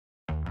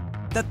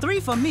The 3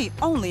 for Me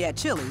only at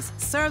Chili's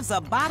serves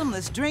up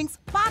bottomless drinks,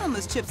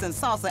 bottomless chips and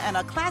salsa, and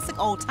a classic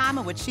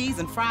old-timer with cheese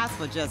and fries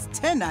for just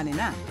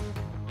 $10.99.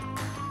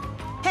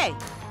 Hey,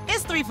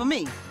 it's 3 for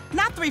me,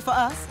 not 3 for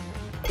us.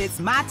 It's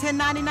my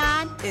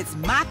 $10.99, it's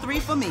my 3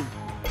 for me.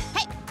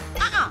 Hey,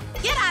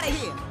 get out of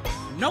here.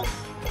 Nope.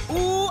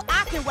 Ooh,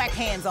 I can whack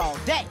hands all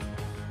day.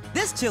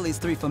 This Chili's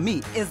 3 for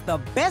Me is the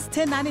best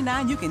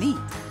 $10.99 you can eat.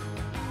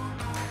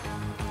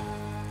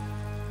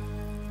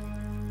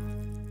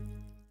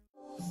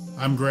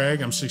 I'm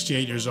Greg, I'm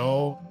 68 years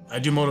old. I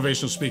do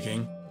motivational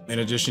speaking in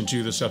addition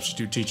to the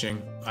substitute teaching.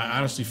 I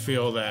honestly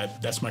feel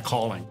that that's my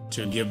calling,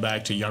 to give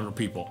back to younger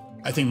people.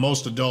 I think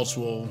most adults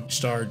will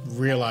start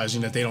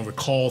realizing that they don't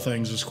recall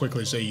things as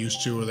quickly as they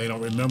used to, or they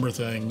don't remember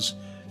things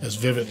as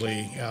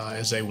vividly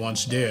as they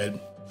once did.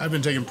 I've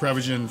been taking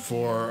Prevagen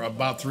for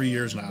about 3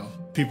 years now.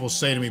 People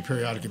say to me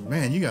periodically,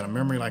 man, you got a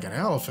memory like an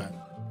elephant.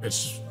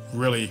 It's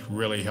really,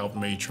 really helped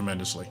me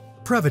tremendously.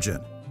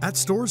 Prevagen, at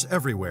stores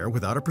everywhere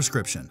without a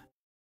prescription.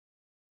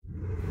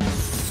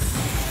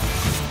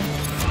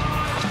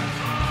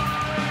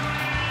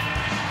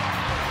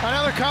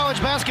 Another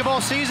college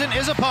basketball season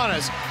is upon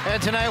us,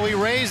 and tonight we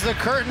raise the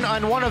curtain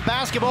on one of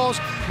basketball's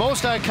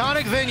most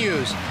iconic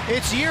venues.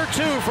 It's year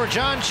 2 for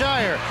Jon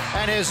Scheyer,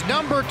 and his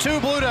 #2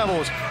 Blue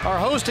Devils are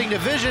hosting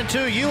Division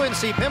II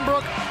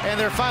UNC-Pembroke in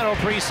their final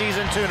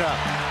preseason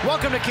tune-up.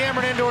 Welcome to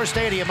Cameron Indoor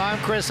Stadium. I'm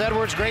Chris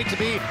Edwards. Great to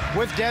be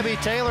with Debbie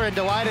Taylor, and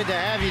delighted to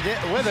have you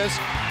with us.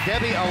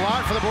 Debbie, a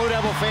lot for the Blue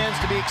Devil fans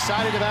to be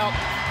excited about.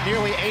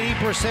 Nearly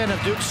 80%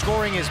 of Duke's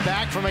scoring is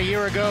back from a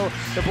year ago.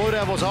 The Blue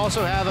Devils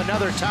also have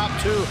another top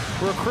 2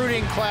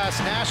 recruiting class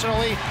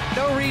nationally.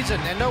 No reason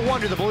and no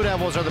wonder the Blue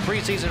Devils are the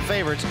preseason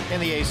favorites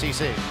in the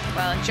ACC.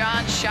 Well, and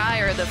Jon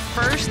Scheyer, the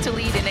first to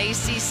lead an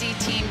ACC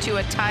team to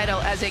a title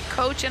as a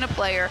coach and a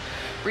player,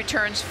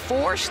 returns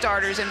 4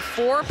 starters and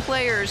 4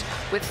 players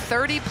with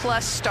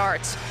 30-plus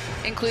starts,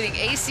 including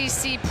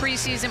ACC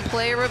preseason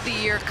player of the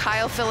year,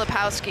 Kyle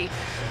Filipowski.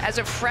 As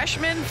a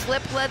freshman,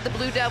 Flip led the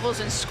Blue Devils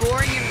in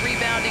scoring and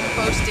rebounding,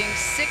 boasting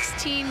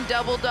 16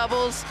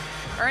 double-doubles,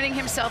 earning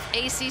himself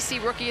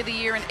ACC Rookie of the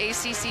Year and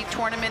ACC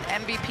Tournament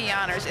MVP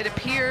honors. It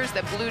appears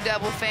that Blue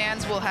Devil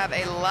fans will have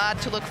a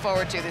lot to look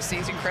forward to this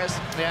season, Chris.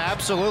 Yeah,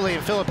 absolutely.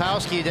 And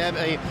Filipowski,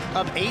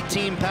 up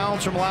 18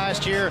 pounds from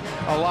last year,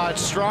 a lot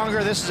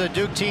stronger. This is a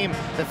Duke team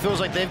that feels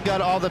like they've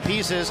got all the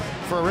pieces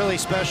for a really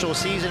special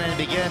season, and it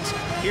begins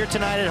here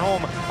tonight at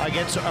home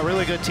against a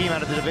really good team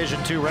out of the Division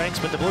II ranks.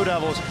 But the Blue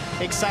Devils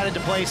excited to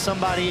play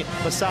somebody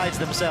besides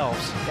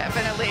themselves.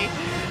 Definitely.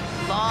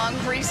 Long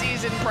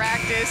preseason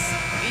practice,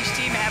 each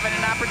team having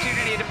an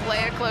opportunity to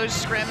play a close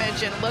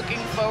scrimmage and looking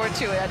forward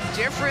to a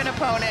different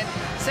opponent.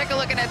 Sick of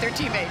looking at their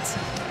teammates.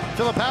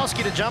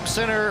 Filipowski to jump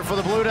center for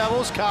the Blue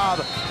Devils.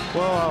 Cobb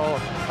will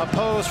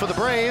oppose for the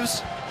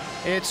Braves.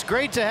 It's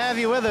great to have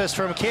you with us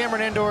from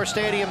Cameron Indoor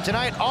Stadium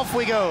tonight. Off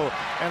we go,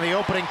 and the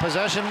opening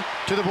possession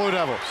to the Blue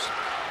Devils.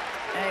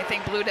 I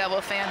think Blue Devil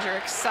fans are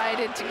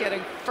excited to get a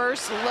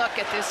first look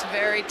at this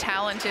very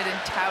talented and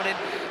touted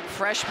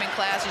freshman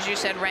class, as you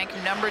said, ranked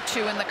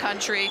 #2 in the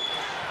country.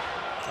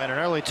 And an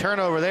early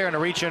turnover there and a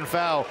reach-in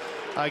foul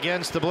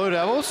against the Blue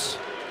Devils.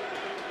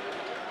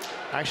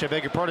 Actually, I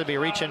beg your pardon, to be a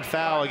reach-in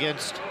foul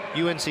against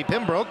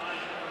UNC-Pembroke.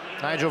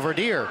 Nigel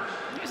Verdier.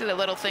 These are the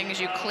little things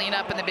you clean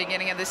up in the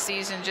beginning of the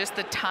season, just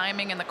the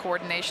timing and the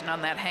coordination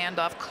on that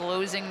handoff,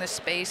 closing the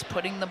space,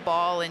 putting the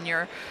ball in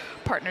your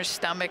partner's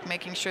stomach,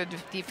 making sure the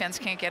defense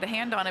can't get a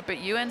hand on it. But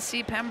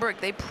UNC-Pembroke,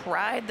 they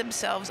pride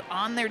themselves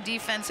on their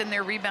defense and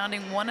their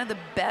rebounding, one of the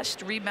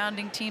best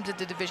rebounding teams at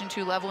the Division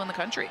II level in the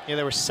country. Yeah,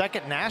 they were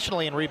second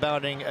nationally in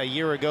rebounding a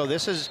year ago.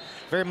 This is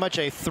very much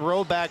a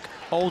throwback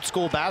old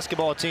school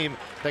basketball team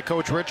that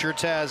Coach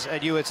Richards has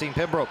at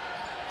UNC-Pembroke.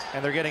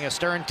 And they're getting a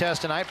stern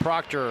test tonight.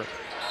 Proctor,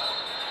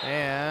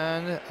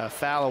 and a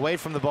foul away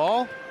from the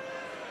ball.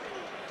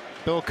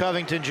 Bill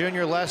Covington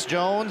Jr., Les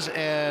Jones,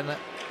 and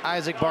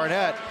Isaac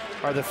Barnett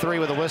are the 3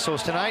 with the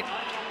whistles tonight.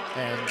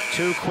 And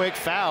 2 quick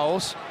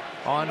fouls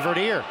on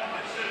Verdier.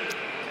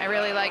 I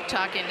really like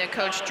talking to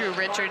Coach Drew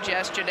Richards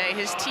yesterday.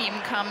 His team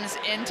comes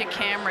into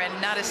Cameron.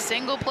 Not a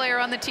single player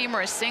on the team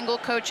or a single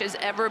coach has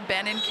ever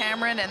been in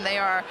Cameron, and they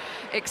are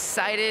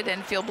excited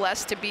and feel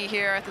blessed to be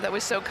here. I thought that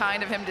was so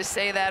kind of him to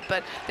say that,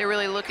 but they're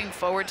really looking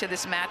forward to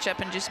this matchup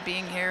and just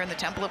being here in the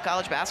Temple of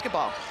College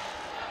Basketball.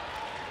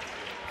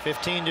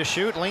 15 to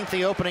shoot,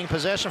 lengthy opening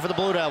possession for the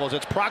Blue Devils.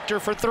 It's Proctor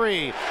for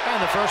 3,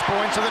 and the first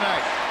points of the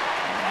night.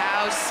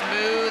 How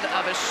smooth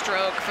of a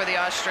stroke for the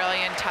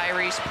Australian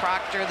Tyrese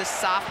Proctor, the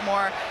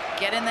sophomore,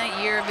 getting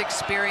that year of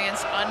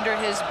experience under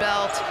his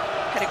belt.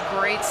 Had a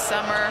great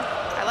summer.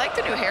 I like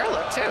the new hair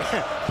look, too.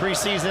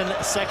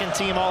 Preseason second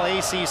team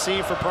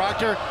All-ACC for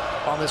Proctor,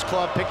 on this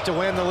club picked to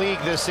win the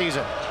league this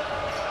season.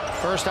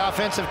 First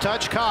offensive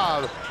touch,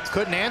 Cobb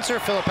couldn't answer.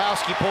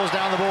 Filipowski pulls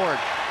down the board.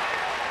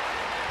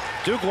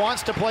 Duke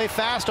wants to play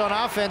fast on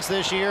offense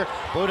this year.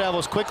 Blue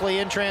Devils quickly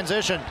in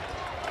transition.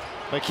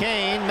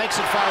 McCain makes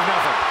it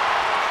 5-0.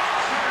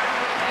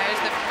 There's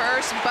the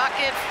first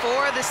bucket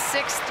for the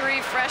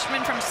 6'3"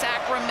 freshman from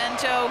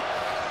Sacramento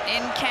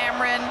in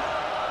Cameron.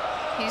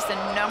 He's the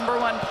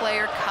 #1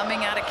 player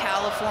coming out of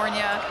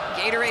California.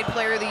 Gatorade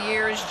Player of the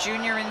Year his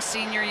junior and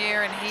senior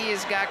year, and he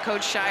has got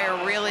Coach Shire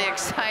really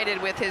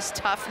excited with his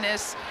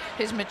toughness,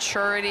 his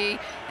maturity,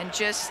 and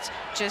just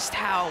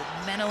how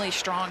mentally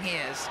strong he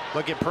is.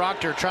 Look at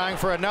Proctor trying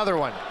for another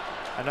one.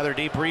 Another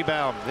deep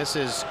rebound. This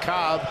is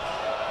Cobb.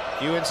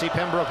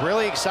 UNC-Pembroke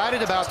really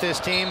excited about this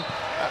team.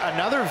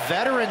 Another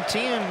veteran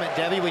team,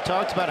 Debbie. We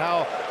talked about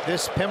how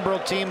this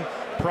Pembroke team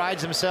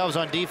prides themselves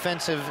on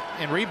defensive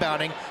and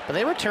rebounding, but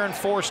they returned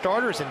 4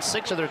 starters in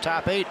 6 of their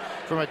top 8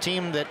 from a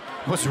team that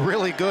was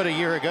really good a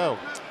year ago.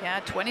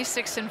 Yeah,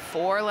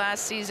 26-4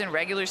 last season,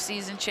 regular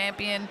season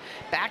champion,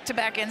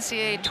 back-to-back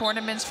NCAA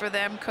tournaments for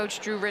them.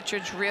 Coach Drew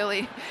Richards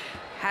really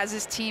has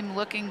his team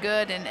looking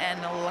good,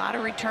 and a lot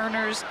of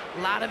returners,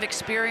 a lot of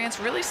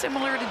experience, really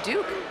similar to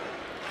Duke.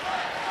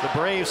 The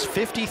Braves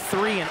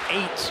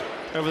 53-8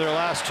 over their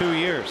last 2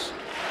 years,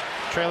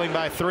 trailing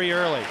by 3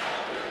 early.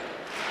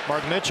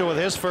 Mark Mitchell with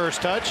his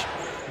first touch.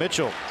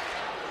 Mitchell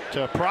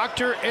to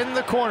Proctor in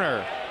the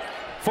corner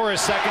for his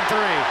second 3.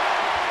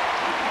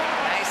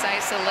 Nice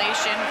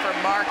isolation for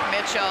Mark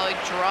Mitchell. He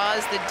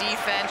draws the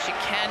defense. You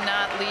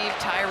cannot leave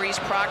Tyrese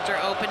Proctor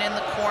open in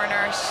the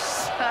corner.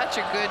 Such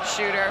a good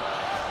shooter.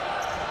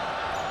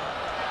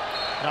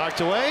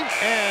 Knocked away,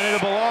 and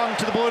it'll belong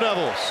to the Blue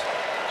Devils.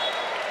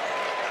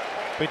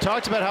 We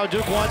talked about how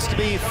Duke wants to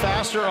be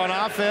faster on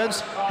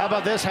offense. How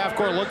about this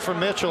half-court look from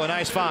Mitchell? A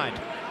nice find.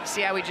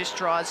 See how he just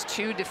draws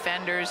 2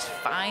 defenders,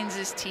 finds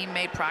his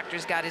teammate.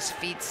 Proctor's got his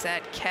feet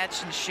set,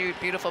 catch and shoot.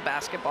 Beautiful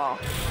basketball.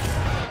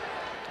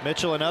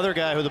 Mitchell, another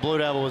guy who the Blue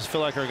Devils feel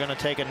like are going to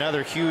take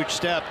another huge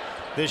step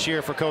this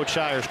year for Coach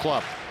Shire's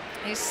club.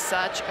 He's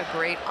such a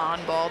great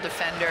on-ball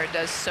defender,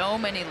 does so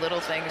many little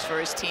things for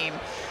his team.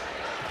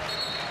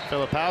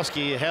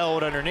 Filipowski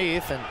held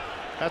underneath, and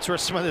that's where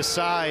some of the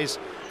size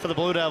for the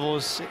Blue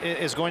Devils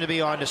is going to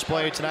be on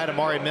display tonight.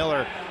 Amari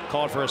Miller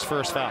called for his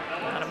first foul.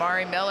 And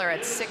Amari Miller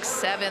at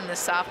 6'7", the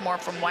sophomore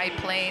from White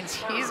Plains.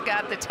 He's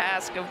got the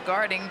task of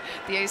guarding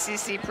the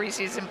ACC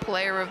preseason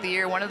player of the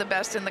year, one of the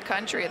best in the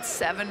country at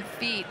 7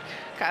 feet.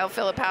 Kyle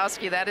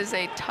Filipowski, that is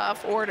a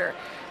tough order.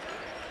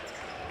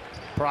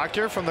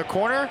 Proctor from the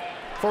corner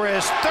for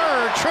his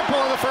 3rd triple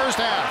of the first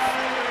half.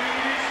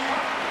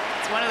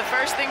 It's one of the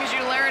first things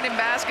you learn in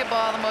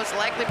basketball. The most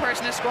likely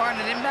person to score on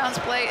an inbounds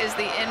play is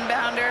the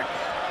inbounder.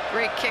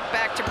 Great kick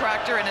back to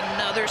Proctor, and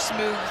another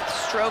smooth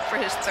stroke for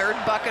his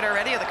 3rd bucket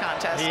already of the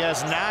contest. He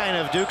has 9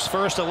 of Duke's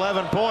first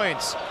 11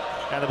 points,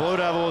 and the Blue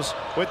Devils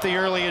with the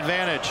early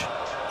advantage.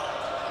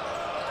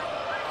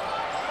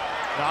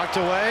 Knocked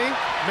away.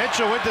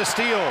 Mitchell with the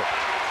steal.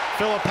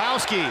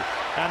 Filipowski,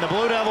 and the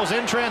Blue Devils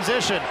in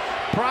transition.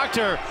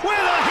 Proctor with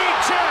a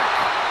heat check.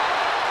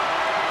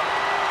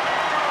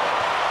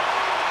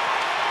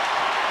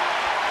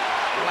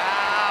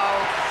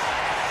 Wow.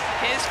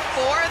 His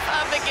 4th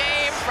of the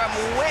game from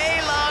way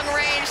long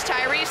range.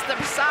 Tyrese,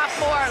 the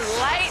sophomore,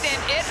 lighting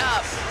it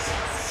up.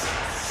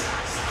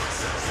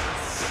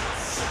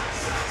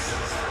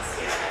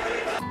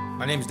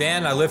 My name's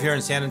Dan. I live here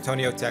in San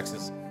Antonio,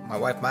 Texas. My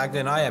wife Magda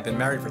and I have been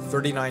married for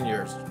 39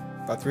 years.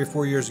 About 3 or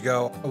 4 years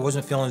ago, I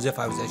wasn't feeling as if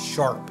I was as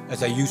sharp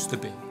as I used to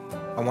be.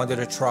 I wanted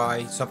to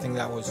try something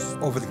that was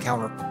over the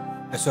counter.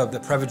 I saw the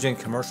Prevagen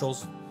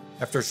commercials.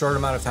 After a short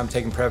amount of time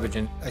taking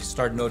Prevagen, I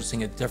started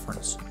noticing a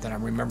difference. Then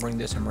I'm remembering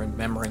this and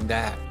remembering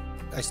that.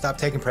 I stopped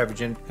taking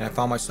Prevagen and I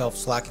found myself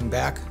slacking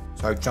back,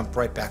 so I jumped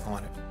right back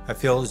on it. I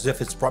feel as if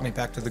it's brought me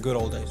back to the good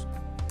old days.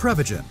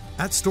 Prevagen,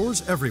 at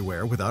stores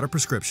everywhere without a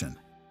prescription.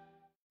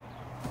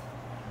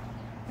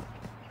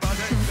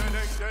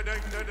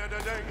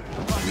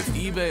 With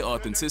eBay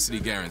Authenticity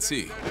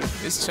Guarantee,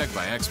 it's checked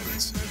by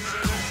experts.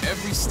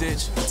 Every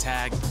stitch,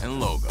 tag, and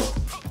logo.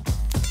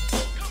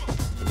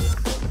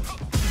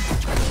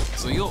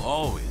 So you'll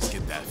always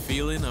get that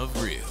feeling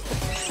of real.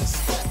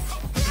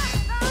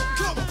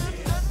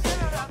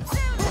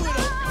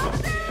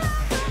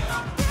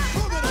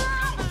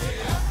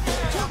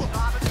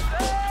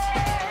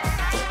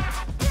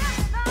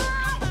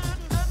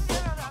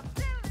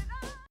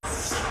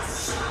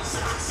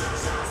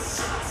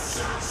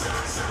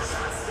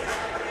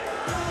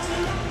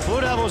 Blue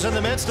Devils in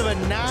the midst of a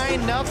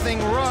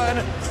 9-0 run,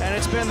 and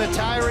it's been the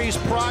Tyrese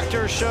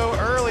Proctor show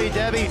early,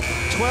 Debbie.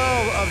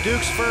 12 of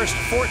Duke's first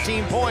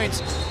 14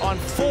 points on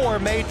 4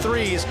 made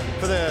threes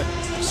for the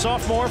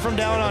sophomore from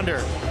down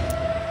under.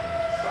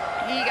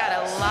 He got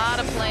a lot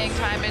of playing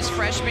time his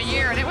freshman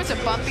year, and it was a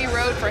bumpy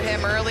road for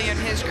him early in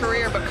his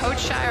career, but Coach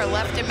Shire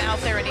left him out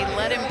there and he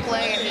let him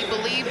play, and he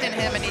believed in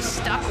him, and he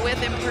stuck with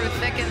him through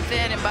thick and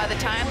thin, and by the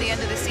time the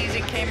end of the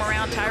season came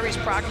around,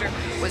 Tyrese Proctor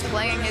was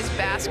playing his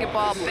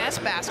basketball,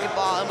 best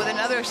basketball, and with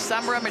another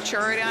summer of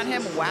maturity on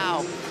him,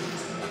 wow.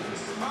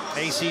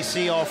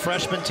 ACC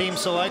all-freshman team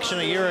selection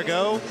a year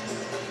ago.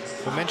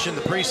 We mentioned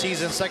the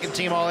preseason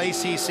second-team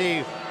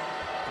all-ACC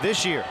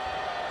this year.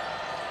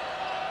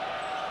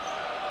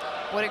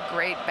 What a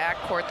great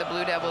backcourt the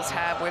Blue Devils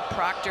have with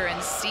Proctor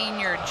and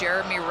senior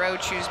Jeremy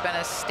Roach, who's been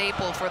a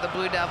staple for the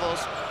Blue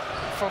Devils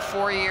for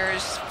 4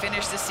 years.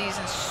 Finished the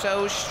season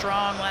so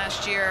strong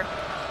last year.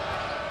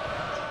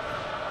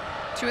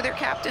 2 of their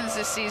captains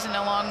this season,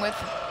 along with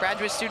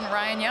graduate student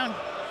Ryan Young.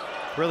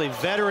 Really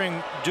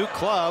veteran Duke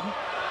club.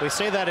 We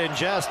say that in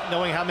jest,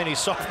 knowing how many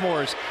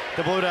sophomores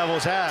the Blue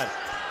Devils had.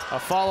 A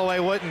follow away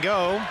wouldn't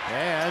go,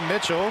 and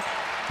Mitchell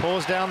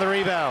pulls down the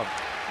rebound.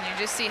 You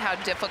just see how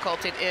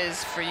difficult it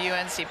is for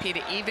UNCP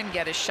to even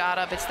get a shot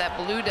up. It's that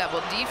Blue Devil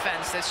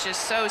defense that's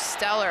just so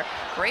stellar.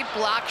 Great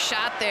block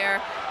shot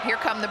there. Here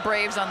come the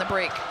Braves on the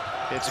break.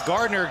 It's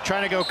Gardner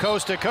trying to go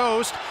coast to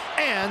coast,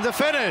 and the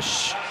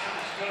finish.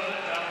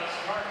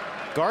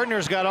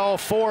 Gardner's got all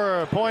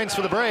 4 points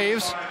for the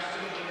Braves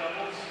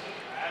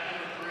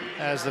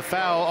as the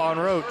foul on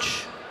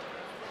Roach.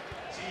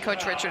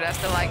 Coach Richard has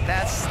to like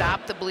that.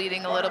 Stop the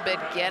bleeding a little bit.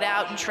 Get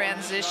out in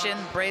transition.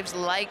 Braves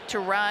like to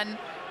run.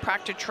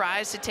 Proctor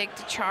tries to take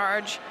the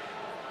charge.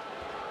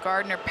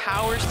 Gardner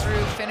powers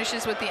through,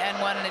 finishes with the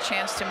N1 and a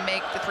chance to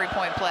make the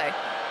 3-point play.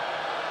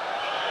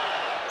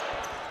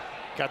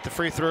 Got the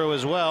free throw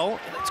as well.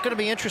 It's going to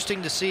be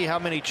interesting to see how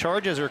many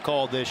charges are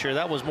called this year.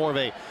 That was more of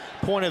a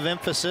point of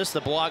emphasis,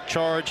 the block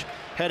charge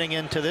heading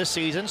into this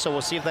season. So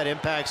we'll see if that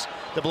impacts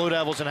the Blue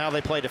Devils and how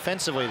they play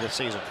defensively this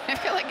season. I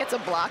feel like it's a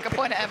block, a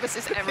point of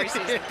emphasis every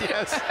season.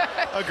 Yes,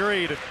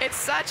 agreed. It's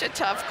such a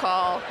tough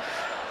call.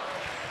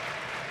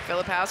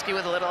 Filipowski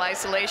with a little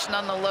isolation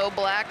on the low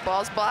block.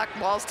 Ball's blocked,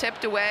 ball's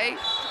tipped away.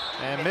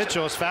 And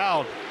Mitchell's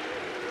fouled.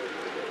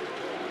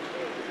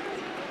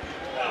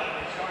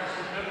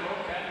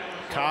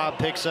 Cobb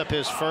picks up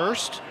his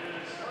first.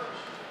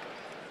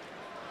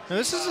 Now,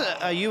 this is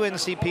a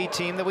UNCP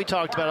team that we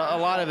talked about,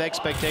 a lot of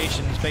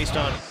expectations based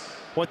on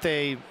what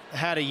they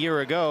had a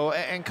year ago.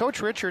 And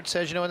Coach Richard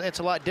says, you know, it's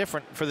a lot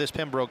different for this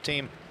Pembroke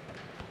team.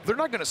 They're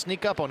not going to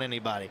sneak up on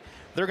anybody.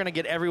 They're going to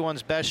get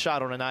everyone's best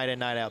shot on a night-in,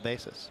 night-out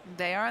basis.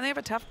 They are, and they have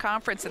a tough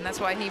conference, and that's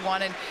why they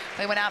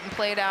went out and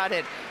played out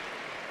at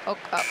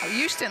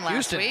Houston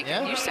last week.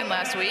 Yeah. Houston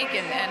last week,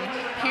 and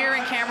here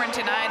in Cameron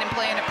tonight and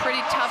playing a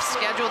pretty tough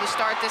schedule to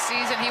start this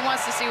season. He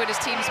wants to see what his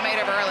team's made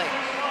of early.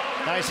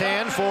 Nice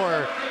hand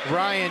for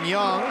Ryan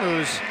Young,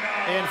 who's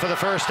in for the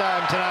first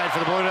time tonight for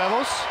the Blue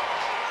Devils.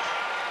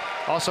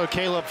 Also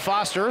Caleb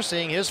Foster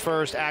seeing his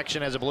first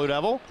action as a Blue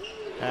Devil,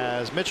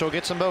 as Mitchell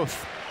gets them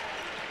both.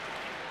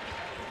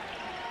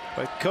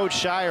 But Coach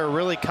Shire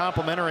really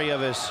complimentary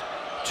of his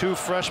 2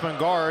 freshman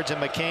guards,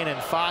 and McCain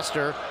and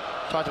Foster.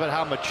 Talked about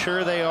how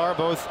mature they are,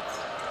 both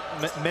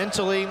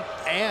mentally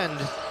and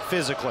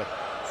physically.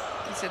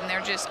 And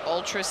they're just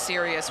ultra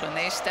serious. When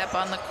they step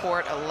on the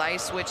court, a light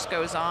switch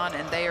goes on,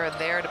 and they are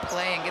there to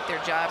play and get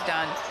their job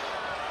done.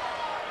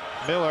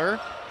 Miller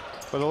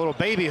with a little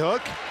baby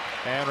hook,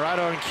 and right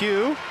on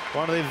cue,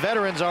 one of the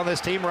veterans on this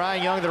team,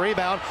 Ryan Young, the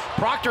rebound.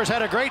 Proctor's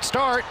had a great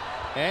start,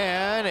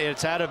 and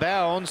it's out of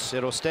bounds.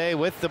 It'll stay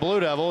with the Blue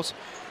Devils,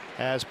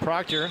 as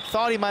Proctor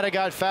thought he might have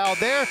got fouled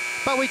there,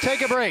 but we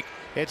take a break.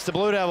 It's the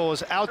Blue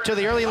Devils out to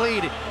the early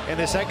lead in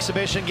this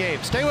exhibition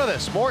game. Stay with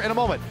us. More in a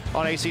moment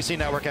on ACC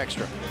Network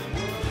Extra.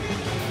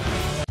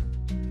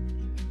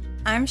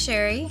 I'm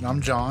Sherry.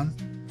 I'm John.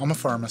 I'm a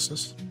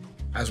pharmacist.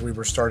 As we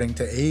were starting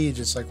to age,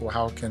 it's like, well,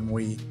 how can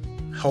we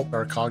help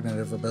our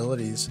cognitive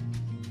abilities?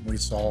 We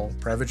saw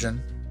Prevagen.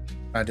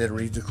 I did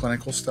read the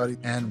clinical study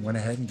and went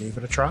ahead and gave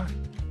it a try.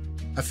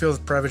 I feel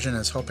that Prevagen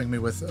is helping me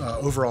with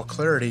overall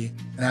clarity,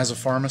 and as a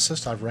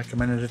pharmacist, I've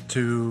recommended it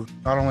to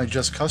not only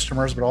just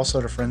customers, but also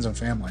to friends and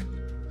family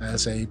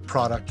as a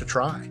product to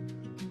try.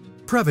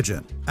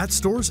 Prevagen, at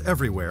stores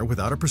everywhere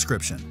without a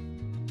prescription.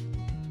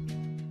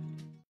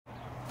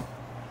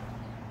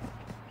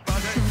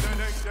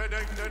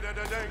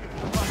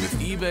 With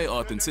eBay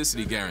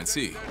Authenticity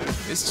Guarantee,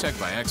 it's checked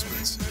by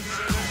experts.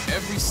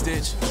 Every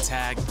stitch,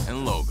 tag,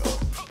 and logo.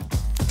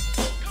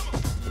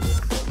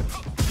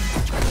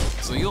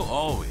 So you'll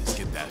always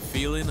get that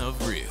feeling of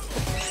real.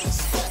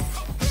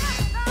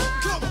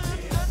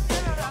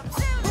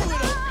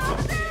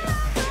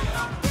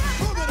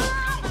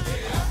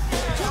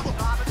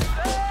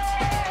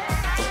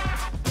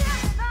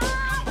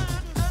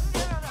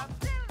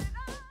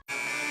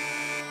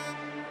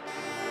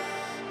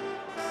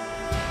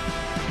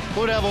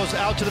 Blue Devils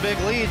out to the big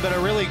lead, but a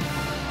really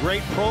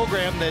great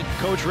program that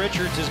Coach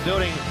Richards is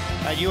building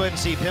at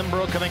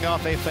UNC-Pembroke, coming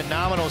off a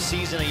phenomenal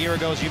season a year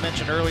ago, as you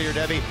mentioned earlier,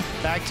 Debbie.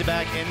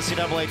 Back-to-back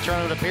NCAA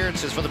tournament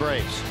appearances for the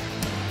Braves.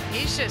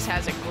 He just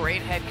has a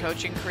great head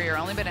coaching career.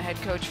 Only been a head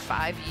coach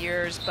 5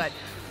 years, but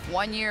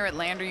 1 year at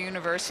Lander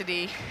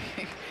University.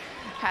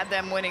 Had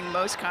them winning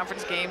most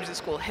conference games in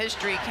school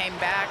history. Came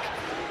back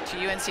to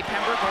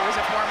UNC-Pembroke, where he was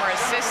a former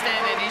assistant,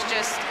 and he's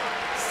just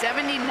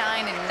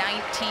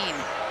 79-19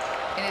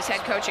 in his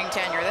head coaching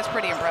tenure. That's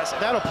pretty impressive.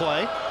 That'll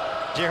play.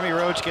 Jeremy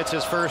Roach gets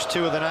his first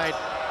 2 of the night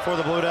for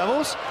the Blue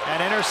Devils,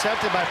 and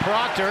intercepted by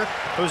Proctor,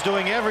 who's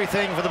doing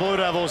everything for the Blue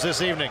Devils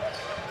this evening.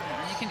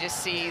 You can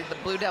just see the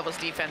Blue Devils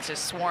defense is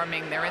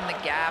swarming. They're in the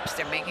gaps.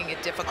 They're making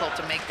it difficult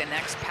to make the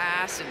next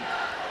pass, and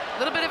a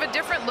little bit of a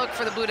different look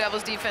for the Blue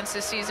Devils defense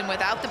this season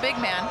without the big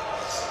man.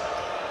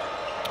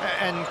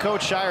 And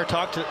Coach Shire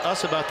talked to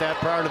us about that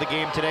prior to the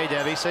game today,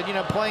 Debbie. He said, you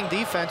know, playing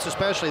defense,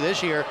 especially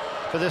this year,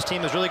 for this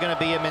team is really going to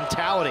be a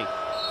mentality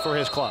for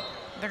his club.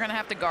 They're going to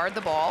have to guard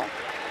the ball.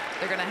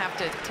 They're going to have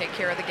to take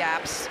care of the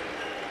gaps.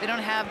 They don't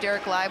have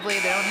Derek Lively.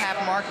 They don't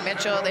have Mark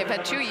Mitchell. They've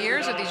had 2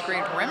 years of these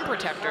great rim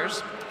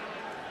protectors.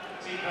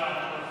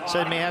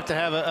 So they may have to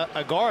have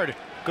a guard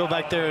go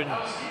back there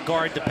and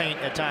guard the paint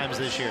at times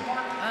this year.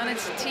 And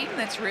it's a team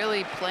that's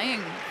really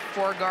playing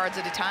 4 guards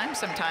at a time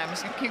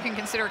sometimes. You can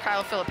consider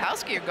Kyle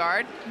Filipowski a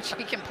guard.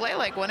 He can play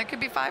like one. It could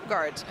be 5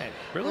 guards. Hey,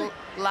 really?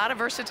 A lot of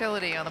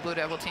versatility on the Blue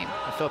Devil team.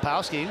 And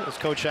Filipowski, as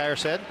Coach Shire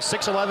said,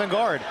 6'11"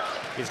 guard.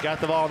 He's got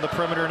the ball on the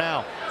perimeter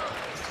now.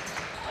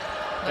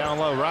 Down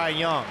low, Ryan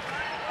Young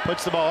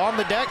puts the ball on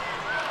the deck.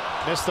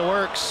 Missed the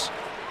works.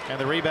 And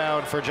the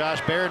rebound for Josh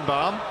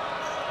Berenbaum.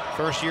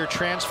 First-year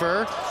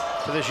transfer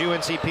to this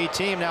UNCP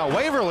team. Now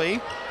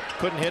Waverly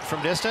couldn't hit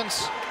from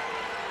distance.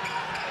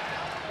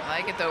 I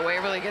like it though.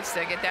 Waverly gets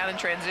to get down in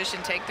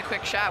transition, take the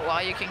quick shot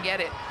while you can get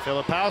it.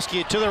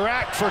 Filipowski to the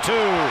rack for 2. See,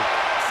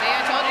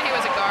 I told you he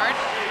was a guard.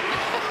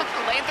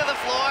 Length of the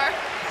floor,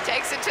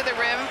 takes it to the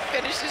rim,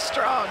 finishes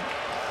strong.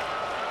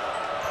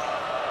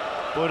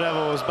 Blue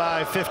Devils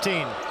by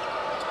 15.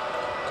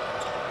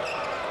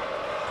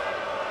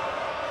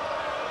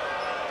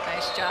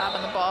 Nice job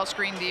on the ball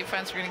screen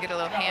defense. We're going to get a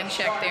little hand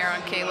check there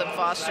on Caleb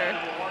Foster.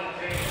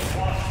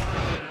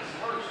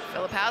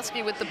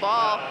 Filipowski with the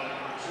ball.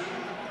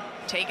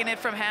 Taking it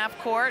from half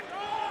court.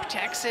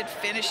 Protects it,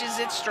 finishes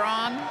it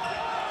strong.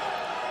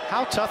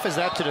 How tough is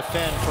that to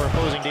defend for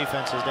opposing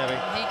defenses, Debbie?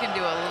 He can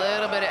do a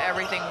little bit of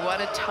everything. What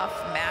a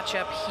tough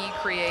matchup he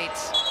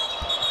creates.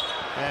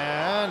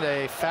 And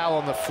a foul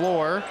on the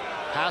floor.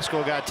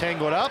 Haskell got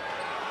tangled up.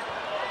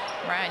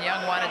 Ryan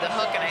Young wanted the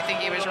hook, and I think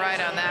he was right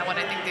on that one.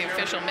 I think the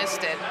official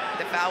missed it.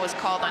 The foul was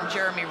called on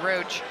Jeremy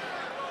Roach.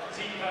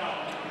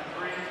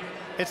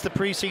 It's the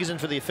preseason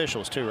for the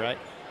officials too, right?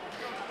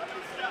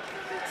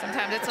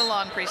 Sometimes it's a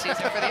long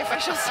preseason for the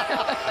officials.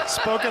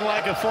 Spoken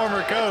like a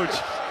former coach.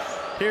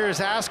 Here's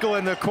Haskell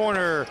in the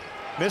corner.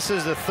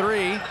 Misses the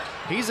 3.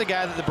 He's the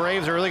guy that the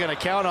Braves are really going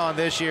to count on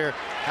this year.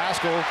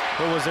 Haskell,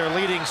 who was their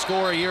leading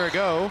scorer a year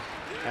ago.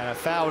 And a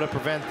foul to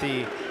prevent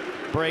the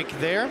break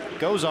there.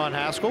 Goes on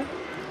Haskell.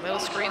 Little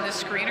screen, the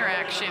screener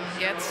action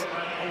gets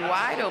a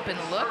wide open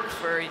look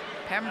for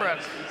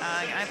Pembroke.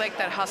 I like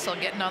that hustle,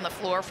 getting on the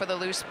floor for the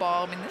loose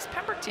ball. I mean, this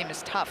Pembroke team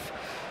is tough.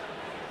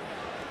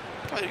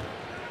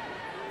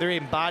 They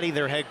embody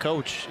their head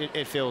coach,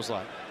 it feels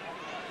like.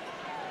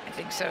 I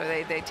think so.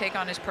 They take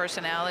on his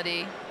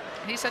personality.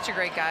 He's such a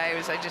great guy.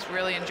 I just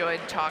really enjoyed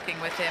talking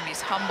with him.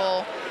 He's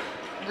humble,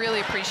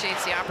 really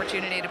appreciates the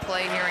opportunity to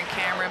play here in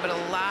Cameron, but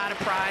a lot of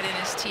pride in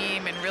his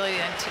team and really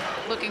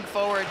looking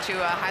forward to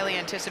a highly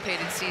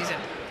anticipated season.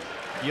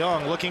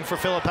 Young looking for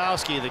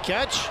Filipowski. The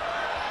catch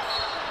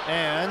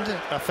and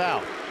a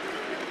foul.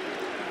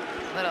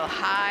 Little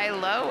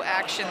high-low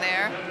action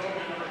there.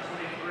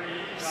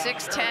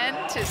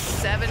 6'10" to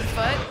 7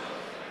 foot.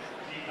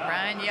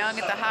 Ryan Young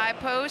at the high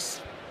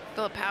post.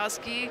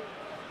 Filipowski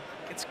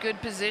gets good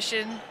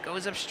position,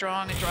 goes up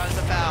strong and draws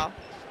the foul.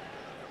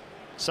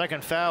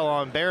 Second foul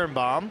on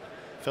Berenbaum.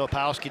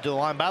 Filipowski to the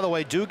line. By the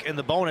way, Duke in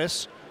the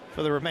bonus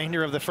for the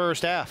remainder of the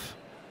first half.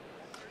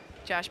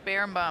 Josh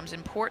Berenbaum's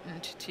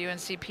important to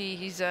UNCP.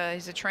 He's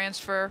a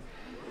transfer.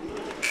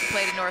 He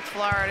played at North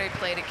Florida, he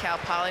played at Cal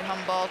Poly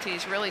Humboldt.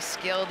 He's really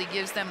skilled. He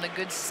gives them the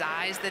good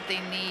size that they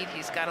need.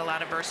 He's got a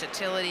lot of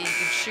versatility. He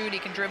can shoot, he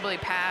can dribble, he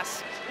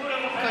pass.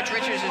 Coach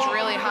Richards is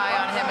really high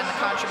on him and the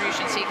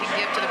contributions he can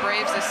give to the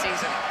Braves this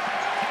season.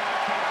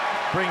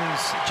 Brings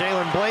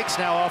Jalen Blakes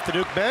now off the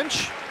Duke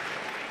bench.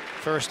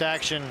 First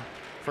action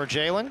for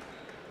Jalen.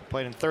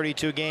 Played in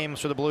 32 games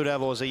for the Blue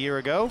Devils a year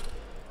ago.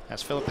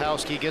 As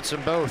Filipowski gets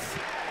them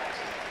both.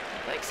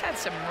 Blake's had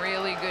some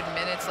really good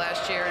minutes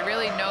last year,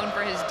 really known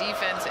for his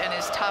defense and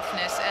his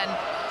toughness, and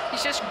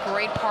he's just a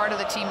great part of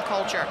the team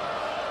culture.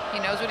 He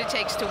knows what it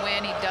takes to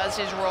win. He does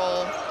his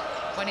role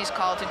when he's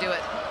called to do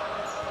it.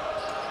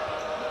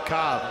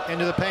 Cobb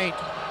into the paint.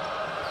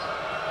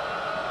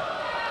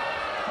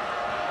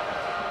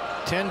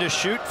 10 to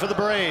shoot for the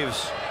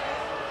Braves.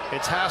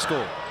 It's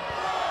Haskell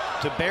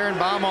to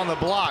Berenbaum on the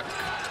block.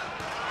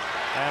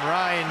 And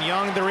Ryan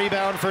Young the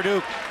rebound for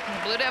Duke.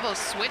 The Blue Devils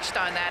switched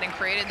on that and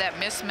created that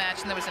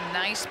mismatch, and there was a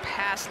nice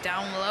pass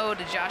down low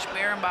to Josh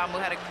Berenbaum, who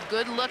had a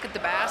good look at the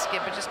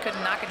basket but just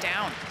couldn't knock it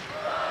down.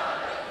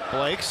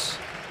 Blakes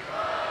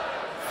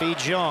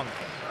feeds Young.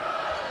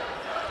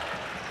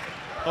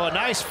 Oh, a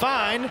nice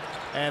find,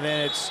 and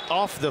then it's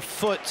off the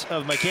foot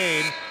of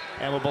McCain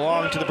and will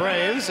belong to the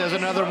Braves as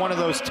another one of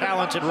those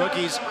talented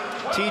rookies.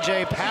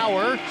 TJ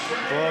Power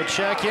will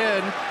check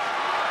in.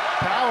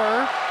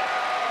 Power,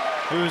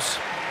 who's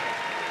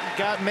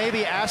got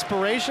maybe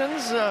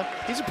aspirations.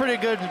 He's a pretty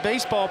good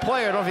baseball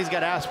player. I don't know if he's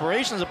got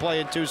aspirations to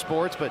play in 2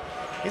 sports, but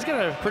he's got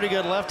a pretty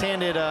good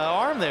left-handed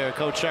arm there,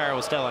 Coach Shire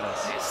was telling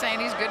us. He's saying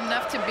he's good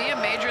enough to be a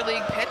major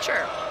league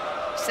pitcher.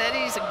 Said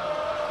he's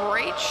a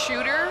great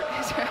shooter.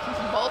 He's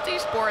a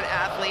multi-sport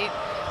athlete.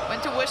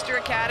 Went to Worcester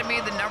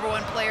Academy, the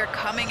 #1 player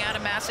coming out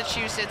of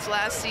Massachusetts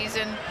last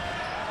season.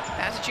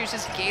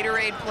 Massachusetts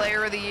Gatorade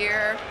Player of the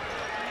Year.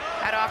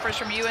 Had offers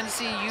from UNC,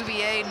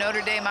 UVA,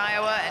 Notre Dame,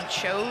 Iowa, and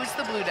chose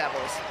the Blue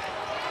Devils.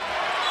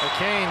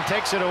 McCain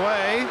takes it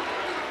away.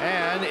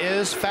 and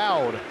is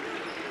fouled.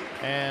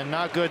 And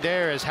not good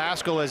there as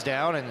Haskell is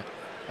down and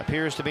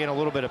appears to be in a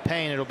little bit of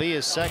pain. It'll be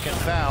his second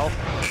foul,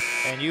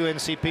 and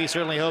UNCP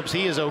certainly hopes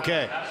he is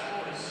okay.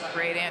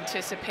 Great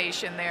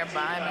anticipation there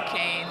by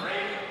McCain.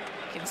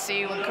 You can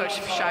see when Coach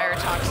Shire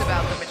talks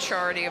about the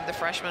maturity of the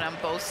freshman on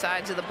both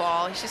sides of the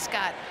ball. He's just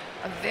got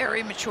a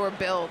very mature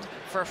build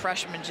for a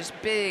freshman, just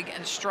big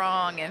and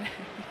strong. And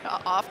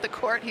off the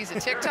court, he's a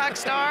TikTok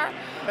star.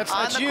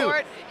 On the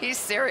court, he's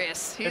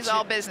serious. He's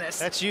all business.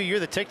 That's you. You're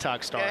the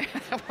TikTok star.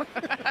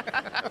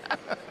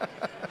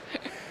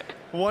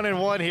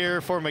 1-1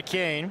 here for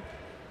McCain.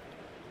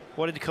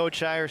 What did Coach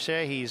Shire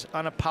say? He's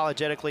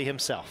unapologetically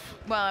himself.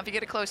 Well, if you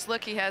get a close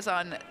look, he has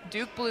on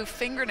Duke Blue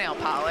fingernail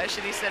polish,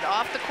 and he said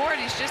off the court,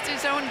 he's just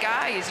his own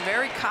guy. He's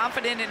very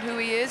confident in who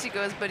he is. He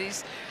goes, but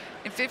he's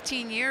in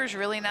 15 years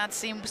really not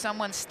seen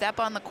someone step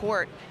on the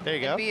court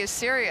and be as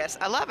serious.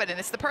 I love it, and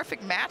it's the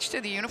perfect match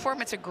to the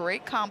uniform. It's a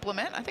great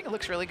compliment. I think it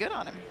looks really good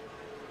on him.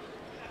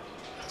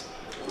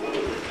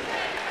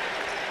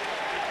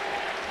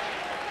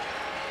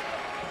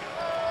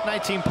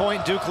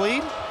 19-point Duke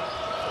lead.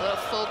 A little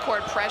full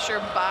court pressure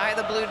by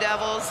the Blue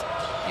Devils.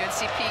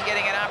 UNCP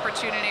getting an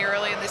opportunity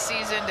early in the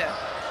season to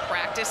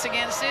practice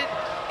against it,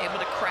 able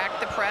to crack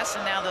the press,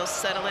 and now they'll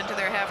settle into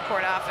their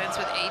half-court offense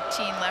with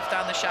 18 left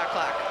on the shot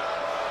clock.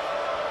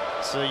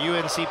 It's a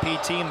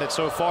UNCP team that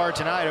so far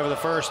tonight, over the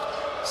first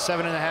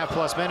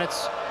 7.5+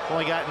 minutes,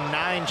 only got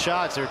 9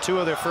 shots. They're 2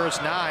 of their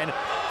first 9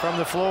 from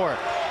the floor.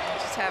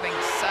 Just having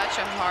such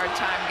a hard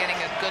time getting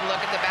a good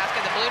look at the basket.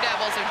 The Blue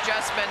Devils have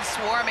just been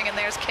swarming, and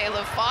there's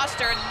Caleb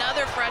Foster,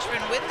 another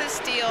freshman with the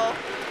steal,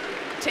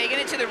 taking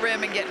it to the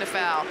rim and getting a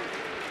foul.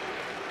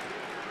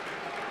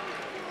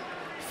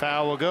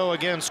 Foul will go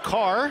against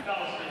Carr.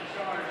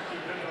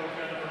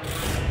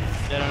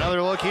 And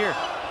another look here.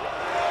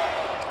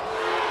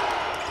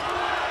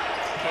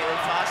 Caleb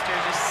Foster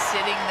just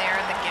sitting there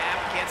in the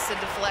gap, gets the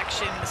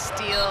deflection, the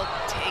steal,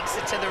 takes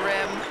it to the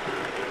rim.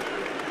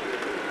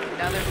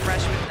 Another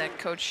freshman that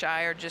Coach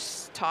Shire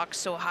just talks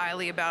so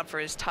highly about for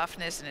his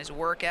toughness and his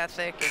work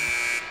ethic. And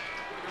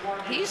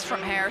he's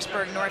from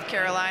Harrisburg, North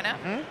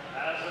Carolina.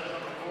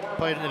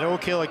 Played at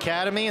Oak Hill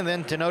Academy and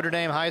then to Notre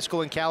Dame High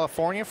School in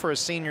California for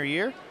his senior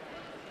year.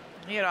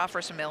 He had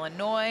offers from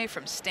Illinois,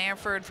 from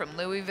Stanford, from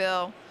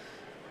Louisville.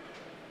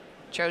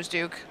 Chose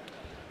Duke.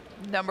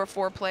 Number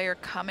 4 player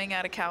coming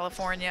out of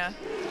California.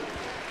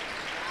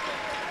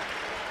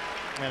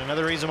 And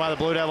another reason why the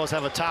Blue Devils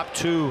have a top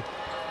 2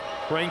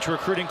 ranked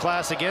recruiting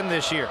class again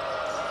this year.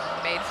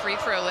 Made free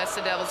throw lets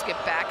the Devils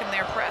get back in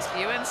their press.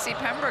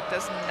 UNC-Pembroke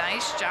does a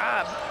nice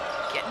job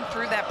getting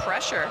through that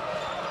pressure.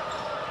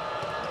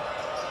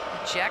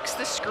 Ejects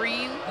the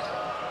screen.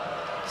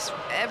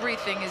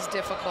 Everything is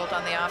difficult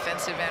on the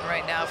offensive end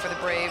right now for the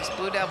Braves.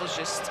 Blue Devils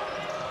just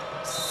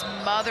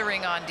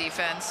smothering on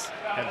defense.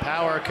 And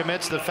Power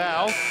commits the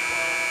foul.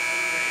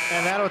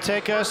 And that'll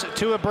take us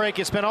to a break.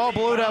 It's been all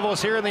Blue Devils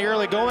here in the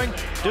early going.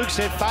 Duke's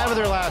hit 5 of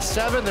their last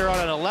 7. They're on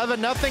an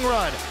 11-0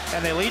 run,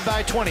 and they lead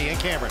by 20 in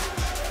Cameron.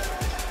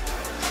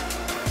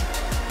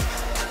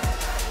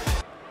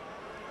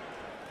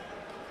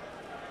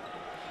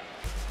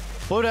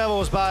 Blue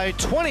Devils by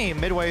 20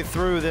 midway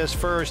through this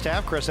first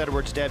half. Chris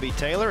Edwards, Debbie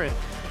Taylor. And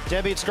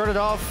Debbie, it started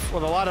off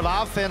with a lot of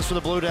offense for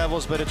the Blue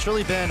Devils, but it's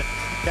really been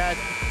that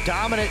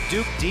dominant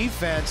Duke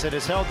defense that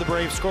has held the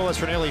Braves scoreless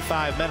for nearly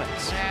 5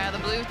 minutes. Yeah, the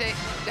Blue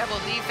Devil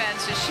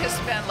defense has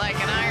just been like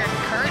an iron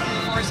curtain,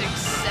 forcing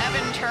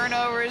 7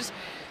 turnovers,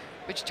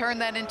 which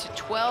turned that into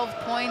 12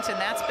 points, and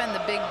that's been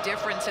the big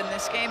difference in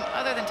this game,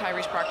 other than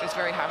Tyrese Proctor's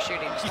very high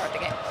shooting to start the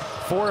game.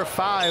 4 of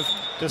 5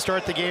 to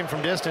start the game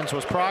from distance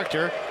was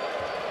Proctor.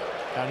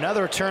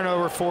 Another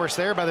turnover forced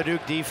there by the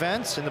Duke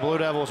defense, and the Blue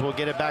Devils will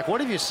get it back.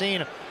 What have you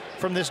seen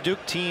from this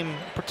Duke team,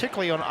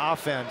 particularly on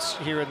offense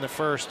here in the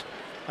first,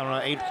 I don't know,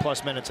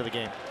 8+ minutes of the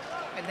game?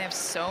 And they have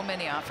so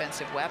many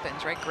offensive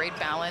weapons, right? Great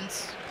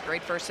balance,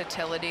 great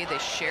versatility. They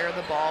share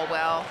the ball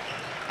well.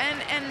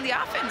 And the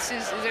offense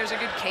there's a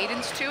good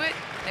cadence to it.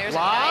 There's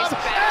Lob, a nice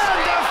basket.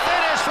 and the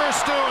finish for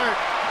Stewart.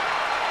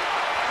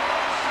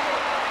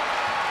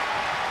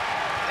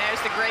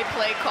 There's the great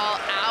play call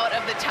out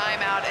of the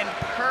timeout and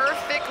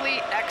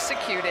perfectly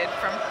executed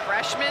from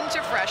freshman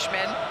to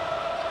freshman.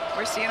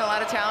 We're seeing a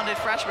lot of talented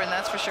freshmen,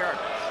 that's for sure.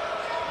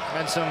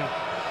 And some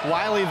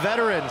wily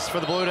veterans for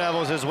the Blue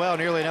Devils as well.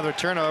 Nearly another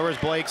turnover as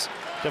Blake's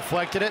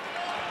deflected it.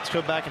 Let's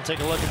go back and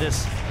take a look at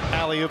this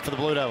alley-oop for the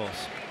Blue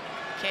Devils.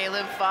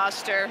 Caleb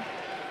Foster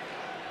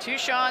to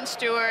Sean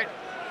Stewart,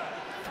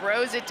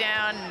 throws it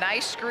down.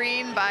 Nice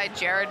screen by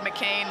Jared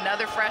McCain,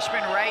 another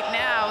freshman right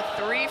now.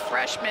 3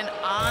 freshmen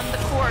on the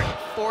court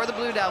for the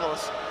Blue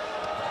Devils.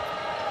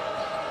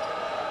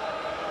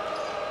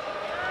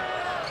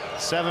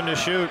 7 to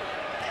shoot.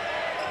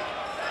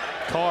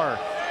 Carr.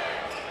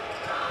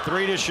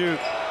 3 to shoot.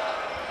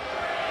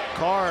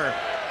 Carr.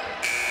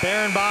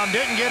 Berenbaum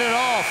didn't get it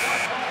off.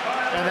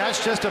 And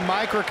that's just a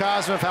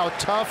microcosm of how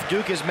tough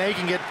Duke is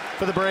making it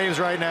for the Braves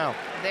right now.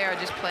 They are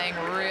just playing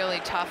really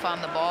tough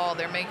on the ball.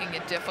 They're making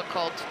it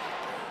difficult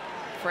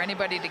for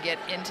anybody to get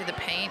into the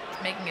paint,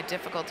 making it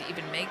difficult to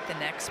even make the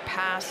next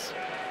pass.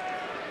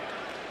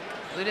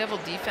 Blue Devil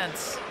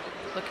defense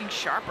looking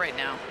sharp right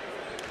now.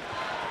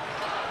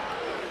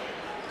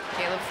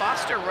 Caleb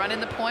Foster running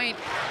the point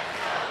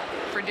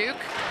for Duke.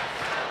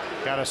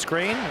 Got a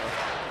screen.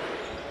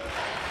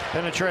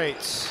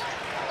 Penetrates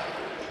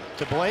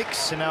to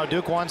Blakes, and now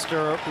Duke wants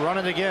to run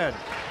it again.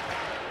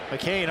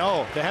 McCain,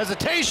 oh, the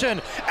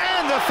hesitation,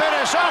 and the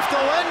finish off the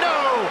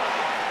window,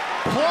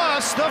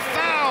 plus the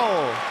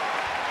foul.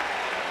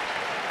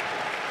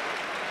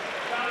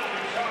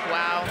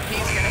 Wow,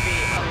 he's going to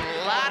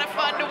be a lot of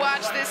fun to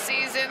watch this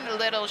season.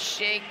 Little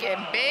shake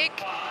and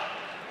bake.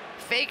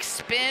 Fake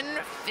spin,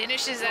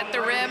 finishes at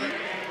the rim,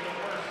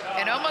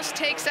 and almost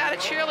takes out a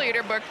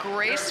cheerleader, but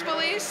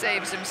gracefully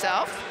saves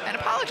himself and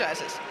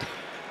apologizes.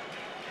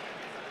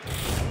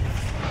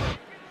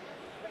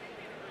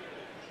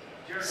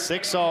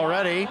 Six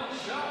already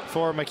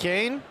for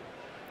McCain.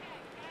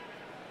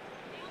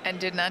 And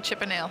did not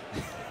chip a nail.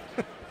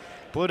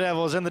 Blue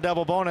Devils in the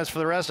double bonus for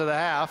the rest of the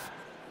half.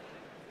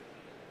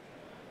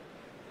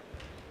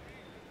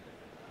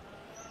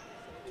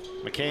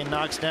 McCain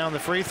knocks down the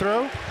free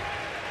throw.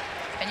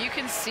 And you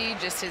can see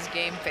just his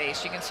game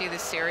face. You can see the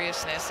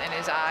seriousness in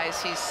his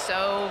eyes. He's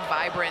so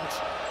vibrant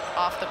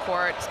off the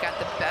court. He's got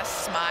the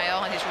best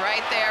smile, and he's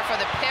right there for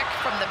the pick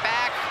from the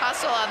back,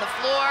 hustle on the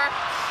floor.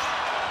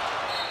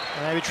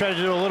 And maybe tried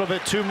to do a little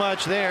bit too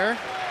much there.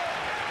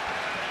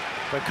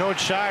 But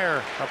Coach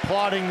Shire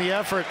applauding the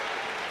effort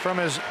from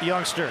his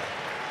youngster.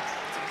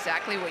 That's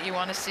exactly what you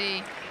want to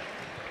see.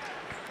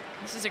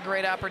 This is a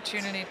great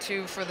opportunity,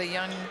 too, for the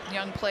young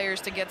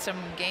players to get some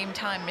game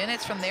time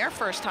minutes from their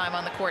first time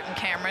on the court in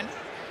Cameron.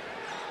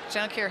 So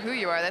I don't care who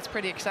you are, that's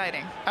pretty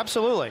exciting.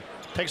 Absolutely.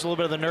 Takes a little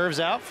bit of the nerves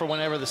out for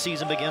whenever the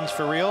season begins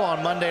for real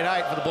on Monday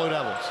night for the Blue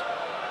Devils.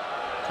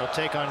 They'll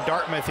take on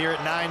Dartmouth here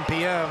at 9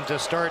 p.m. to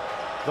start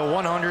the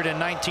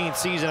 119th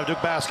season of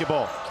Duke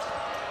basketball.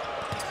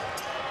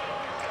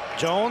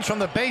 Jones from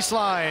the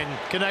baseline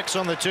connects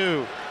on the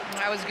two.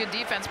 That was good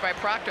defense by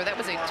Proctor. That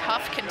was a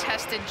tough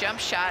contested jump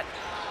shot.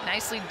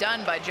 Nicely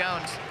done by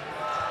Jones.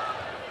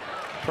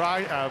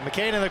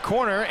 McCain in the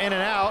corner, in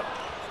and out,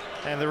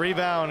 and the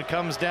rebound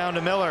comes down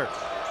to Miller.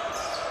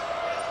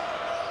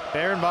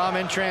 Berenbaum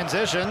in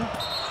transition,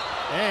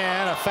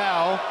 and a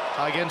foul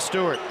against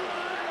Stewart.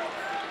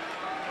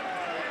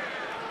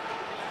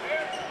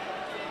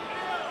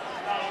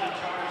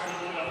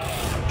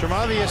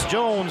 Tre'Mavious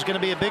Jones going to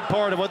be a big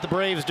part of what the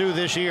Braves do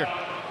this year.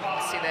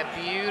 See that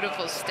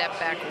beautiful step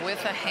back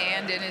with a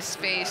hand in his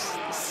face.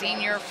 The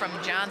senior from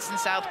Johnson,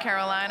 South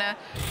Carolina.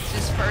 It's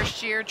his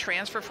first year,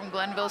 transfer from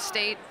Glenville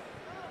State.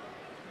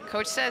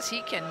 Coach says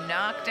he can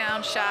knock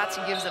down shots.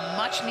 He gives them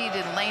much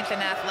needed length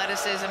and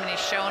athleticism, and he's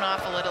showing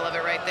off a little of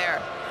it right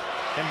there.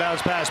 Inbounds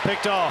pass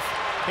picked off.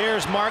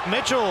 Here's Mark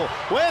Mitchell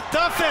with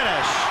the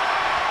finish.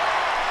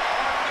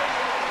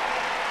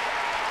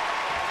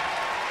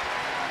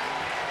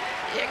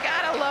 You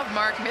gotta love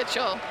Mark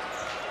Mitchell.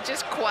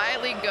 Just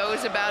quietly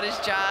goes about his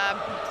job.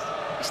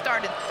 He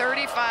started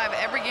 35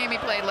 every game he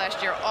played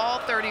last year, all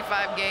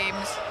 35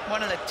 games.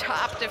 One of the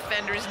top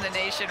defenders in the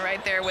nation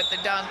right there with the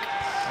dunk.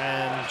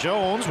 And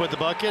Jones with the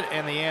bucket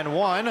and the and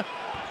one.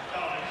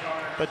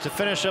 But to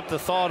finish up the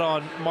thought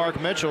on Mark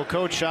Mitchell,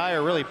 Coach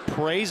Shire really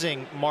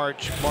praising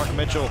Mark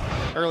Mitchell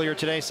earlier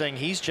today, saying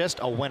he's just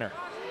a winner.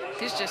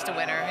 He's just a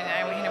winner.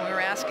 And we were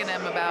asking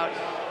him about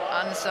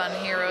unsung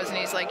heroes, and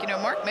he's like,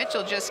 Mark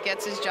Mitchell just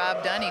gets his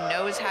job done. He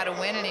knows how to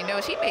win, and he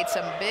knows he made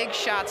some big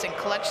shots in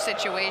clutch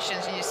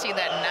situations, and you see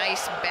that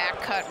nice back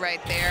cut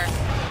right there.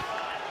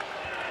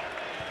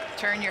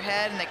 Turn your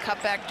head, and they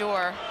cut back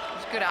door.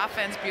 It's good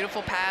offense,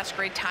 beautiful pass,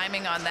 great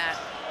timing on that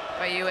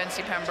by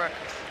UNC-Pembroke.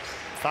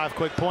 5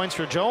 quick points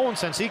for Jones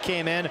since he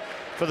came in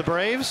for the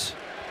Braves.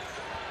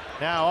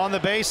 Now on the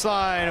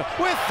baseline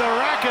with the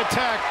rack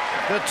attack,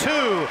 the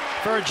two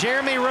for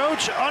Jeremy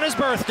Roach on his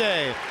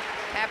birthday.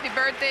 Happy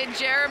birthday,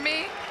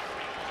 Jeremy.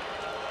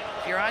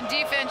 If you're on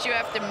defense, you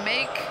have to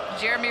make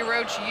Jeremy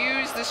Roach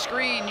use the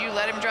screen. You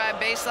let him drive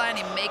baseline,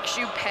 he makes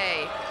you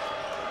pay.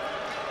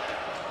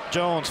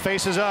 Jones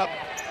faces up,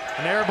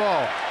 an air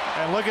ball.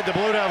 And look at the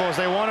Blue Devils,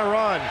 they want to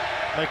run.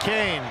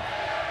 McCain.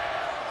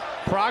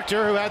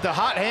 Proctor, who had the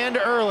hot hand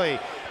early,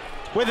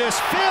 with his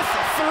 5th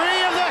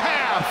three of the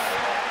half.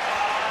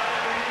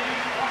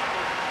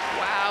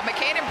 Wow,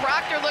 McCain and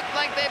Proctor look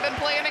like they've been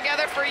playing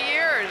together for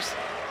years.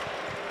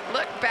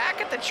 Look back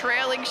at the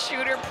trailing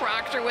shooter,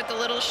 Proctor with the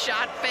little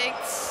shot fake,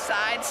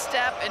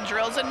 sidestep, and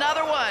drills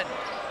another one.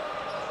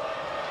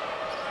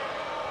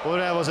 Blue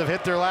Devils have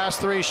hit their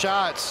last 3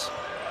 shots.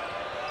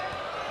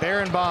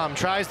 Berenbaum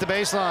tries the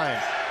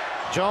baseline.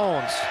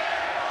 Jones,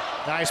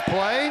 nice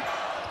play.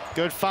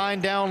 Good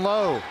find down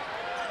low.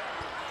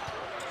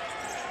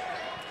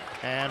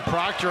 And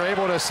Proctor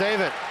able to save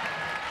it.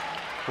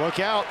 Look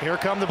out, here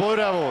come the Blue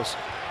Devils.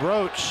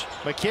 Roach,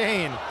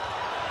 McCain,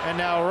 and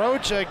now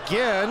Roach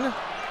again.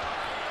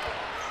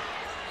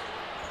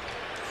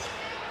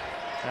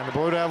 And the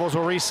Blue Devils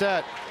will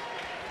reset.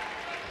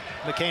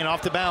 McCain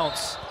off the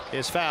bounce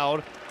is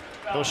fouled.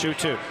 He'll shoot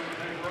 2.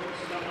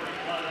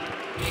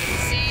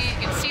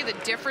 You can see the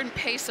different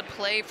pace of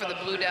play for the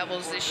Blue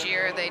Devils this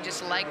year. They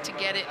just like to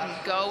get it and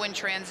go in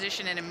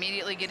transition and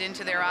immediately get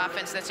into their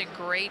offense. That's a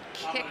great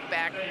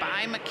kickback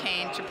by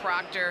McCain to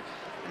Proctor.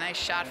 A nice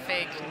shot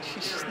fake, and he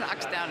just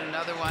knocks down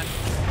another one.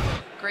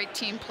 Great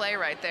team play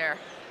right there.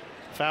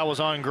 Foul was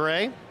on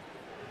Gray.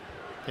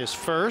 His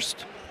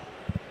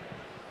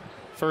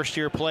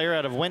first-year player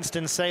out of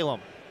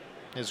Winston-Salem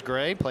is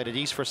Gray. Played at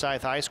East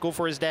Forsyth High School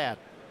for his dad.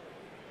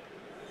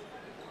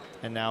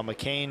 And now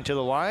McCain to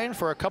the line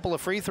for a couple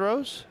of free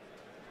throws.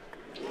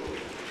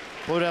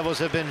 Blue Devils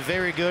have been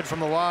very good from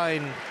the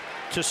line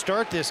to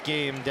start this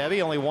game,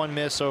 Debbie. Only one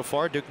miss so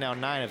far. Duke now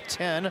 9 of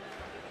 10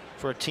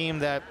 for a team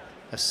that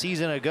a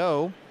season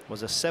ago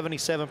was a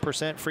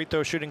 77% free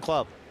throw shooting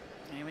club.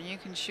 And when you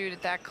can shoot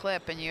at that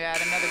clip and you add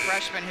another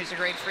freshman who's a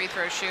great free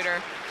throw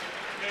shooter,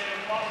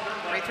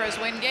 free throws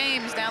win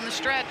games down the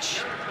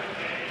stretch.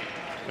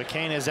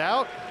 McCain is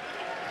out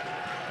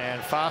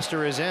and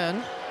Foster is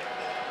in.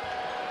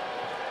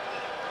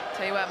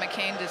 Tell you what,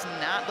 McCain does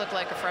not look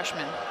like a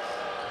freshman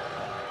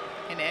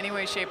in any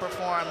way, shape, or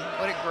form.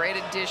 What a great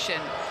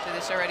addition to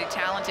this already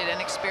talented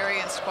and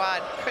experienced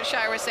squad. Coach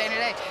Shire was saying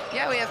today,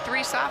 yeah, we have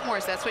 3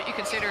 sophomores. That's what you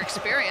consider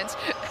experience.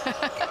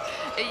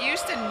 It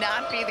used to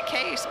not be the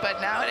case,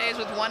 but nowadays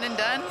with one and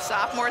done,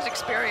 sophomores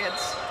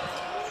experience.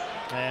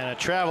 And a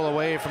travel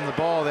away from the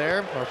ball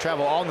there, or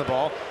travel on the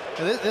ball.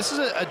 This is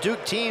a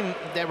Duke team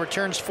that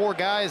returns 4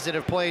 guys that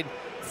have played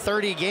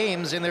 30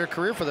 games in their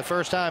career for the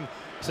first time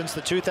since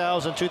the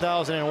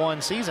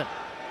 2000-2001 season,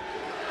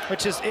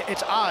 which is,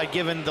 it's odd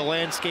given the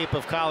landscape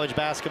of college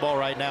basketball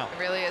right now. It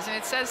really is, and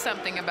it says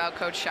something about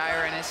Coach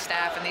Shire and his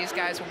staff, and these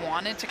guys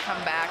wanted to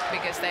come back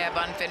because they have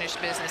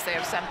unfinished business. They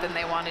have something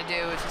they want to do.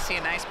 As you see,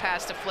 a nice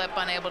pass to Flip,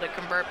 unable to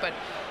convert, but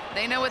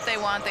they know what they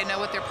want, they know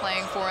what they're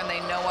playing for, and they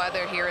know why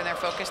they're here, and they're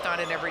focused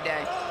on it every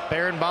day.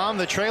 Barenbaum,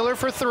 the trailer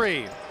for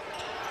 3.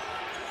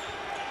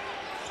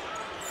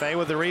 Fay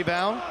with the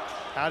rebound.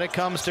 Out it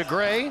comes to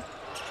Gray.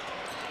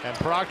 And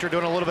Proctor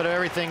doing a little bit of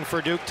everything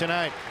for Duke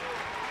tonight.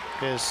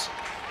 His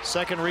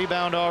 2nd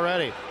rebound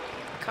already.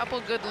 A couple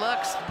good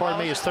looks. Pardon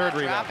me, his 3rd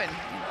rebound. Dropping.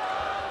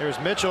 Here's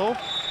Mitchell,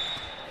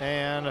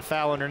 and a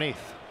foul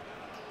underneath.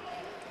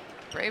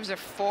 Braves are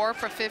 4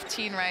 for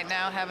 15 right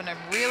now, having a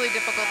really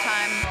difficult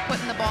time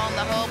putting the ball in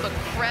the hole, but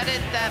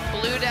credit that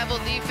Blue Devil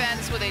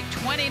defense with a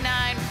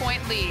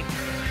 29-point lead.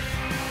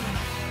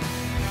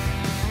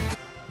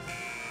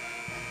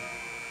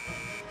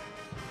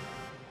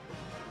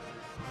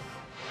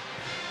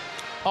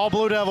 All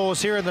Blue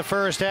Devils here in the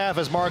first half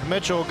as Mark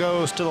Mitchell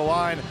goes to the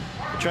line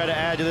to try to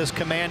add to this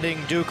commanding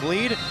Duke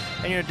lead.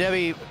 And, you know,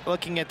 Debbie,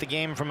 looking at the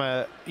game from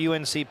a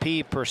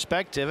UNCP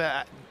perspective,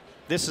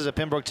 this is a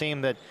Pembroke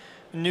team that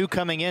knew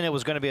coming in it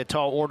was going to be a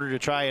tall order to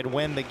try and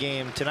win the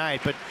game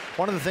tonight. But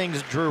one of the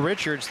things Drew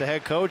Richards, the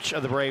head coach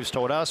of the Braves,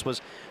 told us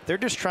was they're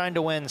just trying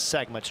to win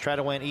segments, try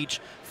to win each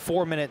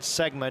 4-minute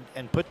segment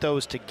and put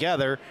those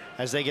together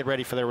as they get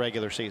ready for their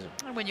regular season.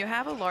 When you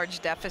have a large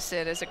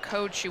deficit as a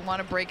coach, you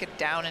want to break it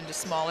down into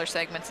smaller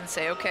segments and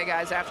say, okay,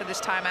 guys, after this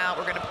timeout,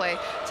 we're going to play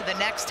to the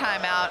next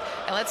timeout,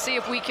 and let's see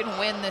if we can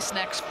win this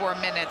next 4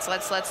 minutes.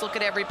 Let's look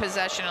at every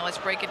possession and let's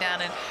break it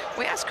down. And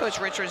we asked Coach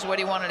Richards what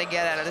he wanted to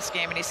get out of this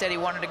game, and he said he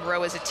wanted to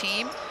grow as a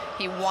team.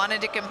 He wanted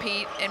to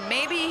compete, and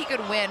maybe he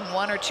could win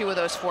 1 or 2 of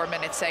those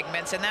 4-minute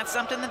segments, and that's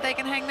something that they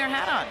can hang their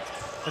hat on.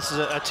 This is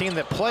a team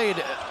that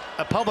played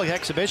a public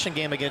exhibition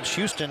game against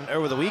Houston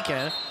over the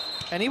weekend,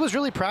 and he was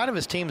really proud of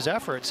his team's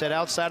effort. Said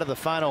outside of the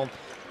final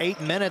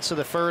 8 minutes of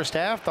the first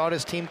half, thought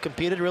his team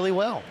competed really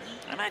well.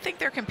 And I think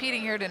they're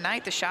competing here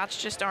tonight. The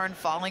shots just aren't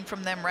falling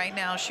from them right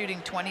now, shooting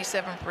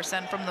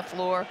 27% from the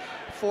floor,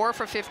 4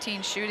 for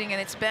 15 shooting,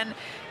 and it's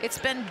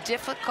been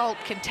difficult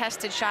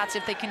contested shots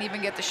if they can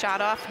even get the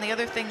shot off. And the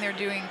other thing they're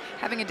doing,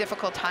 having a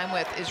difficult time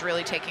with, is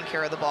really taking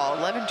care of the ball.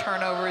 11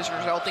 turnovers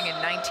resulting in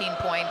 19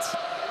 points.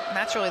 And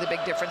that's really the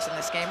big difference in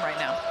this game right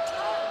now.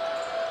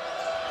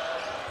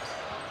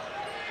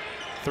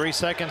 3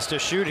 seconds to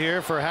shoot here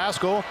for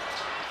Haskell.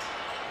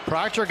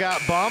 Proctor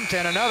got bumped,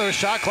 and another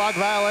shot clock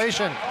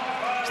violation.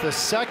 It's the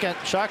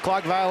 2nd shot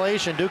clock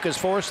violation Duke has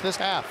forced this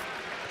half.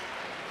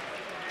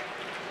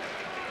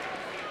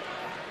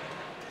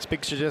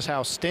 Speaks to just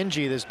how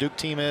stingy this Duke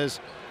team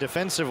is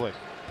defensively.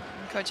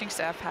 The coaching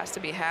staff has to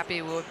be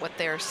happy with what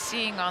they're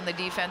seeing on the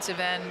defensive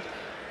end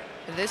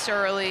this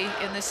early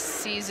in this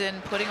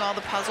season, putting all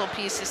the puzzle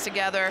pieces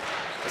together.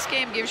 This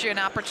game gives you an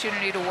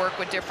opportunity to work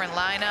with different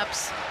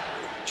lineups,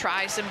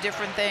 try some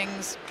different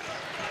things.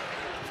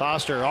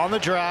 Foster on the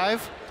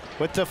drive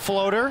with the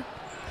floater,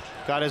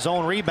 got his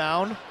own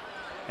rebound,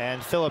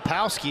 and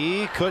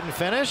Filipowski couldn't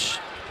finish.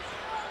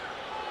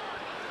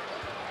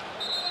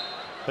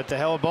 But the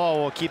held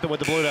ball will keep it with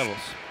the Blue Devils.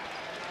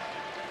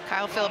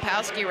 Kyle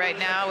Filipowski right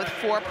now with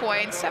 4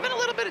 points, having a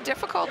little bit of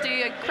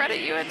difficulty. Credit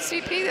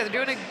UNCP, they're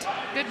doing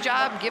a good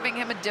job giving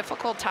him a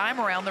difficult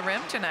time around the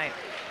rim tonight.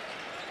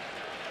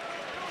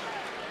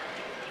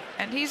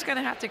 And he's going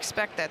to have to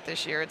expect that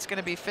this year. It's going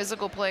to be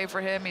physical play for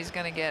him. He's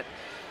going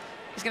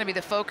to be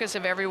the focus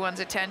of everyone's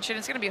attention.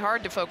 It's going to be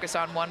hard to focus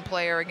on one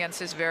player against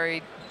his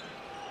very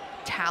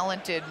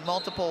talented,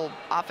 multiple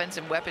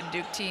offensive weapon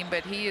Duke team,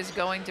 but he is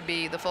going to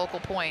be the focal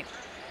point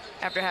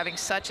after having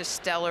such a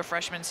stellar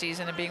freshman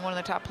season and being one of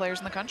the top players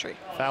in the country.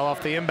 Foul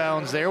off the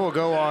inbounds there will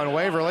go on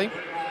Waverly.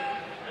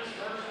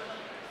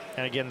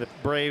 And again, the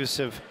Braves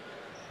have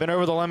been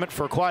over the limit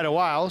for quite a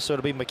while, so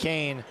it'll be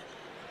McCain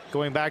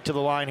going back to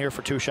the line here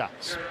for 2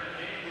 shots.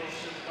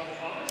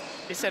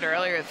 You said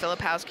earlier that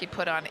Filipowski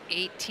put on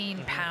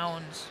 18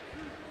 pounds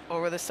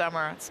over the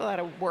summer. It's a lot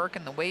of work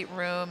in the weight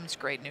room. It's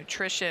great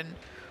nutrition.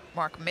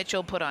 Mark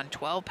Mitchell put on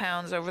 12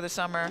 pounds over the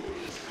summer.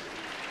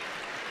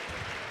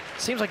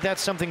 Seems like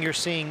that's something you're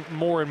seeing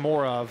more and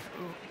more of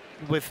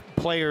with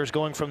players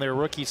going from their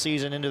rookie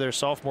season into their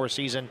sophomore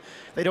season.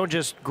 They don't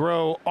just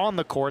grow on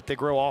the court, they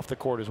grow off the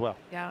court as well.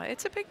 Yeah,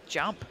 it's a big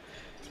jump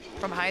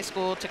from high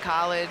school to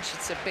college.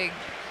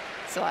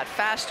 It's a lot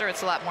faster,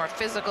 it's a lot more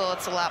physical,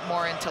 it's a lot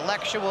more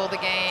intellectual, the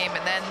game,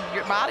 and then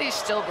your body's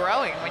still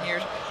growing when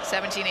you're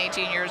 17,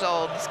 18 years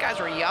old. These guys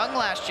were young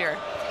last year.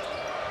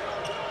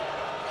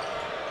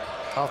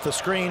 Off the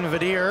screen,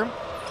 Vadir.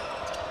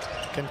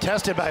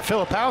 Contested by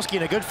Filipowski,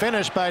 and a good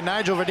finish by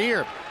Nigel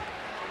Vadir.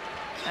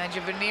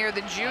 Nigel Vadir,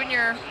 the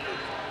junior,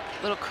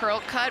 little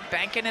curl cut,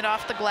 banking it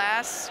off the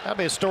glass. That'll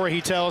be a story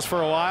he tells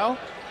for a while.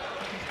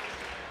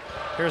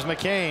 Here's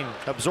McCain,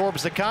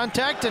 absorbs the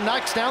contact and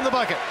knocks down the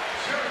bucket.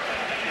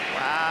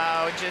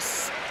 Wow,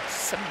 just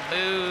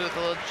smooth,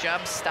 little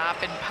jump,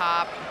 stop, and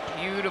pop.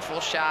 Beautiful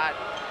shot.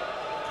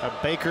 A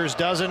baker's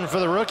dozen for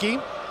the rookie.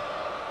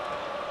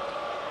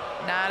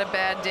 Not a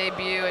bad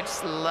debut. I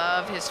just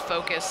love his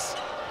focus.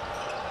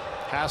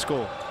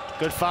 Haskell,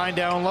 good find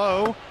down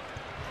low.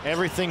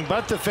 Everything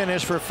but the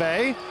finish for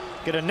Faye.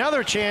 Get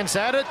another chance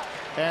at it,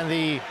 and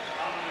the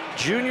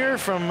junior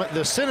from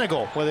the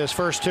Senegal with his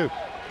first 2.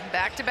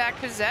 Back-to-back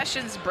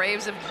possessions.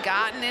 Braves have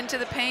gotten into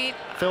the paint.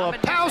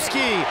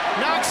 Filipowski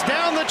knocks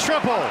down the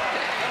triple.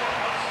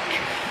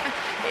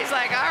 He's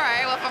like, all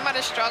right, well, if I'm going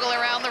to struggle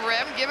around the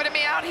rim, give it to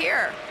me out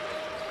here.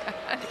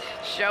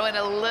 Showing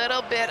a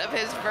little bit of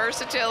his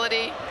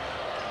versatility.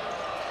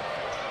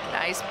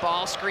 Nice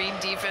ball screen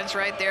defense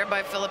right there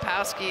by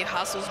Filipowski.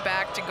 Hustles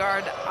back to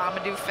guard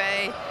Amadou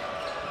Faye.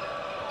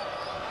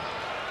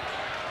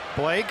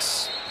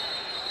 Blakes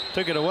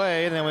took it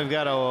away, and then we've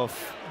got a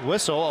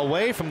whistle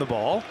away from the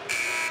ball.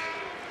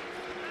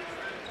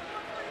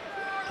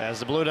 As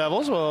the Blue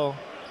Devils will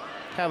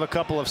have a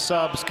couple of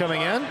subs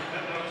coming in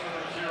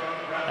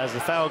as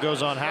the foul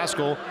goes on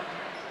Haskell.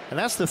 And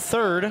that's the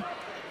 3rd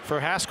for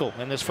Haskell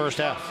in this first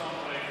half.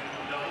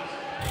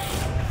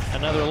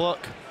 Another look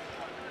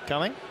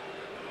coming.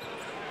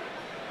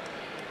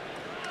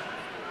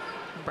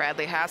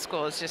 Bradley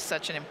Haskell is just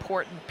such an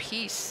important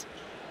piece.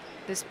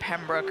 This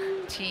Pembroke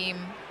team,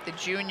 the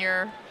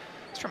junior,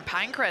 is from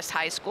Pinecrest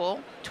High School.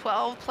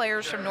 12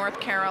 players from North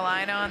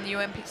Carolina on the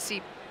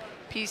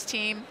UNC-P's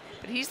team,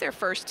 but he's their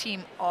first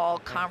team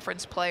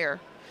all-conference player.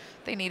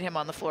 They need him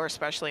on the floor,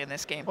 especially in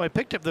this game. Well, he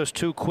picked up those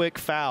 2 quick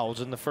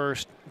fouls in the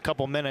first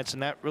couple minutes,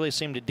 and that really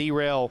seemed to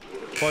derail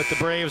what the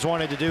Braves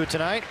wanted to do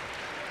tonight.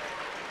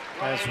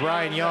 As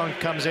Ryan Young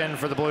comes in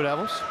for the Blue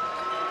Devils.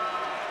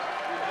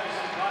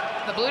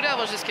 The Blue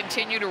Devils just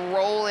continue to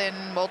roll in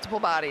multiple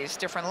bodies,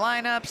 different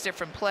lineups,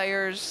 different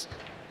players.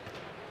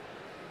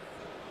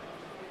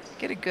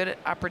 Get a good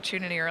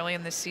opportunity early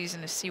in the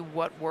season to see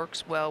what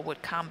works well,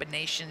 what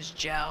combinations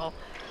gel.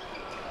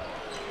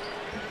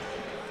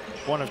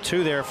 1 of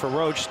 2 there for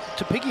Roach.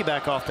 To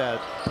piggyback off that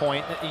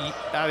point,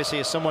 obviously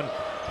as someone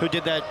who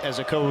did that as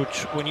a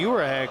coach when you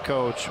were a head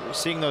coach,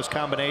 seeing those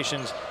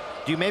combinations,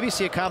 do you maybe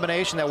see a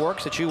combination that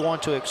works that you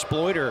want to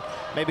exploit, or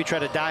maybe try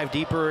to dive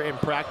deeper in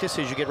practice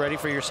as you get ready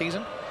for your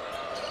season?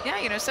 Yeah,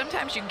 you know,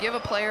 sometimes you give a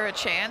player a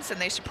chance and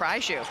they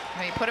surprise you. I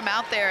mean, you put them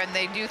out there and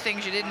they do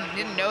things you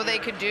didn't know they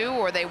could do,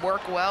 or they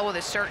work well with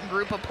a certain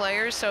group of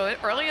players. So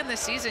early in the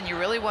season, you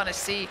really want to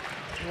see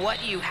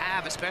what you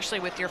have, especially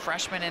with your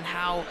freshmen, and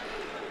how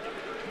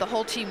the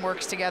whole team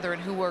works together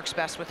and who works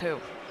best with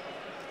who.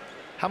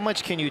 How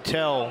much can you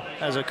tell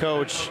as a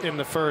coach in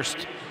the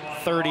first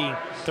 30,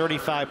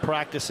 35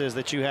 practices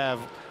that you have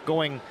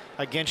going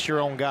against your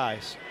own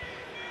guys?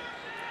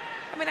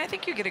 I mean, I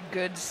think you get a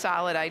good,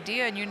 solid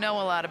idea, and you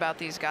know a lot about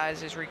these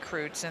guys as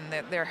recruits, and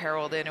they're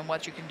heralded and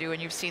what you can do,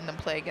 and you've seen them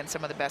play against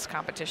some of the best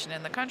competition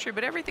in the country,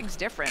 but everything's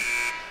different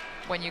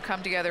when you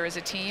come together as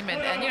a team.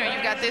 And you know,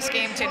 you've got this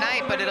game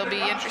tonight, but it'll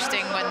be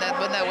interesting when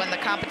the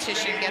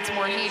competition gets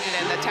more heated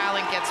and the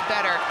talent gets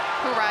better,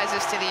 who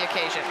rises to the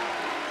occasion.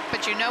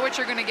 But you know what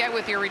you're going to get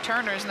with your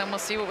returners, and then we'll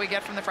see what we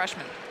get from the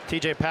freshmen.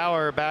 TJ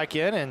Power back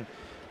in, and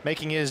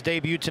making his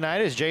debut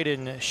tonight is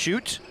Jaden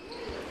Shute.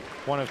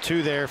 1 of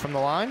 2 there from the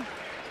line.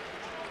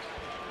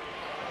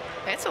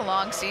 It's a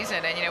long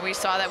season, and you know, we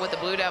saw that with the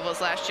Blue Devils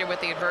last year with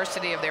the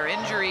adversity of their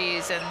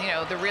injuries, and you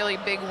know, the really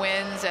big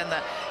wins and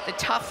the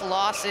tough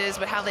losses,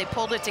 but how they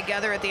pulled it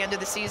together at the end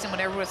of the season when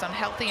everyone was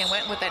unhealthy and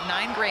went with that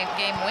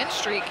 9-game win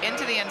streak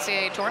into the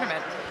NCAA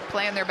tournament,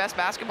 playing their best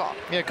basketball.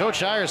 Yeah, Coach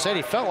Shire said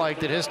he felt like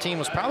that his team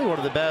was probably one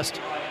of the best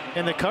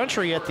in the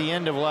country at the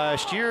end of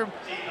last year.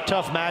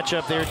 Tough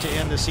matchup there to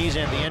end the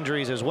season, the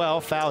injuries as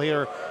well. Foul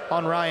here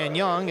on Ryan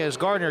Young as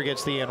Gardner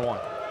gets the N1.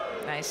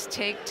 Nice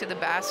take to the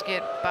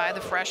basket by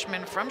the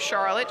freshman from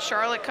Charlotte.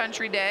 Charlotte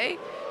Country Day,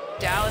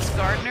 Dallas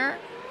Gardner.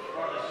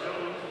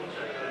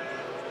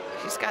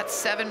 She's got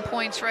 7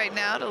 points right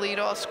now to lead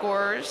all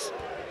scorers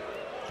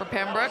for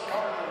Pembroke.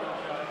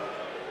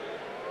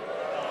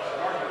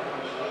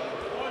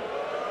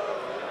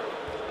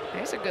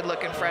 He's a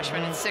good-looking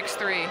freshman at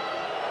 6'3".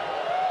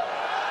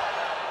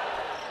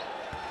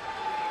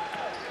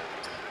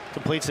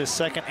 Completes his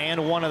second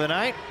and one of the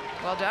night.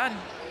 Well done.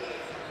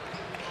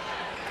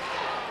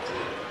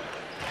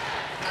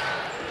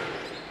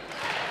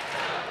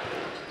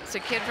 It's a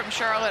kid from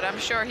Charlotte. I'm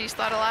sure he's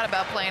thought a lot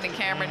about playing in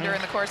Cameron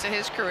during the course of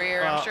his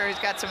career. I'm sure he's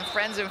got some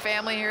friends and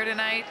family here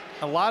tonight.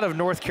 A lot of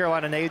North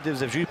Carolina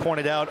natives, as you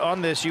pointed out,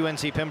 on this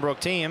UNC-Pembroke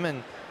team,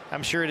 and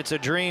I'm sure it's a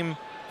dream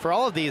for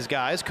all of these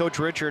guys. Coach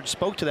Richard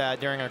spoke to that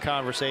during our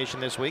conversation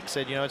this week,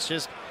 said, you know, it's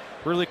just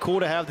really cool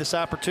to have this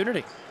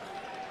opportunity.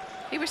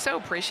 He was so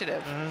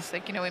appreciative. It's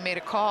like, you know, we made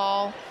a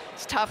call.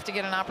 It's tough to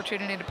get an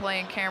opportunity to play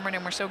in Cameron,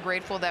 and we're so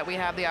grateful that we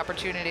have the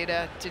opportunity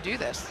to do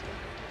this.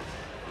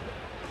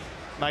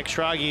 Mike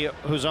Stragi,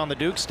 who's on the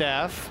Duke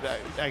staff,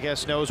 I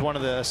guess knows one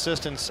of the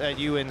assistants at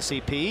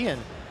UNCP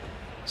and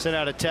sent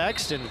out a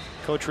text, and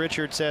Coach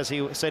Richard said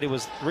he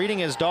was reading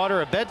his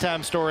daughter a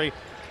bedtime story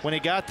when he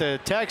got the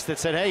text that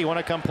said, hey, you want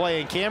to come play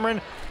in Cameron?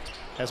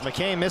 As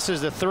McCain misses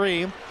the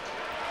three,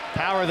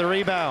 Power the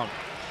rebound.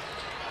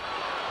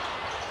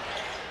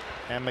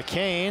 And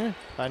McCain,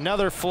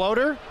 another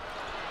floater.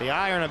 The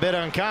iron a bit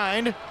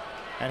unkind.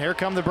 And here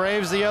come the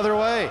Braves the other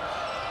way. You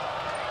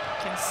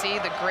can see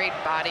the great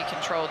body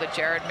control that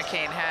Jared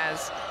McCain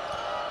has.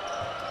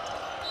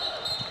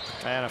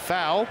 And a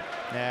foul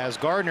as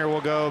Gardner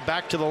will go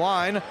back to the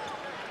line.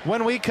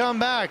 When we come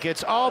back,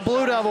 it's all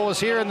Blue Devils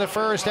here in the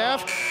first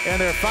half and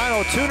their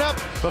final tune-up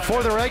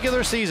before the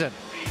regular season.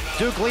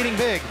 Duke leading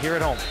big here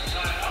at home.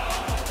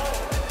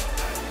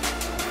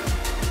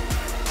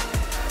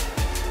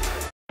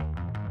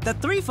 The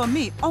 3 for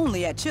Me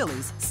only at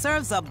Chili's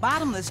serves up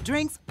bottomless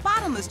drinks,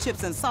 bottomless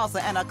chips and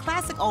salsa, and a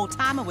classic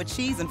old-timer with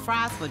cheese and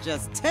fries for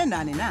just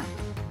 $10.99.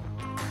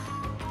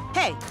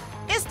 Hey,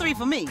 it's 3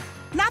 for me,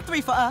 not 3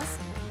 for us.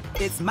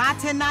 It's my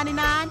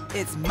 $10.99,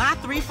 it's my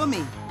 3 for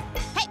me.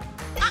 Hey,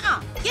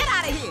 get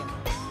out of here.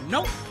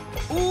 Nope.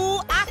 Ooh,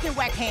 I can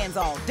whack hands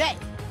all day.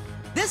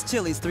 This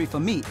Chili's 3 for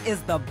Me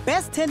is the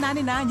best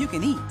 $10.99 you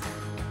can eat.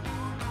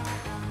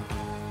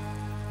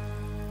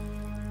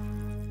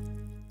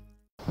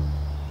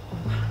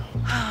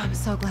 I'm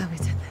so glad we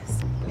did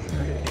this.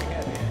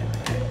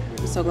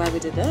 I'm so glad we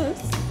did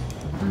this.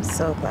 I'm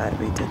so glad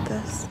we did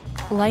this.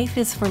 Life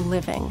is for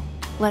living.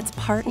 Let's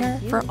partner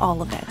for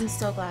all of it. I'm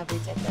so glad we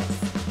did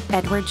this.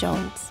 Edward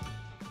Jones.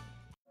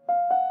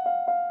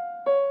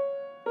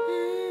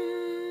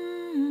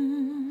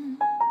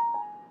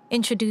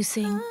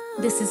 Introducing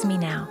This Is Me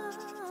Now,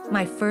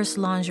 my first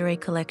lingerie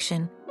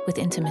collection with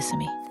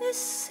Intimissimi.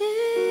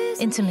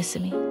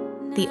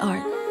 Intimissimi, the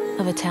art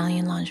of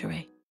Italian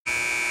lingerie.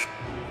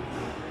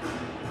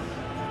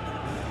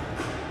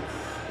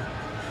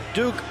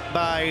 Duke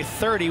by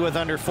 30 with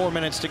under 4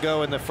 minutes to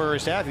go in the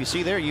first half. You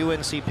see there,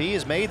 UNCP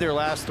has made their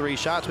last 3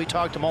 shots. We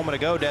talked a moment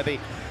ago, Debbie,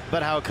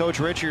 about how Coach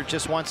Richard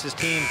just wants his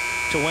team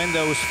to win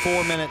those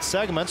 4-minute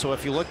segments. So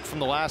if you look from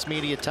the last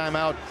media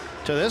timeout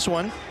to this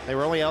one, they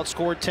were only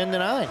outscored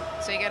 10-9.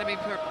 So you got to be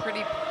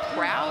pretty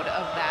proud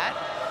of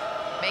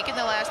that. Making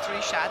the last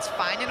 3 shots,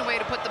 finding a way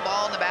to put the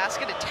ball in the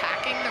basket,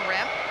 attacking the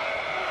rim.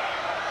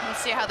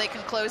 Let's see how they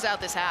can close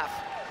out this half.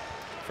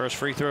 First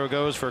free throw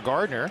goes for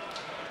Gardner.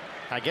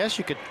 I guess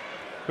you could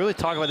really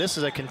talk about this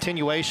as a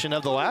continuation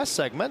of the last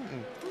segment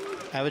and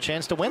have a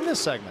chance to win this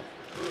segment.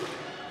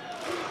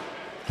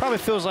 Probably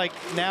feels like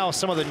now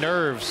some of the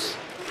nerves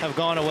have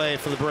gone away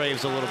for the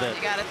Braves a little bit.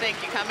 You got to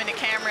think, you come into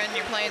Cameron,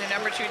 you're playing the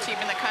 #2 team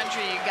in the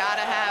country, you got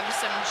to have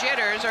some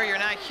jitters or you're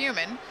not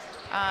human.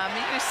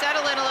 You can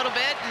settle in a little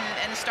bit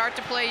and start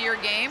to play your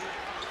game.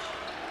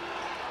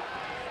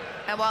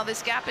 And while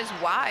this gap is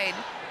wide,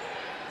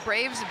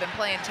 Braves have been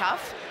playing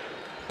tough.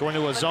 Going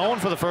to a zone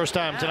for the first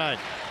time tonight.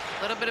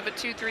 A little bit of a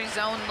 2-3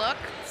 zone look.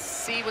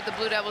 See what the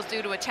Blue Devils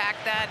do to attack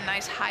that.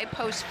 Nice high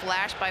post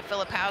flash by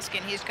Filipowski,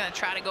 and he's going to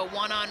try to go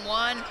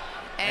one-on-one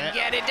and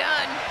get it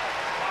done.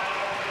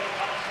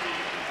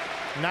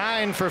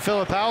 9 for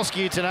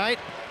Filipowski tonight.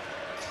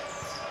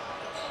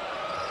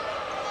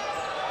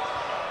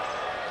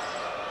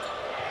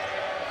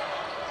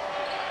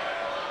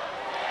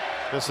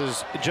 This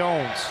is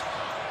Jones,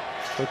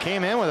 who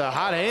came in with a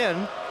hot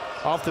hand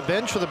off the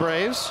bench for the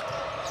Braves.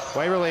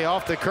 Waverly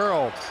off the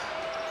curl,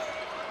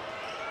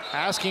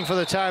 asking for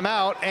the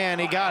timeout,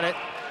 and he got it.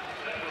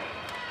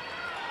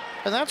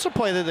 And that's a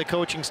play that the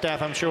coaching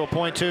staff, I'm sure, will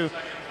point to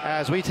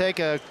as we take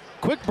a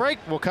quick break.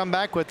 We'll come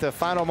back with the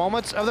final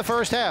moments of the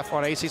first half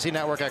on ACC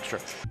Network Extra.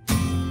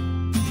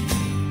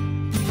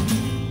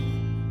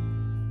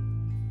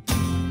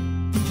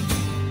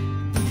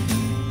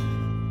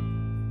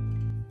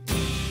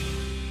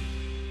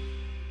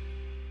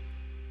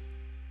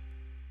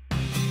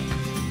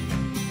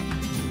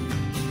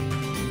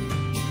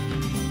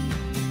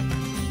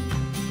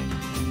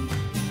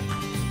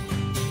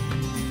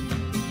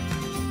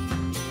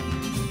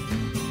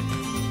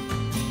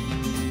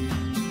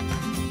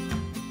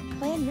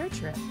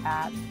 Twitter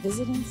at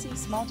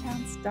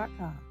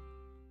visitncsmalltowns.com.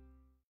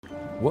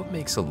 What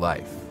makes a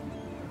life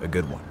a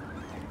good one?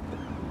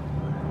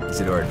 Is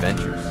it our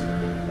adventures?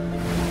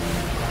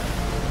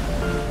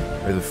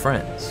 Or the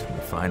friends we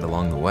find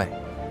along the way?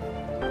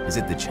 Is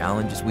it the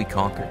challenges we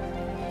conquer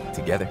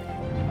together?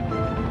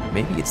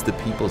 Maybe it's the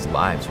people's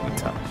lives we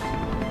touch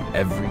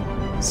every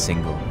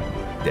single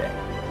day.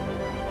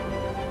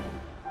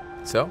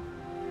 So,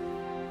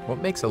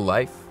 what makes a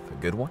life a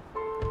good one?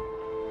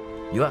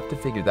 You'll have to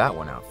figure that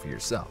one out for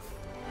yourself.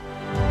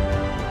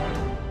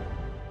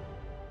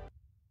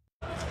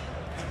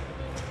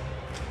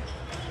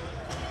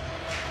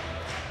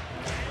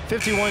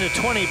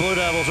 (51-20), Blue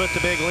Devils with the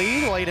big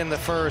lead late in the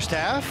first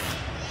half.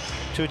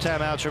 2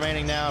 timeouts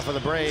remaining now for the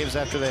Braves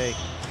after they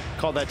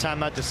called that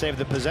timeout to save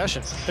the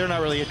possession. They're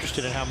not really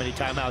interested in how many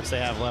timeouts they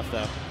have left,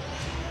 though.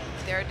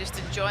 They're just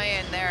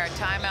enjoying their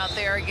time out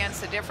there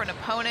against a different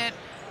opponent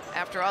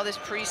after all this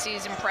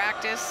preseason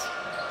practice.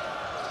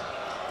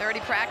 30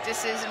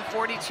 practices in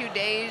 42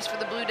 days for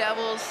the Blue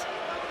Devils.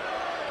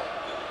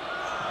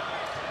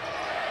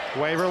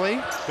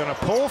 Waverly gonna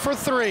pull for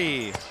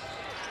 3.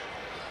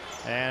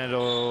 And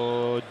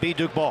it'll be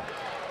Duke ball.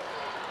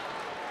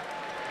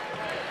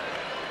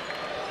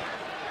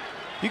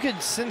 You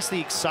could sense the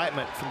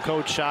excitement from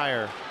Coach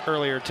Shire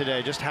earlier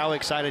today, just how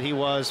excited he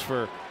was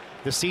for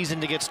the season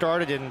to get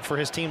started and for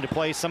his team to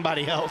play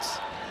somebody else.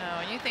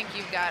 No, you think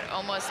you've got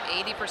almost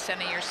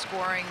 80% of your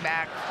scoring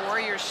back for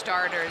your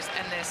starters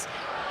and this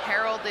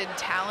heralded,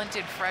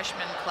 talented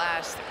freshman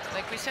class.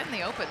 Like we said in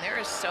the open, there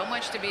is so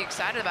much to be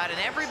excited about, and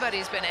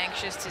everybody's been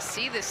anxious to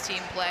see this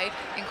team play,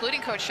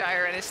 including Coach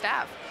Shire and his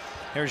staff.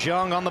 There's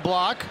Young on the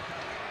block.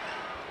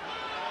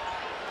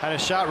 Had a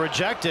shot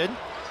rejected.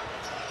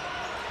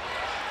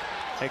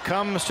 It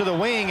comes to the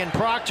wing, and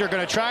Proctor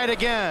going to try it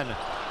again.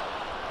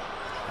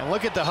 And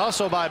look at the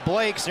hustle by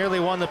Blakes. Nearly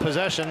won the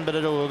possession, but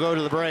it will go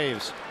to the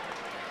Braves.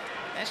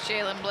 That's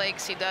Jalen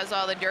Blakes. He does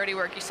all the dirty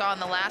work. You saw in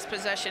the last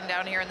possession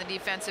down here in the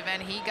defensive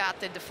end, he got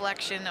the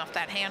deflection off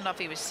that handoff.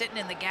 He was sitting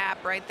in the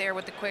gap right there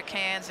with the quick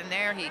hands, and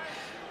there he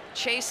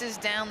chases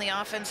down the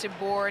offensive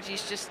boards.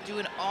 He's just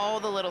doing all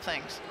the little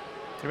things.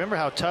 Remember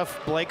how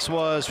tough Blakes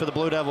was for the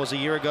Blue Devils a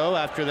year ago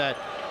after that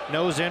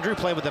nose injury,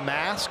 played with a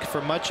mask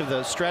for much of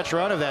the stretch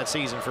run of that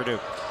season for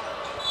Duke.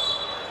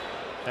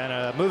 And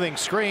a moving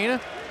screen.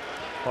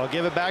 I'll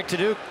give it back to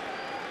Duke.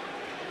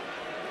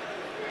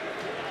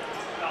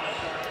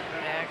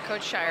 Yeah,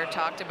 Coach Shire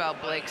talked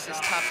about Blakes'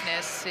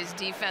 toughness, his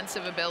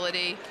defensive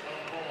ability.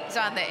 He's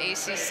on the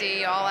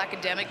ACC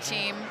all-academic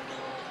team.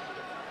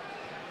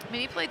 I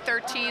mean, he played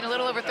a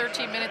little over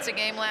 13 minutes a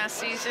game last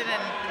season,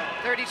 and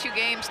 32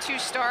 games, 2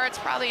 starts.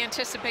 Probably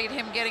anticipate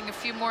him getting a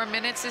few more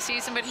minutes this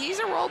season, but he's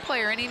a role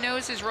player, and he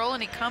knows his role,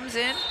 and he comes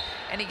in,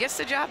 and he gets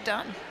the job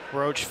done.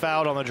 Roach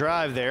fouled on the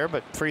drive there,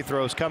 but free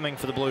throws coming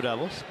for the Blue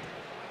Devils.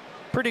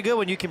 Pretty good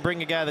when you can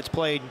bring a guy that's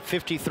played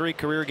 53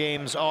 career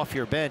games off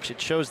your bench. It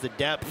shows the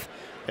depth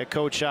that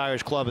Coach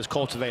Shire's club has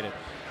cultivated.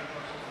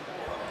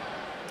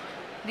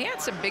 He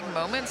had some big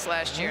moments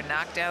last year,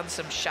 knocked down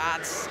some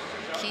shots,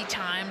 key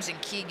times in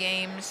key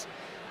games.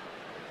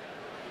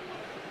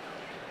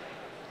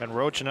 And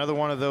Roach, another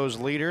one of those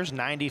leaders,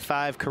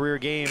 95 career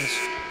games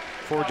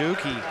for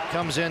Duke. He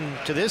comes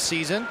into this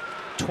season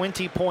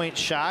 20 points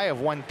shy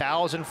of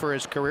 1,000 for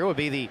his career. Would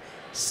be the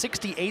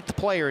 68th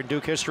player in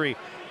Duke history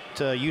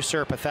to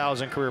usurp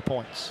 1,000 career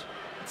points.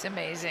 It's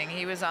amazing.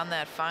 He was on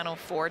that Final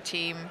Four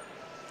team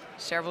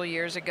several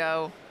years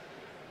ago.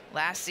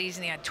 Last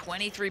season, he had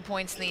 23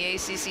 points in the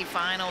ACC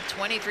final,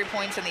 23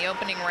 points in the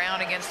opening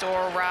round against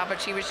Oral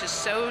Roberts. He was just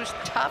so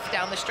tough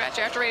down the stretch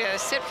after he had to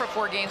sit for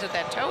 4 games with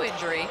that toe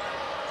injury.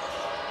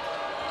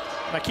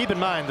 Now keep in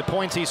mind the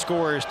points he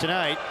scores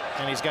tonight,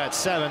 and he's got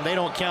 7, they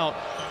don't count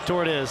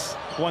toward his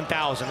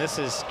 1,000. This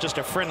is just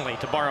a friendly,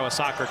 to borrow a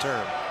soccer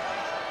term.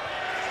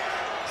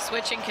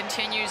 Switching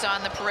continues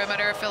on the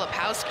perimeter.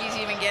 Filipowski's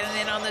even getting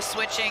in on the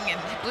switching, and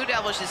Blue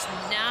Devils just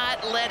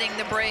not letting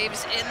the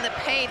Braves in the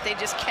paint. They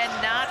just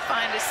cannot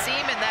find a seam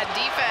in that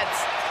defense.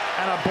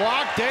 And a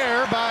block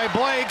there by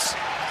Blakes,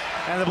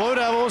 and the Blue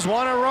Devils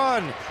want to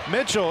run.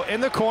 Mitchell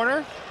in the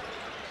corner.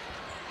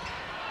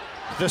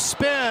 The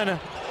spin.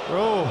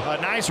 Oh,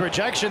 a nice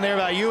rejection there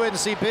by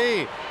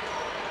UNCP.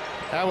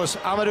 That was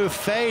Amadou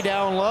Faye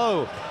down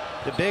low.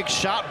 The big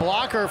shot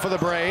blocker for the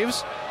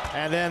Braves.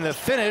 And then the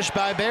finish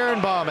by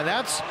Berenbaum, and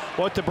that's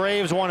what the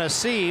Braves want to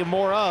see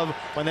more of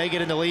when they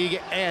get into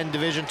league and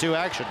Division II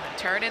action.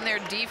 Turn in their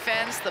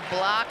defense, the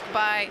block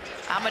by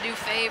Amadou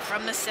Faye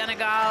from the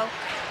Senegal,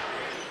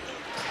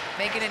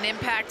 making an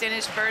impact in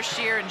his first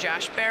year, and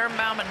Josh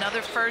Berenbaum,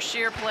 another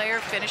first-year player,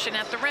 finishing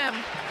at the rim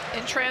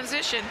in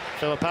transition.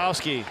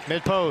 Filipowski,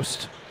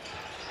 mid-post.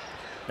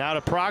 Now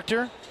to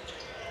Proctor.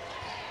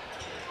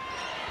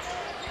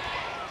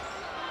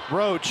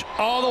 Roach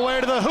all the way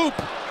to the hoop.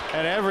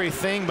 And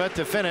everything but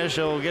the finish.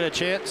 He'll get a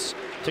chance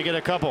to get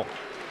a couple.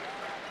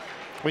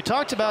 We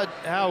talked about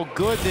how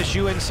good this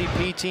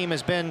UNCP team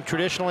has been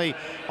traditionally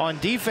on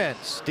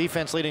defense.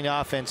 Defense leading the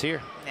offense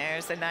here.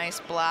 There's a nice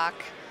block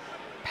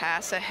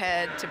pass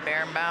ahead to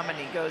Berenbaum, and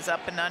he goes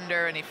up and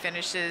under, and he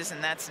finishes,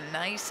 and that's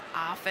nice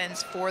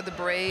offense for the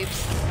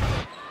Braves.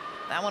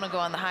 That one will go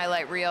on the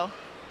highlight reel.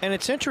 And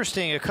it's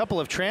interesting, a couple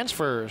of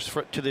transfers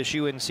to this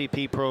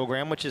UNCP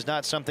program, which is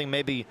not something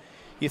maybe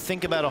you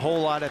think about a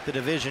whole lot at the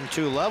Division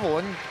II level.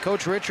 And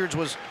Coach Richards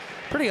was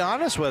pretty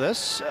honest with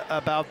us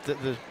about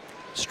the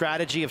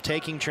strategy of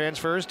taking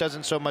transfers.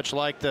 Doesn't so much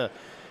like the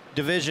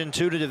Division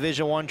II to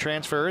Division I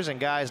transfers and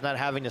guys not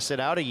having to sit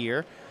out a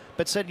year,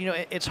 but said, you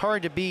know, it's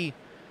hard to be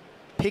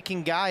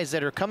picking guys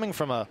that are coming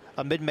from a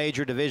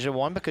mid-major Division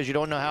I because you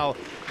don't know how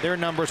their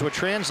numbers would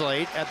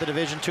translate at the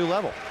Division II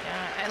level.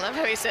 Yeah, I love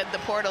how he said the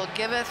portal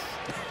giveth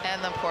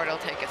and the portal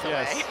taketh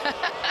away.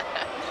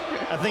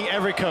 I think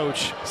every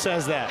coach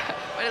says that.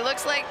 But it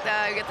looks like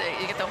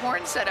you get the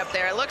horn set up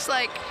there. It looks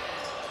like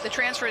the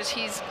transfers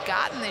he's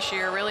gotten this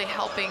year really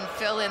helping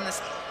fill in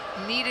the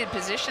needed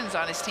positions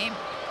on his team.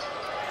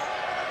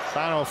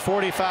 Final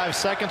 45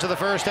 seconds of the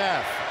first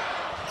half.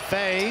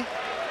 Fay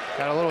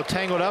got a little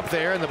tangled up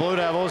there, and the Blue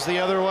Devils the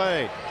other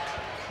way.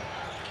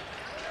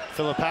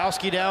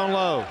 Filipowski down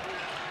low.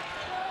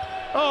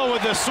 Oh,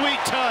 with the sweet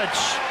touch.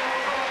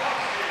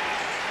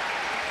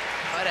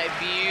 What a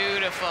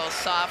beautiful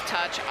soft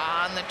touch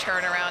on the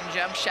turnaround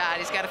jump shot.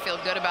 He's got to feel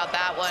good about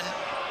that one.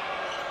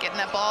 Getting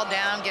that ball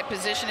down, get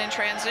position in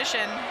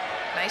transition.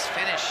 Nice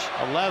finish.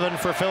 11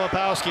 for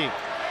Filipowski.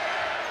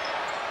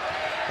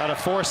 About a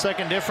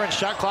 4-second difference,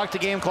 shot clock to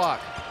game clock.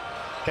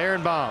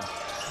 Berenbaum.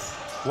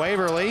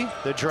 Waverly,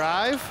 the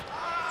drive,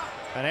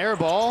 an air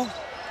ball,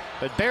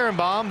 but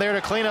Berenbaum there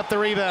to clean up the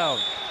rebound.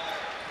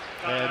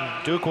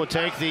 And Duke will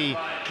take the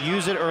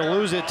use it or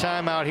lose it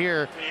timeout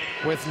here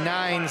with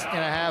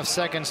 9.5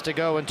 seconds to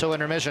go until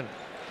intermission.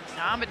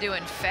 Amadou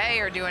and Fay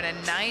are doing a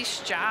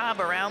nice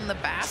job around the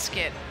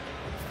basket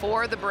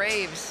for the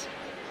Braves.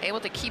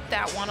 Able to keep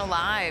that one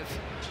alive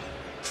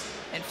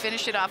and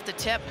finish it off the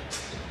tip.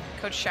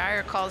 Coach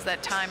Shire calls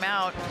that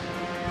timeout.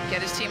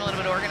 Get his team a little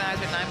bit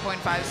organized with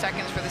 9.5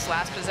 seconds for this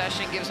last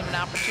possession. Gives him an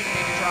opportunity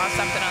to draw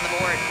something on the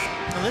board.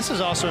 And this is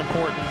also an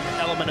important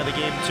element of the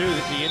game too,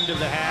 at the end of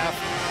the half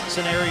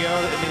scenario.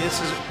 I mean, this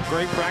is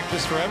great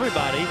practice for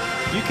everybody.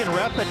 You can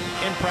rep it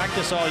in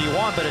practice all you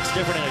want, but it's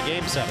different in a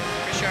game setting.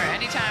 For sure,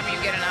 anytime you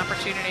get an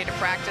opportunity to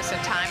practice a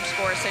time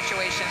score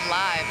situation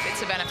live,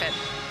 it's a benefit.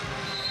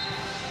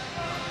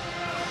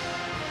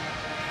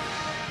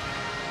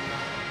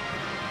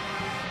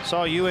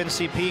 Saw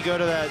UNCP go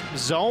to that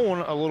zone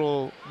a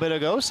little bit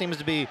ago. Seems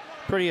to be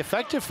pretty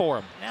effective for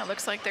them. Yeah, it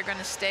looks like they're going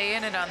to stay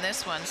in it on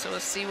this one. So we'll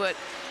see what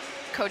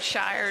Coach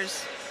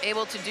Shire's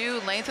able to do.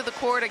 Length of the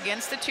court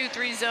against the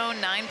 2-3 zone,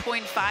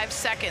 9.5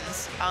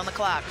 seconds on the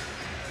clock.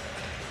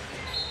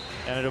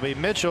 And it'll be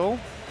Mitchell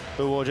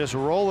who will just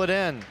roll it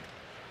in.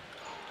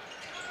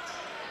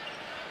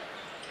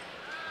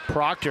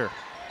 Proctor,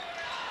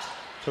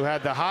 who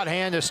had the hot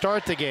hand to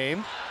start the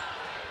game.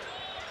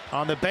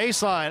 On the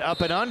baseline,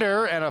 up and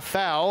under, and a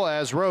foul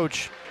as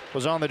Roach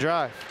was on the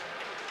drive.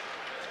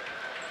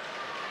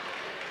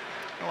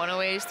 One of the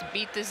ways to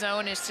beat the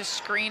zone is to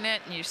screen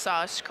it, and you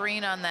saw a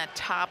screen on that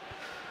top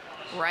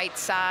right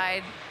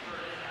side.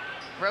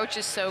 Roach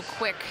is so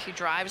quick. He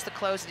drives the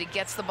close, and he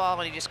gets the ball,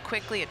 and he just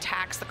quickly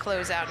attacks the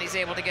closeout, and he's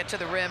able to get to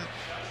the rim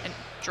and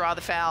draw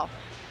the foul.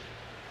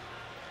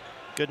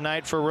 Good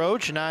night for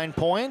Roach, 9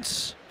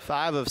 points,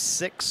 5 of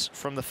 6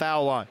 from the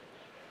foul line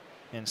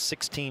in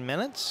 16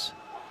 minutes.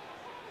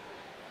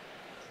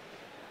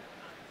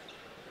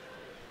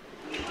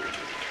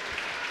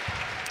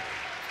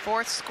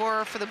 Fourth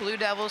scorer for the Blue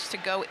Devils to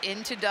go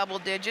into double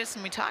digits,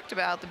 and we talked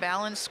about the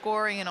balanced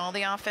scoring and all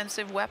the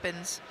offensive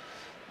weapons.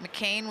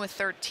 McCain with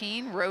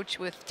 13, Roach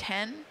with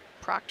 10,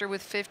 Proctor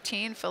with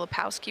 15,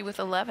 Filipowski with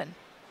 11.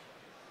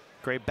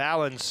 Great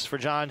balance for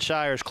John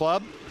Shire's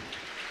club.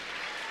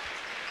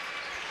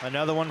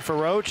 Another one for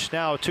Roach.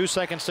 Now 2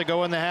 seconds to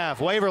go in the half.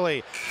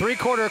 Waverly,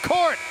 three-quarter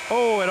court.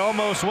 Oh, it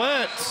almost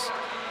went.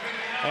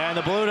 And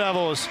the Blue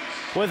Devils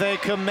with a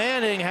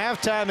commanding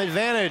halftime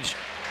advantage.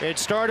 It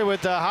started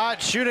with the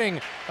hot shooting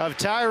of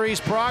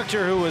Tyrese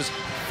Proctor, who was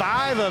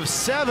 5 of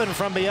 7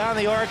 from beyond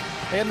the arc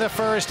in the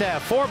first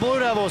half. 4 Blue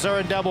Devils are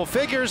in double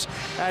figures,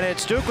 and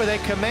it's Duke with a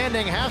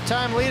commanding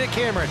halftime lead at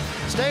Cameron.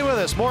 Stay with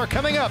us. More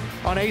coming up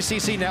on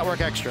ACC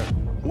Network Extra.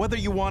 Whether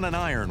you want an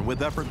iron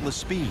with effortless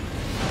speed,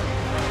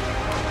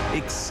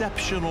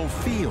 exceptional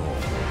feel,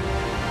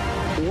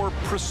 or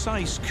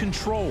precise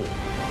control,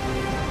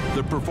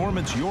 the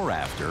performance you're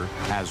after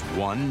has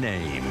one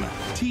name: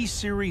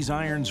 T-Series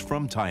irons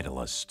from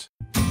Titleist.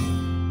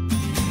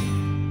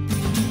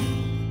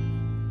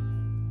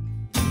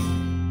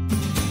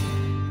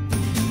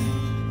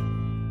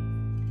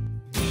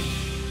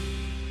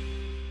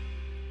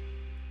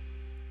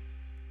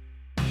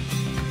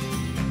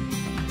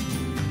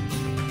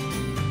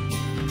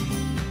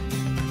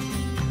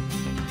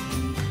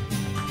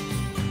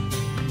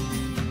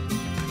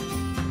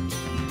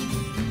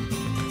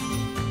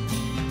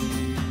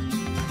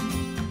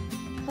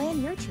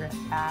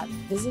 At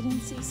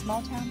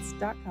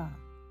visitncsmalltowns.com.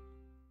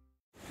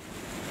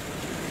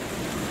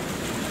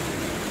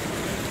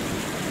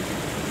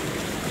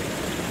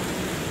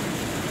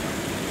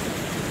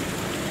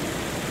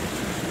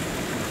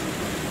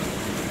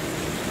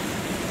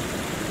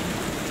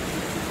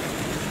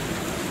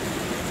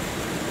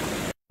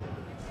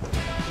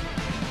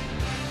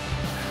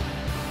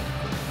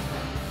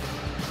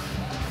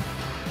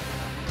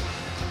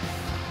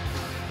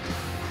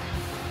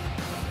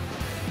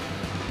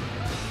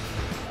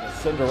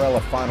 Cinderella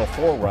Final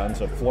Four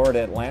runs of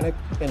Florida Atlantic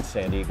and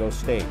San Diego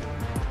State.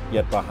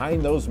 Yet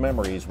behind those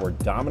memories were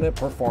dominant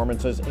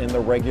performances in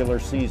the regular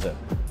season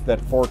that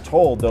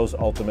foretold those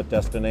ultimate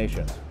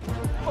destinations.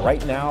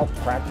 Right now,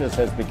 practice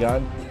has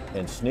begun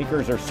and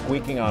sneakers are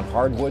squeaking on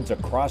hardwoods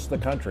across the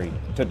country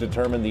to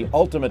determine the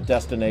ultimate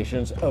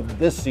destinations of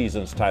this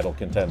season's title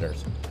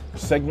contenders,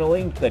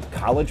 signaling that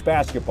college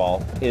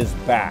basketball is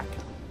back.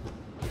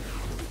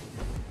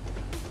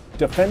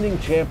 Defending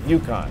champ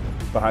UConn,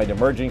 behind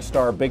emerging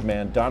star big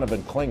man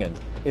Donovan Clingan,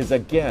 is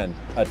again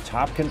a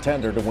top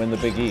contender to win the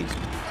Big East,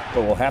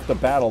 but will have to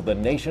battle the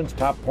nation's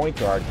top point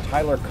guard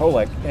Tyler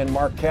Kolek and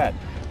Marquette,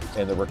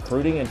 and the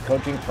recruiting and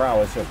coaching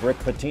prowess of Rick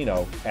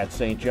Pitino at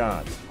St.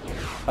 John's.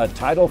 A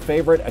title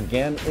favorite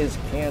again is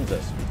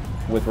Kansas,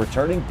 with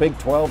returning Big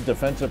 12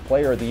 Defensive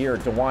Player of the Year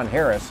DeJuan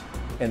Harris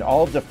and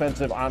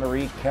all-defensive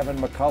honoree Kevin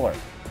McCullough.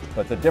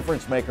 But the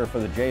difference maker for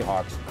the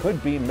Jayhawks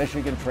could be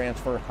Michigan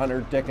transfer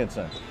Hunter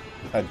Dickinson,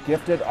 a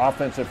gifted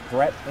offensive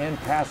threat and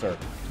passer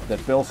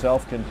that Bill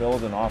Self can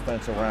build an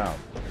offense around.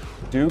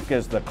 Duke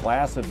is the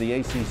class of the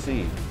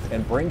ACC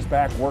and brings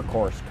back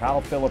workhorse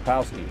Kyle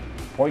Filipowski,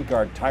 point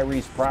guard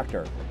Tyrese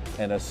Proctor,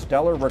 and a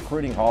stellar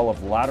recruiting haul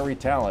of lottery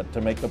talent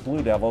to make the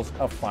Blue Devils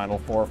a Final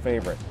Four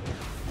favorite.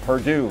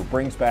 Purdue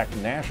brings back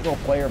National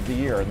Player of the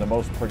Year and the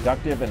most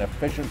productive and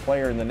efficient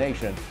player in the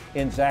nation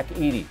in Zach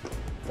Edey.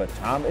 But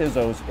Tom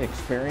Izzo's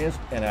experienced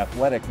and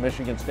athletic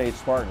Michigan State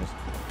Spartans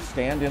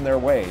stand in their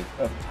way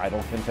of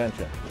title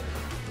contention.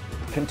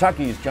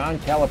 Kentucky's John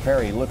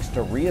Calipari looks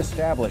to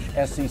reestablish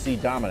SEC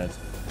dominance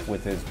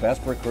with his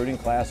best recruiting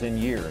class in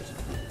years,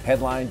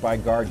 headlined by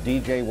guard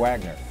DJ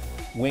Wagner,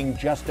 wing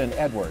Justin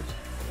Edwards,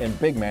 and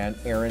big man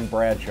Aaron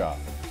Bradshaw.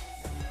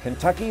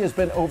 Kentucky has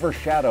been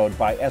overshadowed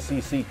by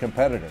SEC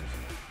competitors,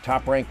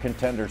 top-ranked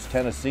contenders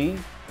Tennessee,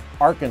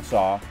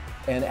 Arkansas,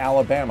 and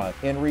Alabama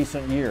in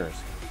recent years.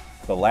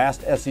 The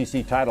last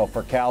SEC title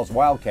for Cal's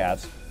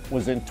Wildcats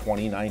was in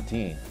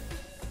 2019.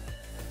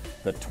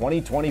 The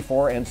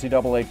 2024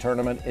 NCAA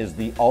tournament is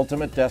the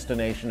ultimate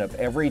destination of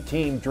every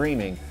team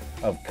dreaming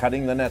of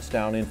cutting the nets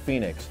down in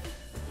Phoenix.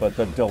 But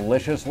the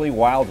deliciously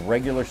wild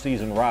regular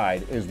season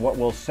ride is what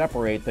will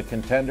separate the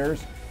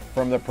contenders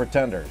from the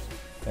pretenders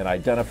and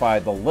identify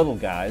the little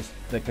guys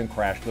that can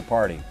crash the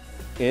party.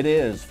 It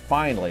is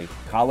finally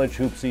college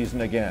hoop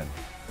season again.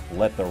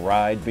 Let the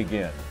ride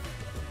begin.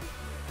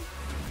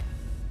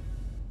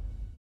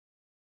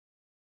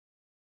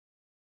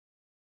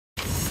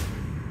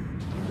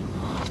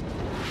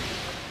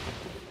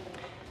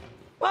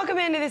 Welcome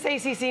into this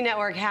ACC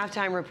Network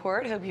Halftime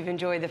Report. Hope you've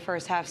enjoyed the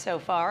first half so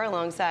far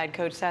alongside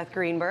Coach Seth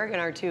Greenberg and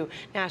our two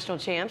national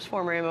champs,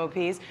 former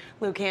MOPs,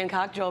 Luke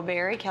Hancock, Joel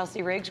Berry,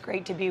 Kelsey Riggs.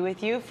 Great to be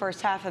with you.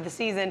 First half of the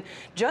season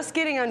just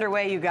getting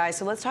underway, you guys.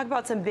 So let's talk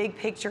about some big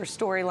picture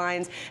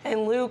storylines.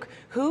 And Luke,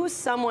 who's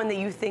someone that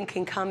you think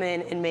can come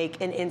in and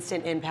make an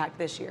instant impact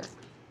this year?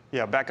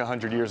 Yeah, back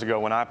 100 years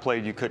ago when I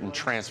played, you couldn't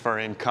transfer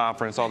in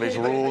conference. All these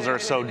rules are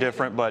so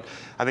different. But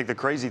I think the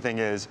crazy thing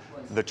is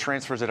the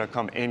transfers that have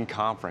come in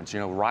conference.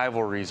 You know,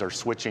 rivalries are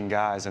switching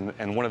guys.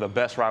 And one of the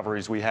best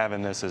rivalries we have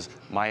in this is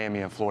Miami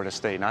and Florida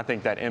State. And I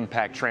think that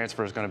impact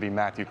transfer is going to be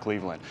Matthew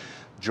Cleveland.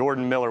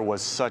 Jordan Miller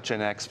was such an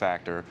X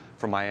factor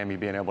for Miami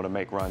being able to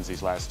make runs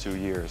these last 2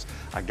 years.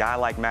 A guy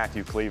like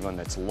Matthew Cleveland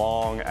that's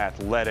long,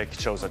 athletic,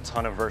 shows a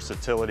ton of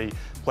versatility,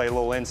 play a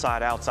little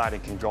inside, outside,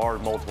 and can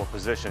guard multiple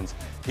positions.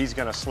 He's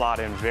going to slot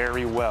in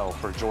very well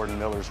for Jordan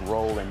Miller's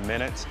role in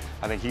minutes.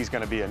 I think he's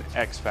going to be an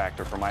X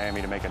factor for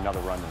Miami to make another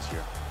run this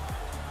year.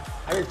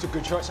 I think it's a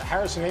good choice.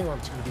 Harrison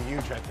Ingram's going to be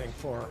huge, I think,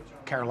 for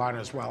Carolina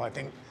as well. I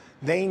think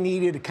they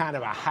needed kind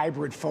of a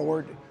hybrid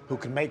forward who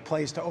can make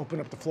plays to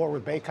open up the floor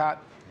with Bacot.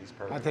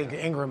 I think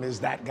Ingram is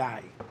that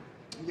guy.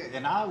 Yeah,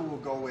 and I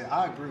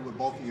agree with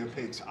both of your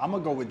picks. I'm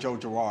going to go with Joe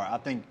Girard. I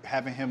think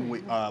having him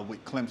with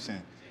Clemson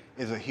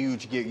is a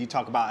huge get. You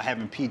talk about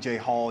having P.J.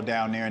 Hall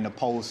down there in the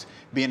post,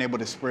 being able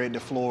to spread the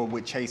floor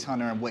with Chase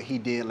Hunter and what he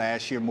did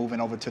last year, moving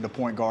over to the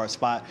point guard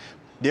spot.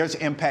 There's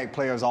impact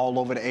players all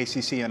over the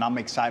ACC, and I'm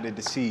excited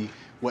to see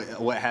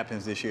what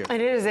happens this year.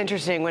 And it is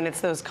interesting when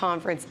it's those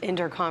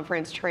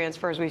interconference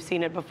transfers. We've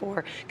seen it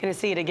before. Going to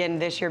see it again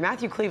this year.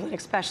 Matthew Cleveland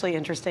especially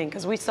interesting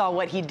because we saw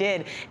what he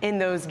did in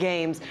those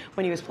games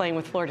when he was playing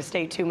with Florida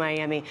State to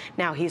Miami.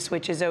 Now he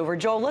switches over.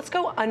 Joel, let's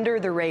go under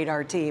the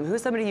radar team.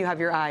 Who's somebody you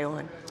have your eye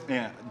on?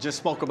 Yeah, just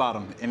spoke about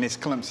him, and it's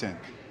Clemson.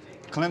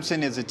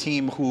 Clemson is a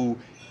team who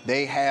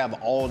they have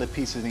all the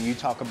pieces, and you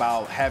talk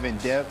about having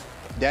depth.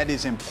 That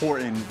is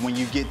important when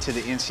you get to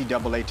the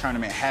NCAA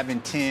tournament, having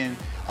 10,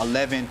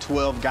 11,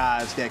 12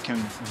 guys that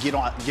can get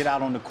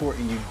out on the court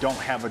and you don't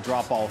have a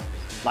drop-off.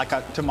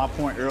 To my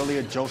point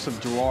earlier, Joseph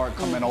Girard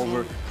coming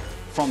over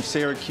from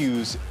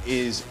Syracuse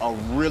is a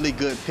really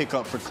good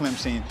pickup for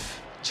Clemson.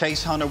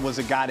 Chase Hunter was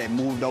a guy that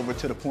moved over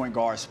to the point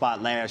guard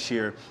spot last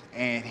year,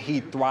 and he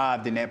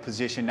thrived in that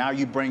position. Now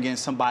you bring in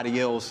somebody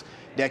else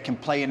that can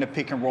play in the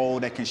pick and roll,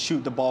 that can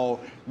shoot the ball,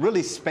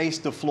 really space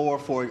the floor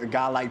for a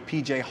guy like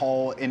P.J.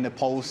 Hall in the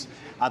post.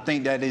 I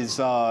think that is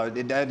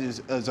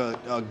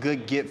a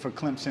good get for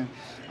Clemson.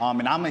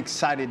 And I'm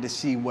excited to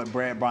see what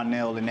Brad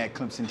Brownell and that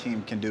Clemson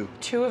team can do.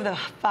 2 of the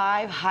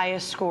 5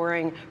 highest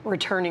scoring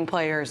returning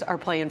players are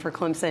playing for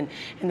Clemson,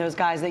 and those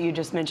guys that you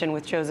just mentioned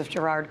with Joseph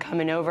Girard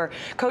coming over.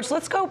 Coach,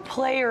 let's go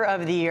player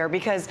of the year,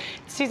 because the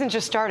season's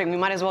just starting. We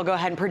might as well go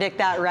ahead and predict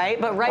that, right?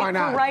 But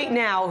right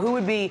now, who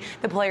would be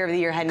the player of the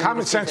year heading into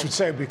the season? Common sense would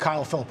say it would be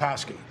Kyle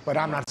Filipowski, but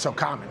I'm not so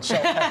common. So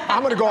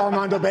I'm going to go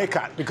Armando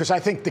Bacot, because I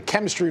think the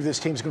chemistry of this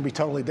team is going to be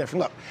totally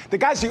different. Look, the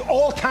guy's the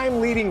all-time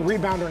leading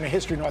rebounder in the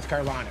history of North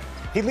Carolina.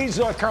 He leads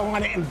North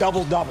Carolina in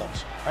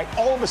double-doubles. Right?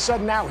 All of a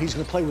sudden now he's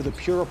going to play with a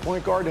pure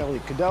point guard,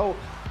 Elliot Cadeau,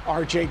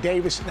 R.J.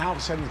 Davis. Now all of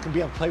a sudden he's going to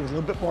be able to play with a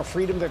little bit more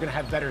freedom. They're going to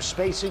have better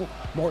spacing,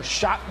 more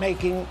shot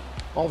making.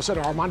 All of a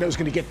sudden Armando's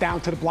going to get down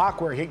to the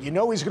block where he's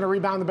going to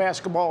rebound the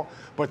basketball,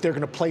 but they're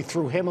going to play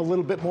through him a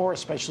little bit more,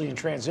 especially in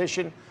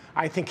transition.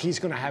 I think he's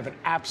going to have an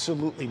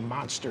absolutely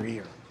monster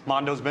year.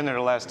 Mondo's been there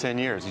the last 10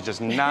 years. He's just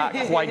not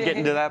quite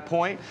getting to that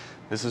point.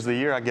 This is the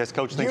year, I guess,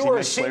 Coach thinks he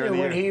makes player of the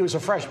year. You were a senior when he was a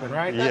freshman,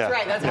 right? That's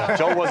right. That's right.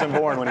 Joe wasn't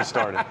born when he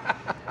started.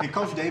 And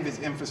Coach Davis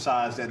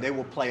emphasized that they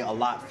will play a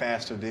lot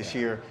faster this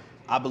year.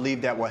 I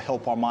believe that will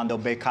help Armando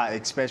Bacot,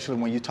 especially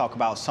when you talk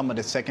about some of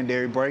the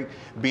secondary break,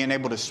 being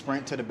able to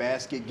sprint to the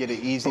basket, get an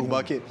easy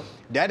bucket.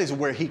 That is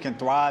where he can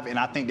thrive, and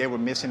I think they were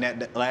missing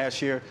that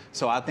last year.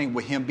 So I think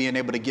with him being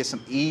able to get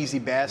some easy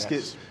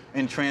baskets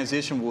in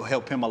transition will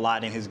help him a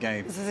lot in his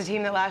game. This is a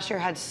team that last year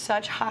had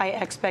such high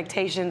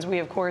expectations. We,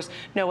 of course,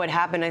 know what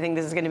happened. I think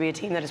this is going to be a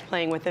team that is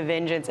playing with a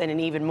vengeance and an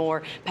even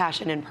more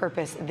passion and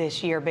purpose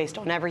this year based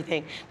on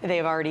everything that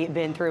they've already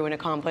been through and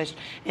accomplished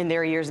in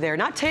their years there.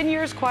 Not 10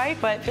 years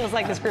quite, but it feels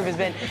like this group has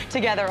been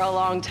together a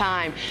long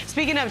time.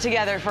 Speaking of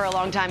together for a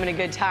long time and a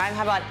good time,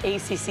 how about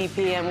ACC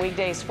PM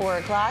weekdays 4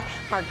 o'clock?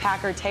 Mark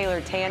Packer, Taylor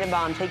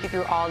Tannenbaum take you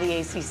through all the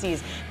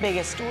ACC's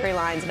biggest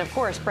storylines and, of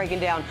course, breaking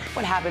down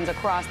what happens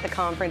across the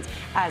conference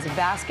as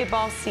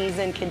basketball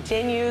season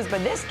continues.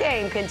 But this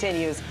game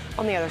continues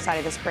on the other side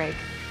of this break.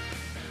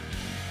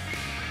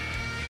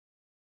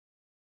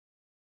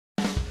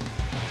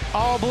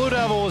 All Blue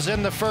Devils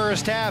in the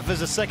first half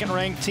as the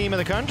second-ranked team in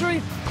the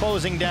country,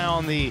 closing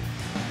down the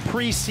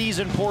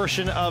preseason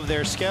portion of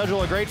their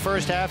schedule. A great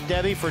first half,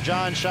 Debbie, for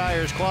John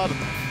Shire's club.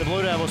 The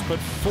Blue Devils put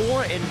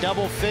 4 in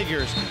double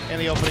figures in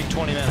the opening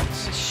 20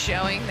 minutes.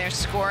 Showing their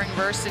scoring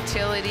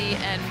versatility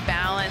and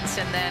balance,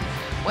 and then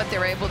what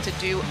they're able to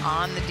do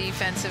on the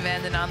defensive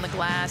end and on the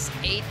glass.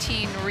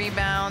 18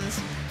 rebounds,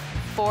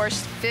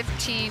 forced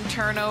 15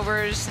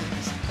 turnovers.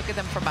 And look at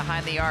them from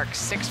behind the arc,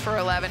 6 for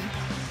 11.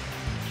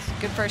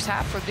 Good first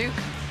half for Duke.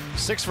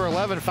 6 for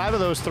 11, 5 of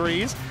those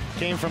threes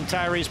came from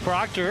Tyrese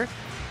Proctor,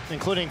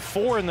 including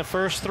 4 in the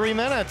first 3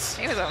 minutes.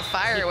 He was on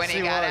fire when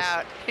he got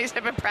out. He's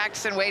been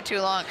practicing way too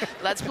long.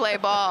 Let's play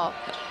ball.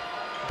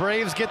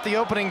 Braves get the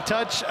opening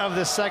touch of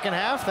the second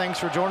half. Thanks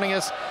for joining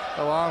us.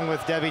 Along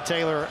with Debbie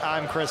Taylor,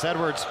 I'm Chris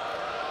Edwards.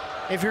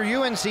 If you're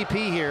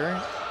UNCP here,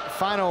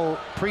 final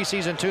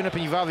preseason tune-up,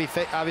 and you've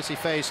obviously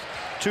faced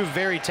 2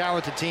 very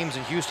talented teams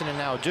in Houston and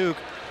now Duke,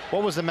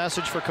 what was the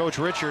message for Coach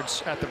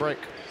Richards at the break?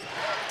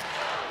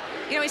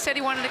 You know, he said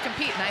he wanted to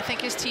compete, and I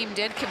think his team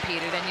did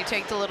compete it. And you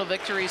take the little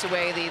victories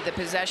away, the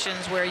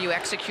possessions where you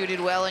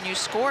executed well and you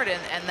scored,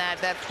 and that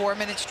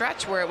 4-minute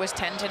stretch where it was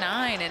 10-9,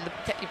 and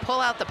you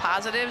pull out the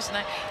positives. And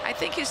I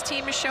think his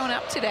team has shown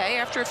up today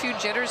after a few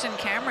jitters in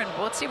Cameron.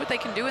 Well, let's see what they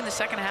can do in the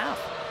second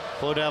half.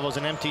 Blue Devils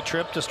an empty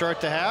trip to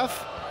start the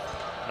half.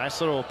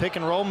 Nice little pick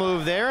and roll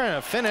move there, and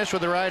a finish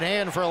with the right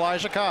hand for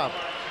Elijah Cobb.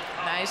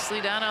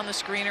 Nicely done on the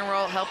screen and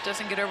roll. Help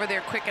doesn't get over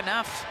there quick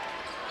enough.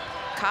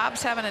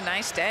 Cobb's having a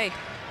nice day.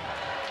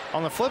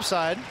 On the flip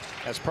side,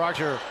 as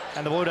Proctor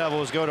and the Blue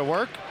Devils go to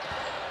work,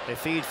 they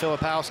feed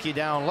Filipowski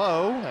down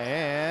low,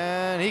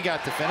 and he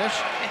got the finish.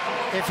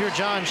 If you're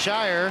John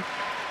Shire,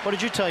 what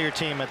did you tell your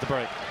team at the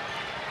break?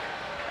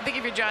 I think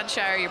if you're John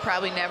Shire, you're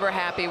probably never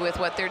happy with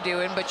what they're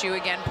doing, but you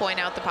again point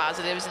out the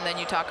positives, and then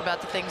you talk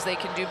about the things they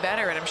can do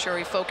better. And I'm sure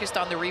he focused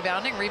on the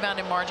rebounding.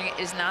 Rebounding margin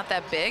is not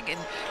that big, and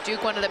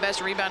Duke, one of the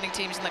best rebounding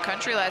teams in the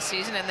country last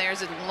season. And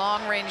there's a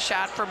long-range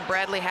shot from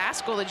Bradley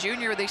Haskell, the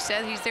junior. They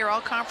said he's their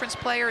all-conference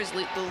player, is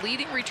the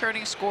leading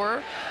returning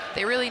scorer.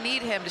 They really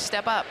need him to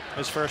step up.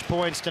 His first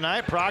points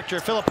tonight. Proctor,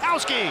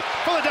 Filipowski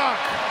for the dunk.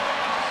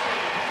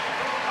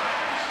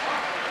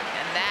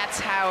 That's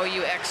how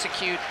you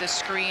execute the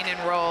screen and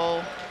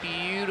roll.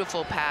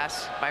 Beautiful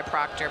pass by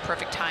Proctor.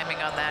 Perfect timing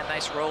on that.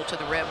 Nice roll to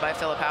the rim by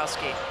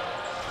Filipowski.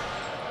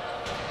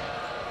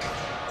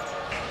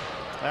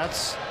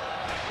 That's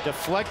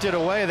deflected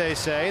away, they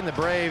say, and the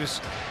Braves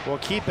will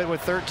keep it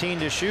with 13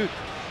 to shoot.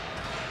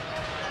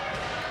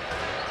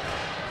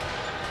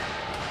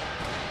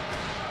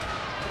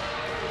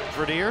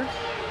 Verdier.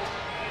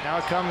 Now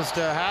it comes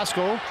to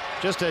Haskell.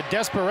 Just a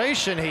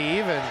desperation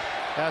heave, and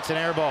that's an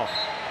air ball.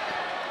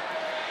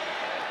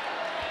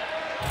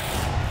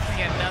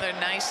 Another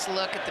nice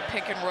look at the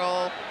pick and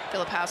roll.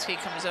 Filipowski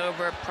comes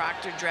over.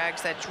 Proctor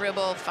drags that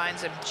dribble,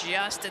 finds him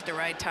just at the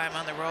right time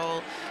on the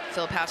roll.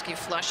 Filipowski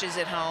flushes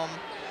it home.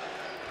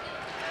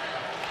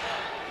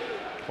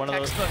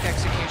 Textbook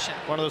execution.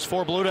 One of those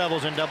 4 Blue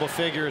Devils in double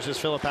figures is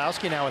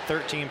Filipowski, now with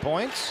 13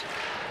 points.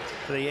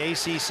 For the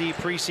ACC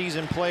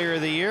preseason player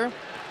of the year.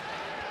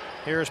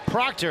 Here's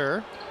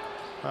Proctor.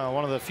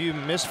 One of the few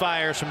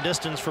misfires from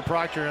distance for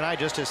Proctor tonight,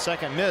 just his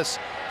second miss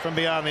from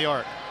beyond the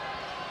arc.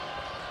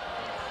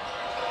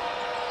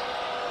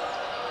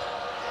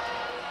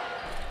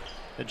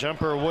 The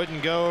jumper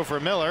wouldn't go for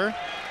Miller,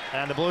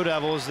 and the Blue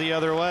Devils the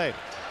other way.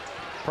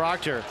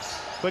 Proctor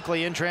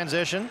quickly in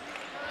transition.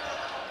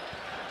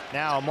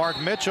 Now Mark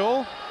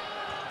Mitchell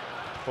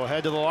will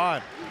head to the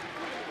line.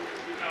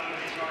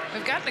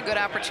 We've gotten a good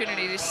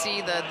opportunity to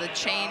see the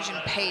change in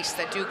pace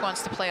that Duke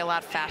wants to play a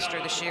lot faster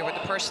this year. With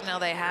the personnel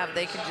they have,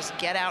 they can just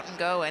get out and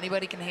go.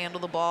 Anybody can handle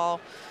the ball,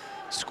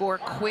 score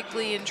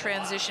quickly in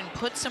transition,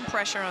 put some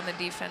pressure on the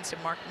defense,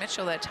 and Mark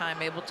Mitchell that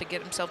time able to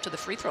get himself to the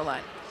free throw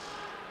line.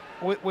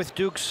 With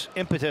Duke's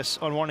impetus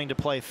on wanting to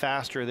play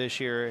faster this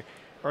year,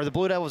 are the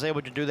Blue Devils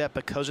able to do that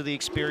because of the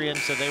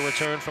experience that they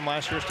returned from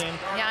last year's team?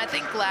 Yeah, I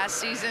think last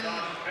season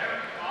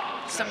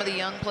some of the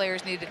young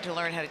players needed to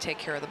learn how to take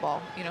care of the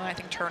ball. You know, I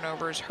think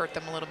turnovers hurt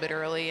them a little bit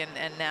early, and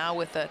now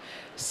with a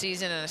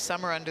season and a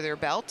summer under their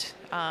belt,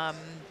 you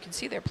can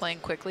see they're playing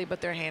quickly,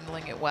 but they're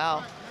handling it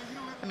well.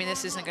 I mean,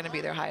 this isn't going to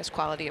be their highest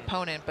quality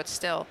opponent, but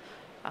still,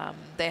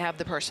 they have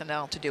the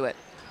personnel to do it.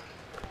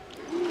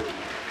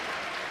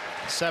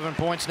 7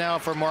 points now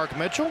for Mark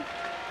Mitchell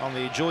on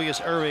the Julius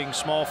Erving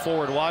small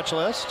forward watch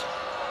list.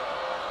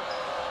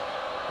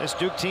 This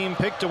Duke team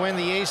picked to win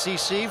the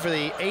ACC for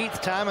the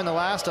 8th time in the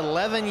last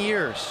 11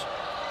 years.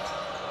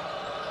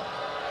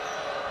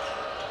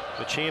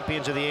 The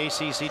champions of the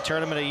ACC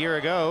tournament a year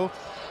ago.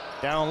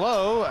 Down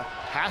low,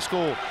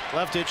 Haskell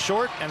left it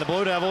short, and the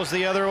Blue Devils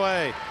the other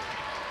way.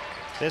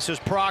 This is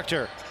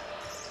Proctor.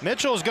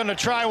 Mitchell's going to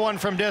try one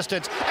from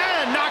distance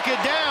and knock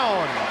it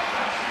down.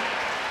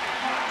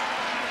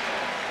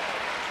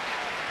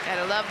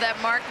 Gotta love that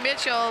Mark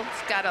Mitchell.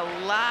 He's got a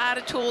lot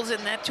of tools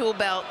in that tool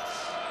belt.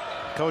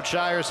 Coach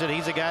Shire said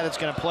he's a guy that's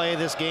going to play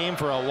this game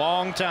for a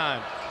long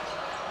time.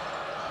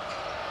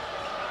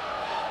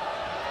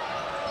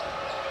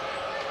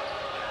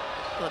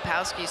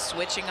 Filipowski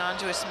switching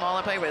onto a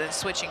smaller player, but then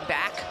switching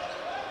back.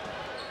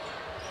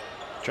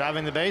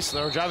 Driving the base,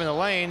 or driving the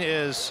lane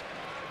is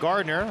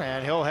Gardner,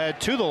 and he'll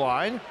head to the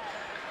line.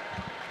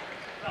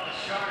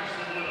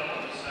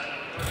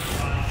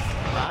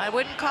 I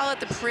wouldn't call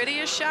it the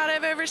prettiest shot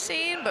I've ever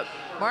seen, but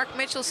Mark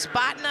Mitchell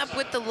spotting up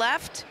with the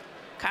left,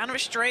 kind of a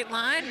straight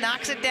line,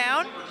 knocks it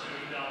down.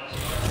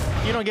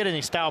 You don't get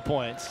any style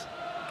points.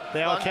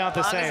 They all count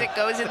the same. As long as it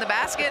goes in the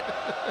basket,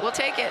 we'll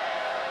take it.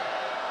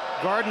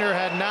 Gardner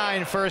had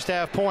 9 first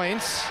half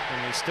points,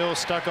 and he's still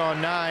stuck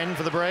on 9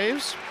 for the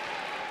Braves.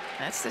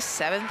 That's the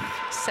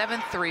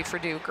seventh three for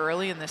Duke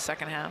early in the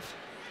second half.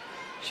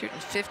 Shooting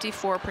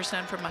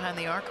 54% from behind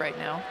the arc right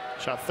now.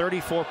 Shot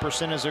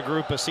 34% as a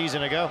group a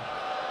season ago.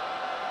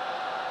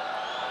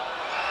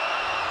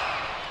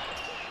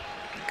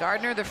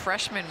 Gardner, the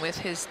freshman, with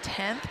his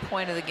 10th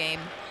point of the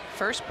game.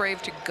 First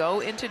Brave to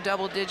go into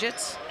double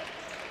digits.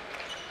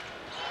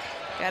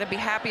 Got to be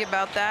happy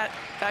about that.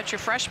 That's your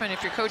freshman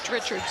if you're Coach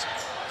Richards.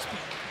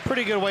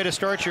 Pretty good way to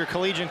start your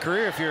collegiate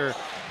career. If you're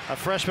a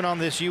freshman on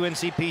this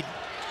UNCP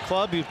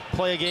club, you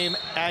play a game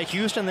at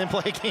Houston, then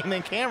play a game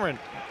in Cameron.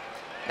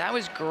 That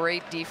was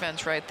great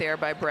defense right there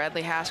by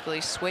Bradley Haskell.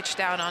 He switched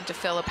down onto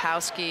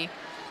Filipowski,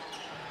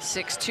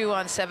 6'2"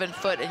 on 7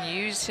 foot, and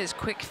used his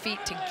quick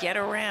feet to get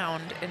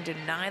around and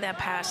deny that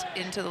pass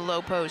into the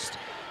low post.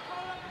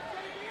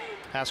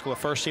 Haskell, a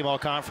first-team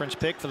all-conference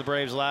pick for the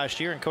Braves last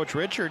year, and Coach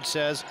Richards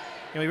says,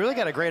 you know, he really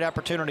got a great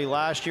opportunity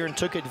last year and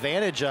took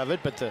advantage of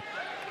it, but the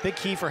big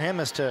key for him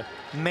is to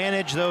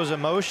manage those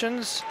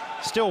emotions.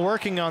 Still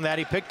working on that.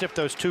 He picked up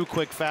those 2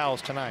 quick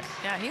fouls tonight.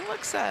 Yeah, he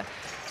looks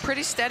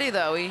pretty steady,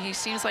 though. He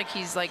seems like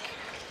he's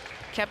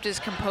kept his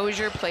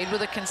composure, played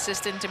with a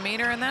consistent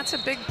demeanor, and that's a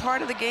big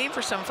part of the game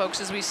for some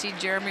folks as we see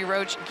Jeremy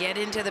Roach get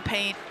into the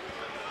paint,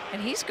 and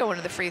he's going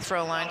to the free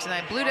throw line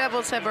tonight. Blue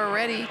Devils have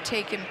already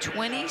taken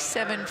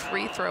 27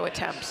 free throw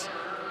attempts.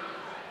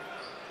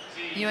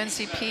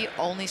 UNCP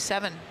only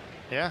 7.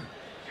 Yeah.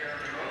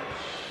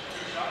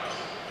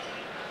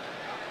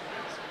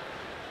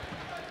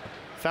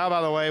 Foul,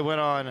 by the way, went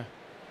on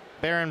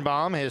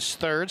Barenbaum, his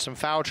 3rd. Some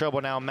foul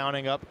trouble now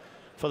mounting up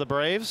for the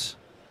Braves.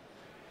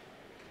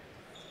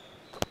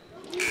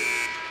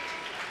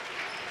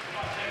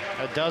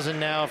 A dozen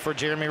now for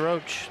Jeremy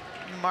Roach.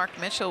 Mark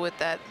Mitchell with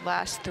that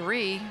last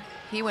 3,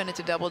 he went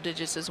into double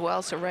digits as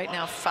well. So right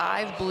now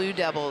 5 Blue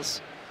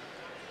Devils,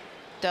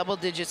 double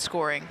digit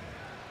scoring.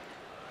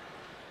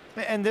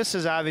 And this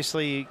is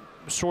obviously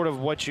sort of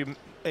what you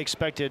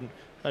expected.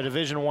 A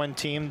Division I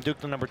team, Duke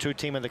the #2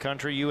 team in the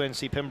country,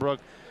 UNC-Pembroke,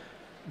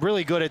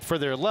 really good for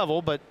their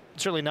level, but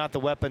certainly not the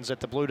weapons that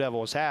the Blue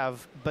Devils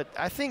have. But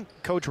I think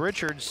Coach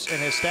Richards and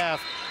his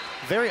staff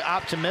very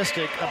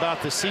optimistic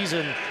about the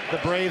season the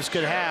Braves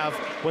could have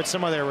with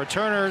some of their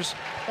returners,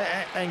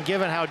 and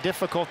given how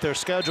difficult their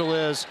schedule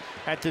is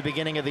at the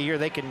beginning of the year,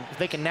 they can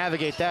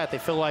navigate that. They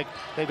feel like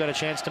they've got a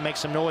chance to make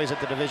some noise at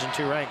the Division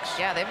II ranks.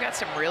 Yeah, they've got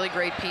some really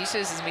great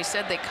pieces. As we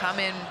said, they come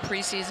in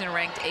preseason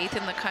ranked 8th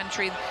in the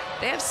country.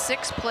 They have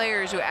 6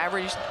 players who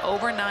averaged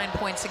over 9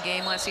 points a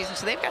game last season,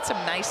 so they've got some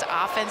nice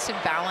offensive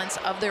balance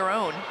of their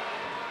own.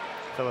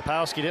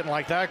 Filipowski didn't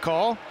like that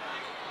call,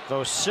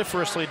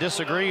 vociferously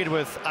disagreed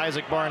with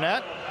Isaac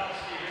Barnett.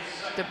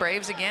 The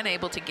Braves again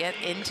able to get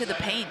into the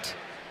paint.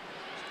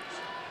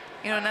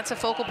 You know, and that's a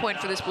focal point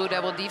for this Blue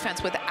Devil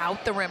defense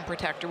without the rim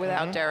protector,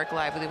 without Derek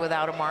Lively,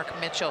 without a Mark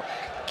Mitchell.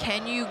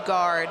 Can you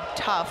guard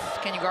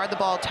tough? Can you guard the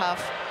ball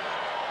tough?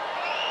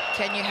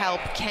 Can you help?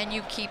 Can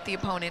you keep the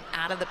opponent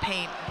out of the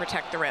paint and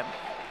protect the rim?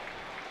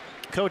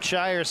 Coach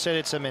Shire said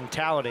it's a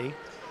mentality,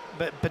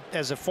 but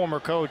as a former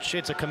coach,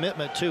 it's a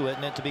commitment to it,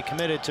 and to be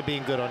committed to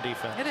being good on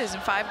defense. It is,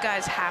 and 5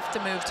 guys have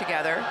to move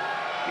together.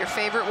 Your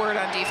favorite word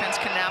on defense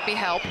cannot be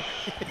help.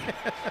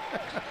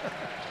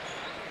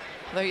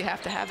 Though you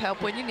have to have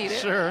help when you need it.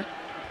 Sure.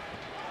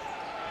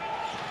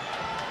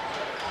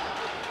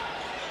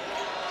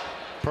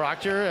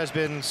 Proctor has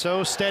been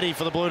so steady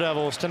for the Blue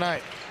Devils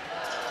tonight.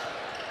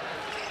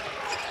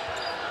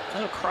 A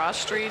little cross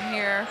street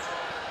here,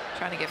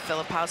 trying to get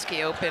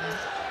Filipowski open.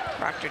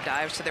 Proctor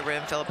dives to the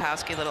rim.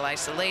 Filipowski, little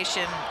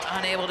isolation,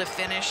 unable to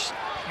finish.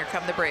 Here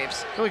come the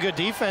Braves. Really good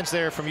defense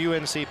there from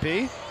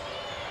UNCP.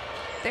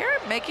 They're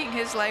making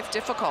his life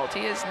difficult.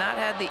 He has not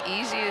had the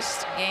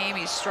easiest game.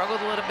 He's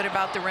struggled a little bit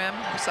about the rim.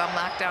 We saw him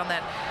lock down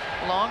that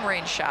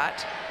long-range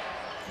shot.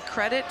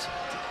 Credit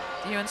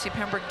the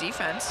UNC-Pembroke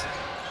defense.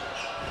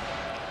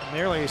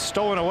 Nearly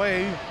stolen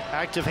away.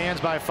 Active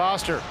hands by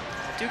Foster.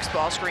 Duke's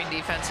ball screen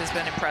defense has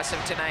been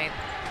impressive tonight.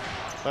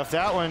 Left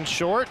that one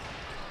short,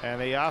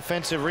 and the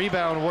offensive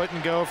rebound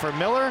wouldn't go for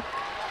Miller.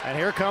 And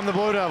here come the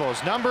Blue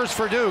Devils. Numbers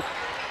for Duke.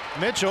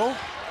 Mitchell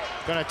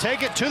gonna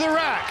take it to the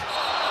rack.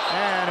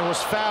 And it was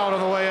fouled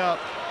on the way up.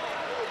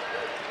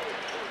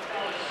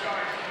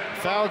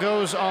 Foul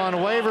goes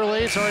on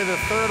Waverly. It's already the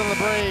 3rd on the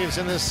Braves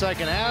in this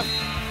second half.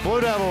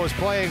 Blue Devil is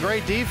playing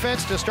great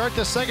defense to start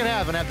the second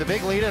half and have the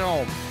big lead at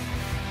home.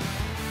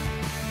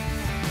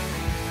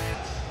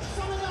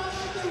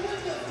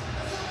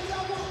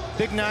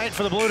 Big night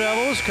for the Blue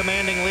Devils,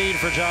 commanding lead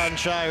for John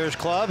Shire's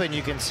club, and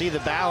you can see the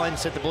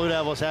balance that the Blue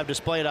Devils have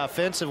displayed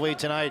offensively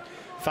tonight.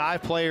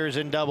 5 players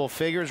in double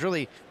figures.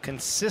 Really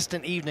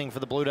consistent evening for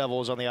the Blue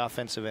Devils on the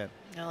offensive end.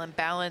 Well, and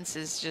balance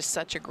is just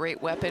such a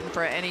great weapon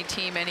for any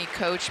team, any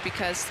coach,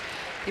 because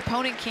the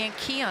opponent can't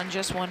key on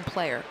just one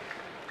player.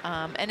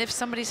 And if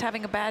somebody's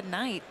having a bad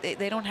night,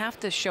 they don't have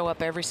to show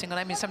up every single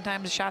night. I mean,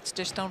 sometimes the shots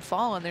just don't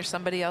fall, and there's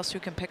somebody else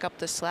who can pick up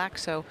the slack.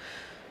 So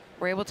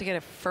we're able to get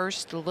a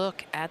first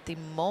look at the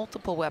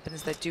multiple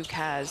weapons that Duke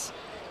has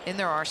in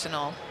their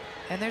arsenal.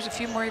 And there's a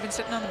few more even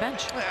sitting on the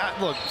bench.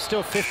 Look,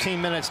 still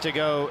 15 minutes to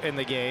go in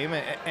the game,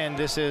 and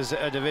this is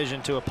a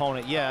Division II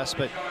opponent, yes,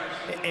 but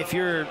if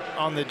you're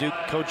on the Duke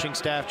coaching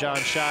staff, John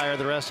Shire,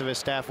 the rest of his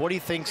staff, what do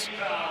you think's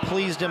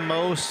pleased him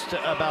most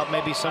about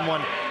maybe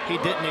someone he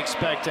didn't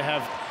expect to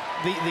have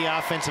the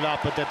offensive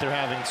output that they're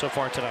having so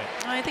far tonight?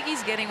 I think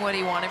he's getting what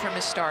he wanted from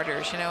his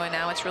starters, you know, and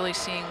now it's really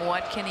seeing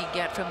what can he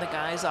get from the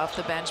guys off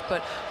the bench.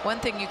 But one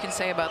thing you can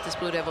say about this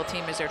Blue Devil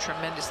team is they're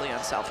tremendously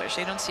unselfish.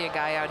 They don't see a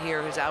guy out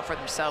here who's out for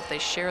themselves. They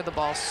share the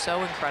ball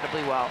so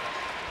incredibly well.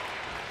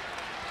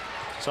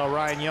 Saw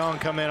Ryan Young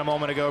come in a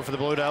moment ago for the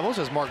Blue Devils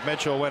as Mark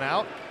Mitchell went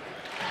out.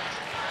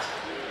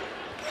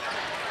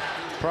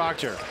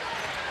 Proctor.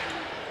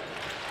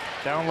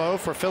 Down low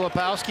for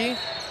Filipowski.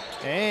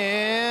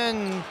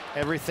 And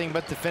everything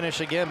but the finish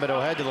again, but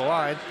he'll head to the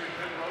line.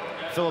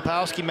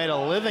 Filipowski made a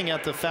living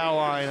at the foul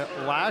line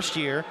last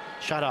year,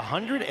 shot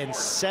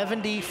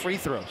 170 free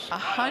throws.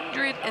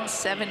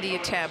 170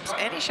 attempts,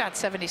 and he shot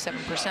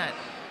 77%.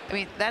 I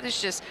mean, that is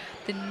just,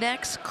 the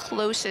next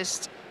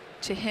closest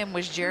to him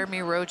was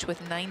Jeremy Roach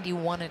with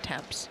 91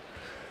 attempts.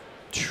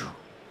 So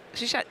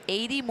he shot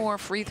 80 more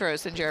free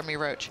throws than Jeremy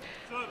Roach.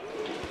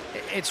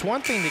 It's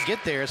one thing to get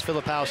there, as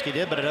Filipowski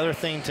did, but another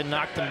thing to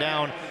knock them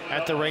down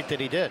at the rate that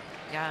he did.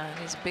 Yeah, and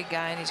he's a big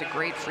guy, and he's a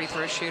great free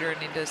throw shooter, and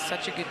he does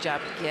such a good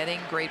job getting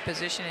great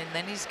position. And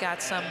then he's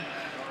got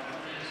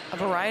a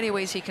variety of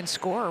ways he can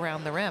score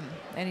around the rim,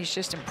 and he's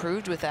just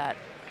improved with that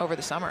over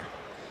the summer.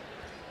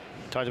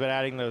 Talked about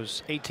adding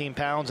those 18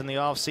 pounds in the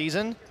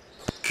offseason.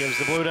 Gives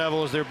the Blue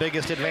Devils their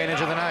biggest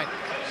advantage of the night.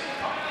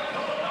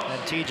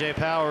 And TJ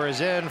Power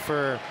is in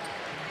for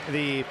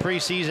the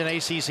preseason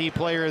ACC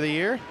Player of the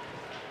Year.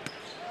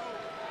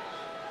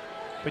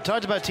 We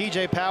talked about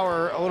TJ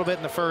Power a little bit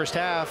in the first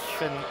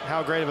half and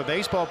how great of a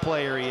baseball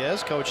player he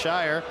is. Coach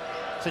Shire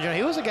said, you know,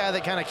 he was a guy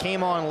that kind of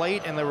came on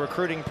late in the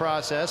recruiting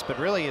process, but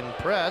really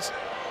impressed.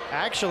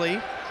 Actually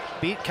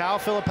beat Kyle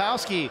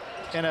Filipowski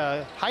in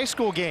a high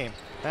school game.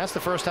 That's the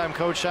first time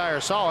Coach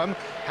Shire saw him.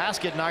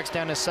 Haskett knocks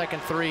down his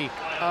second 3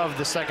 of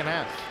the second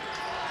half.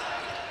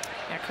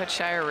 Yeah, Coach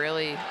Shire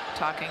really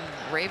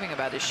raving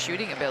about his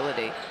shooting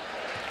ability.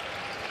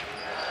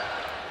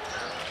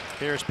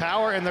 Here's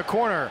Power in the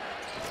corner.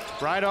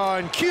 Right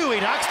on cue, he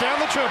knocks down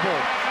the triple.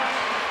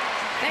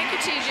 Thank you,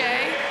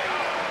 TJ.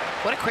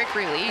 What a quick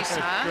release,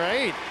 huh?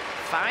 Great.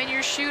 Find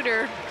your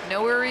shooter,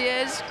 know where he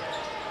is.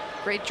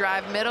 Great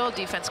drive middle,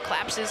 defense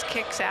collapses,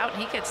 kicks out,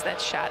 and he gets that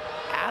shot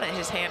out of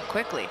his hand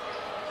quickly.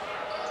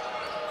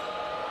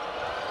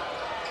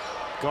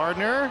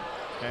 Gardner,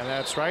 and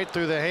that's right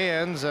through the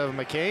hands of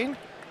McCain.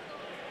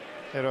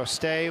 It'll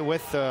stay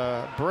with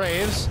the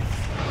Braves.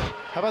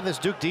 How about this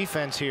Duke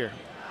defense here?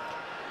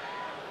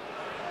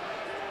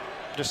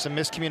 Just some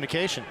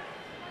miscommunication.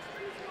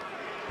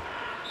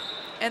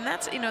 And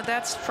that's, you know,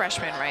 that's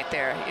freshman right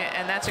there.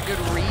 And that's a good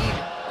read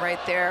right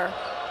there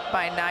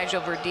by Nigel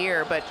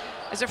Verdier. But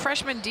as a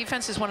freshman,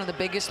 defense is one of the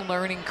biggest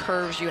learning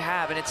curves you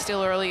have. And it's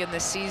still early in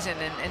this season.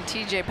 And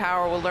TJ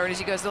Power will learn as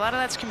he goes. A lot of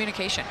that's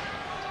communication.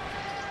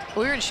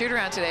 We were in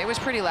shoot-around today. It was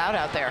pretty loud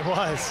out there. It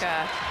was.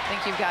 I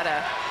think you've got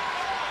a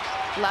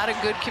lot of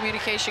good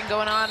communication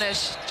going on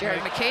as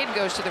Jared McCain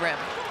goes to the rim.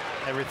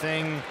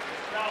 Everything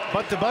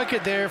but the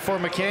bucket there for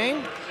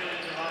McCain.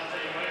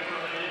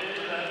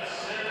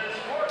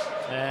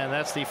 And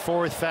that's the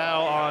 4th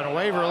foul on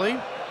Waverly.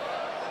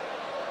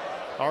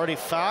 Already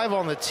 5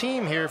 on the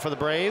team here for the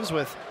Braves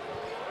with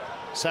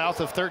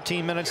south of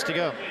 13 minutes to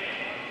go.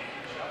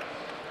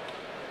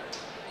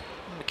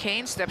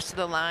 McCain steps to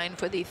the line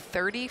for the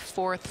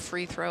 34th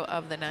free throw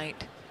of the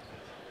night.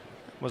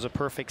 Was a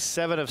perfect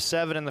 7 of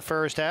 7 in the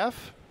first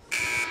half.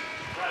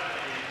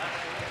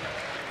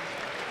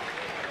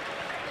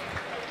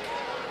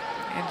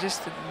 And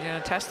just, you know,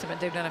 testament,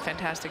 they've done a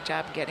fantastic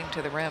job getting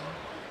to the rim,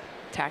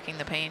 attacking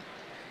the paint.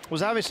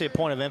 Was obviously a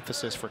point of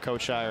emphasis for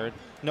Coach Shire,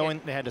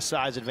 knowing they had a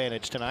size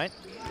advantage tonight.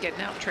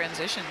 Getting out in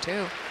transition,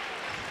 too.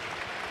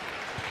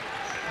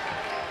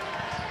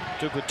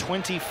 Duke with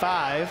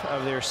 25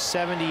 of their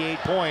 78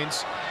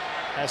 points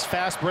as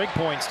fast break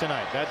points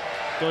tonight. That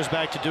goes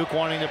back to Duke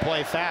wanting to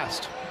play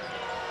fast.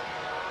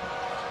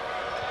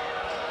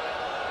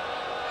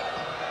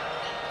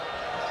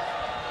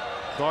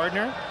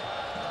 Gardner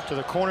to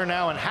the corner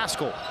now, and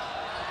Haskell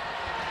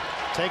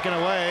taken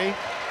away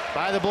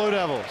by the Blue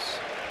Devils.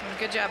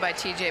 Good job by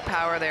TJ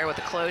Power there with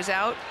the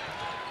closeout,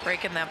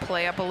 breaking that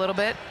play up a little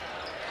bit.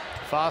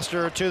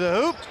 Foster to the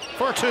hoop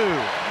for 2.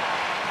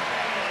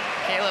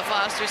 Kayla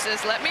Foster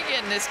says, let me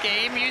get in this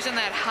game, using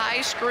that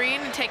high screen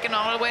and taking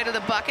all the way to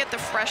the bucket, the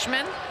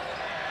freshman.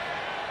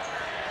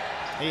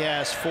 He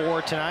has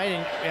 4 tonight,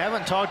 and we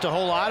haven't talked a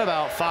whole lot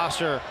about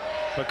Foster,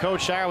 but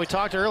Coach Shire, we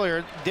talked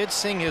earlier, did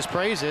sing his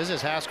praises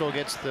as Haskell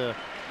gets the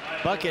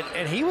bucket,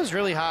 and he was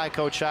really high,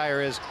 Coach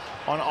Shire is,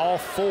 on all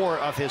 4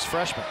 of his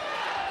freshmen.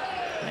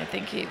 I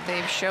think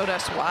they've showed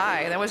us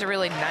why. That was a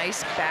really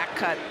nice back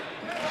cut,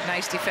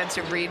 nice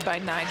defensive read by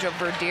Nigel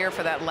Verdier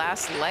for that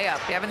last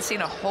layup. We haven't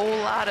seen a whole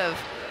lot of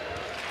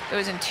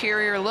those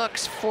interior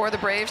looks for the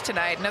Braves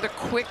tonight. Another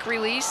quick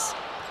release.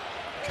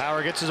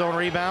 Power gets his own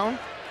rebound.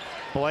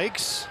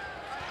 Blake's.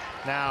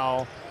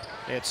 Now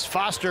it's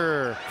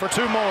Foster for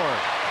 2 more.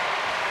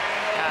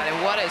 God,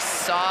 and what a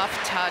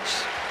soft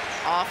touch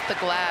off the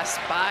glass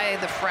by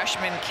the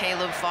freshman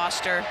Caleb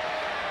Foster.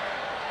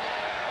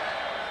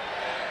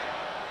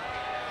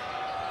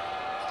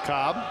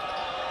 Cobb.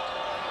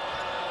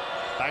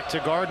 Back to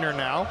Gardner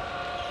now.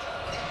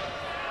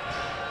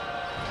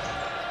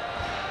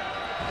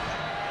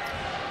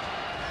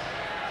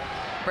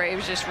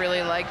 Braves just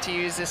really like to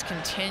use this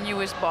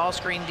continuous ball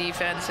screen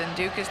defense, and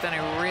Duke has done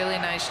a really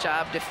nice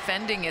job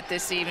defending it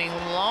this evening.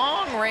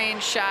 Long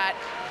range shot.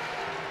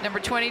 Number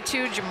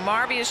 22,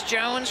 Jamarvius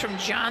Jones from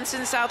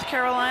Johnson, South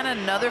Carolina,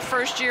 another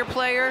first-year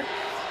player.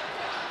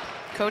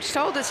 Coach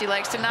told us he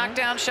likes to knock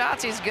down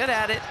shots. He's good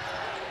at it.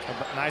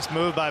 A nice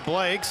move by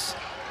Blakes.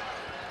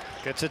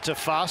 Gets it to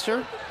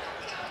Foster.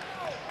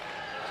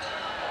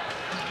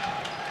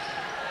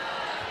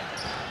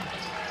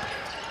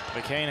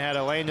 McCain had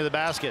a lane to the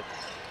basket.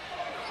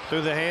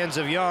 Through the hands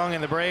of Young,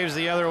 and the Braves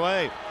the other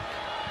way.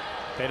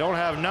 They don't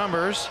have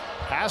numbers.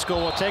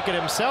 Haskell will take it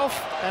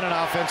himself, and an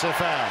offensive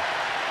foul.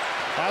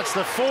 That's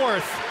the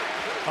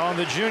 4th on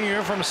the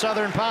junior from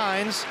Southern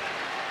Pines.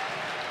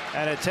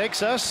 And it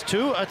takes us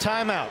to a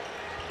timeout.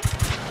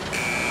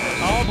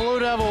 All Blue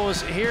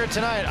Devils here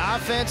tonight,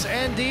 offense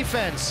and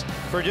defense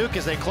for Duke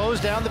as they close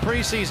down the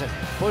preseason.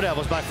 Blue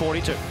Devils by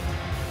 42.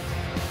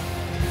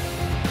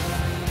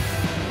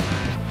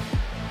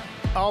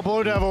 All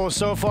Blue Devils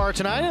so far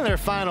tonight in their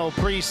final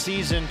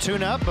preseason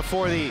tune-up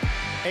before the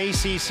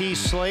ACC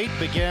slate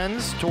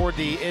begins toward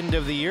the end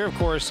of the year. Of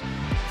course,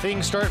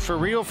 things start for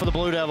real for the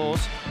Blue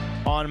Devils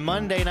on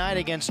Monday night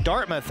against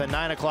Dartmouth, a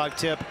 9 o'clock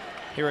tip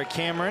here at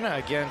Cameron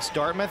against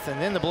Dartmouth. And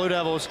then the Blue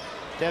Devils,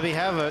 Debbie,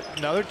 have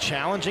another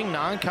challenging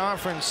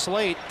non-conference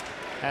slate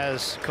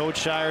as Coach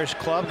Shire's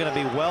club going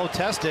to be well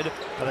tested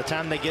by the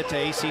time they get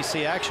to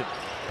ACC action.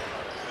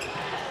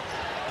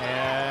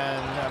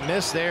 And a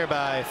miss there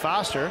by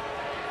Foster.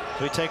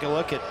 We take a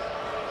look at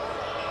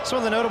some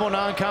of the notable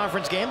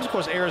non-conference games. Of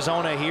course,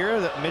 Arizona here,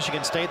 the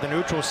Michigan State, the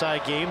neutral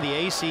side game,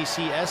 the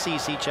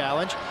ACC-SEC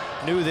Challenge.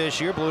 New this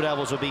year, Blue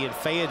Devils will be in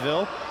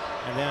Fayetteville.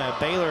 And then a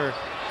Baylor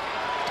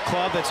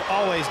club that's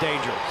always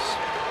dangerous.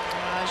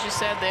 as you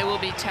said, they will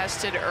be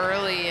tested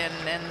early, and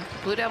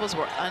Blue Devils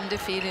were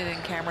undefeated in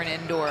Cameron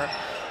Indoor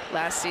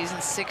last season,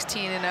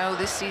 16-0.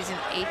 This season,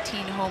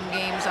 18 home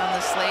games on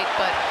the slate,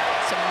 but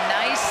some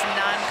nice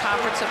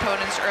non-conference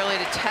opponents early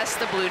to test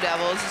the Blue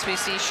Devils, as we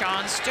see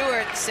Sean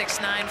Stewart,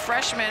 6'9"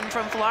 freshman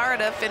from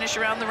Florida, finish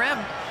around the rim.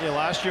 Yeah,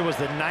 last year was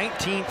the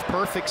 19th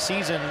perfect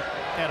season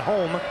at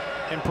home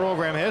in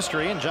program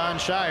history, and John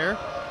Shire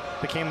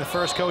became the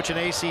first coach in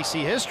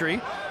ACC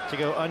history to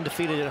go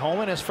undefeated at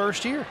home in his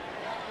first year.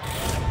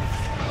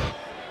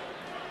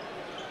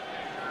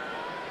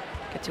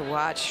 Get to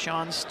watch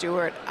Sean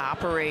Stewart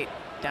operate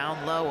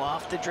down low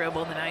off the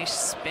dribble, the nice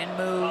spin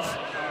move.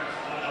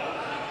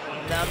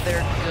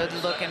 Another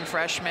good-looking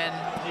freshman,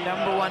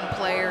 #1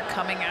 player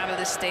coming out of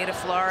the state of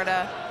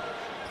Florida.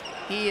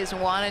 He has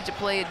wanted to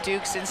play at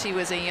Duke since he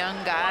was a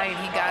young guy, and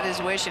he got his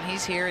wish, and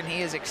he's here, and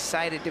he is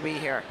excited to be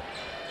here.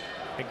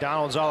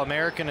 McDonald's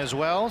All-American as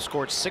well,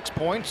 scored 6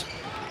 points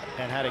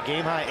and had a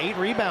game-high 8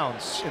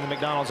 rebounds in the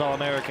McDonald's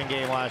All-American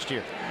game last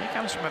year. He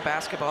comes from a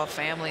basketball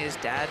family. His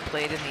dad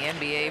played in the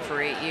NBA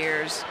for 8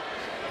 years.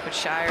 But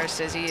Shire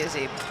says he is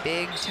a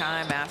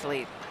big-time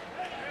athlete.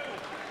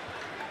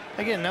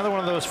 Again, another one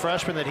of those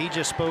freshmen that he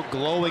just spoke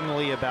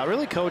glowingly about.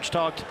 Really, Coach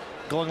talked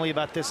glowingly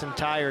about this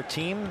entire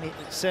team. He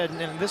said,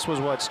 and this was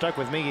what stuck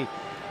with me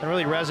and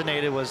really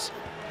resonated, was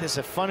this is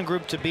a fun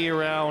group to be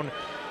around.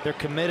 They're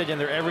committed and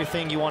they're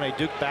everything you want a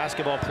Duke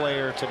basketball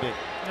player to be.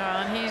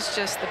 And he's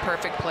just the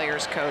perfect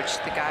players coach.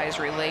 The guys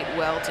relate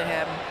well to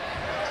him.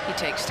 He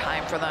takes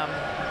time for them.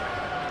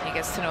 He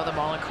gets to know them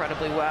all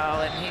incredibly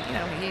well, and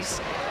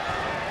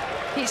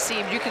he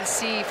seemed, you can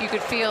see, if you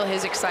could feel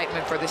his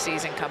excitement for the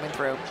season coming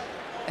through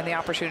and the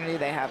opportunity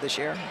they have this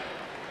year.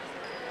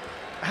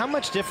 How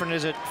much different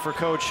is it for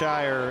Coach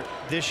Shire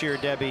this year,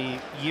 Debbie,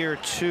 year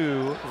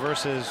 2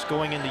 versus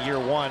going into year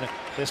 1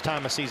 this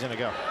time a season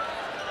ago?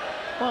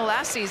 Well,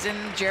 last season,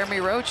 Jeremy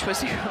Roach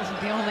was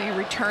the only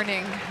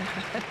returning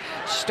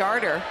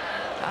starter.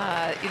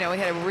 You know, he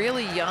had a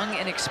really young,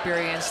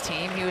 inexperienced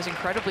team. He was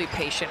incredibly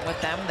patient with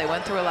them. They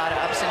went through a lot of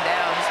ups and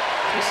downs.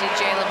 You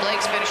see Jalen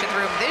Blake's finishing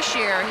through him. This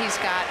year, he's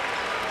got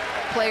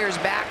players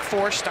back,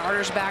 4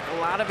 starters back, a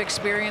lot of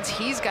experience.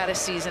 He's got a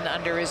season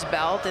under his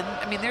belt. And,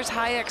 I mean, there's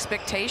high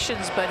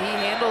expectations, but he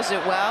handles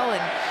it well,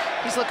 and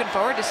he's looking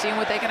forward to seeing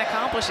what they can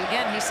accomplish.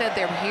 Again, he said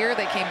they're here,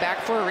 they came back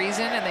for a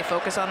reason, and they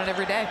focus on it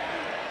every day.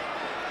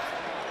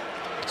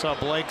 Saw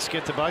Blakes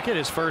get the bucket,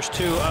 his first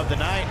 2 of the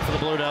night for the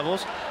Blue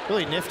Devils.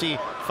 Really nifty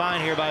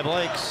find here by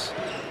Blakes.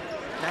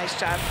 Nice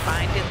job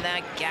finding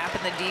that gap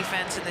in the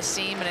defense and the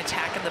seam and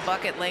attacking the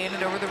bucket, laying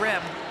it over the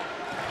rim.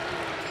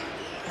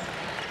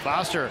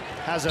 Foster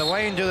has a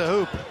lane to the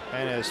hoop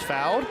and is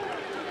fouled.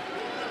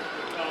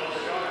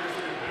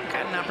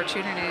 Got an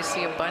opportunity to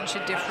see a bunch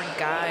of different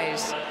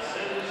guys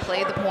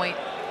play the point.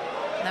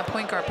 And that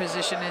point guard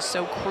position is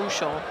so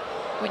crucial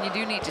when you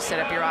do need to set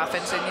up your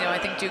offense. And, you know, I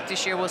think Duke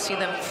this year will see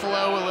them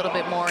flow a little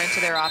bit more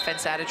into their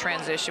offense out of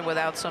transition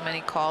without so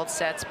many called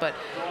sets. But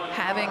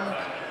having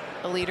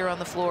a leader on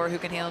the floor who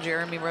can handle,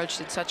 Jeremy Roach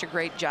did such a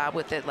great job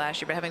with it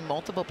last year, but having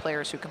multiple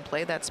players who can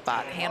play that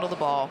spot, handle the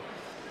ball.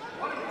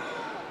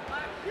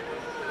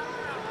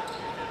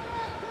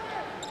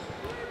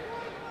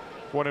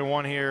 One and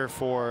one here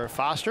for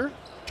Foster.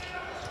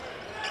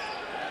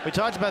 We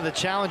talked about the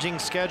challenging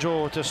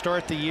schedule to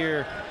start the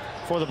year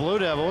for the Blue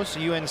Devils.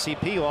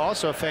 UNCP will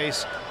also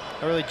face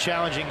a really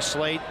challenging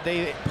slate.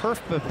 They,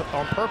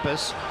 on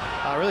purpose,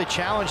 really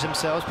challenged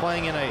themselves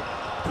playing in a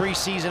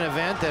preseason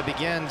event that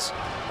begins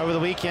over the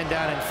weekend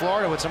down in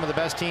Florida with some of the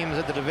best teams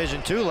at the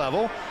Division II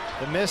level.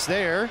 The miss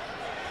there,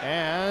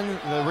 and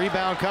the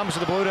rebound comes to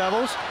the Blue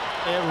Devils.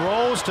 It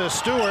rolls to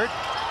Stewart,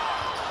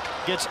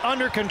 gets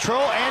under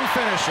control and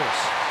finishes.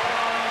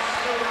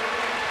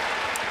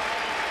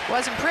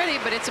 Wasn't pretty,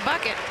 but it's a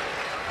bucket.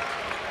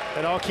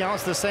 It all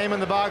counts the same in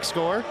the box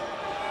score.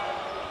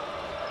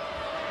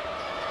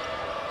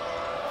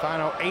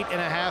 Final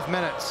 8.5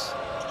 minutes.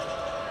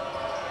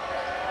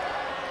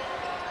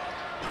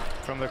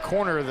 From the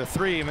corner of the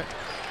 3,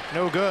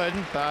 no good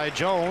by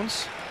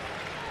Jones.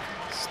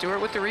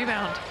 Stewart with the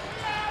rebound.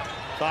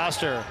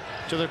 Foster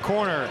to the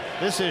corner.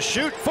 This is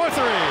shoot for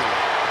 3.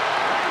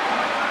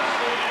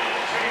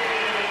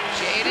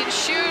 Jaden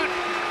shoot.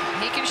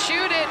 He can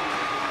shoot it.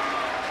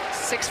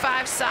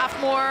 6'5"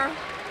 sophomore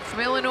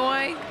from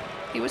Illinois.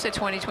 He was a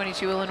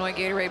 2022 Illinois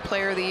Gatorade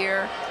Player of the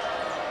Year.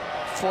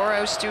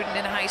 4.0 student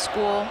in high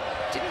school.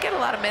 Didn't get a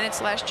lot of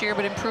minutes last year,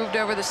 but improved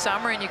over the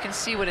summer, and you can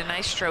see what a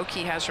nice stroke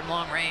he has from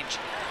long range.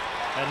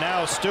 And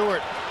now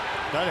Stewart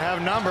doesn't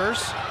have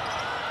numbers.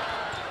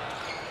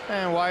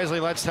 And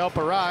wisely lets help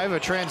arrive. A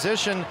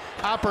transition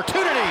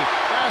opportunity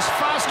as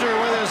Foster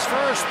with his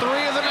first 3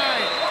 of the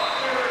night.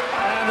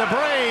 And the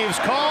Braves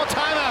call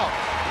timeout.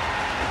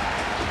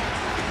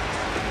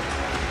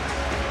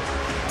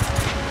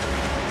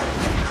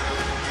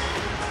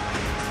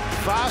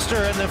 Foster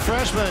and the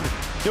freshman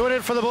doing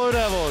it for the Blue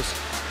Devils.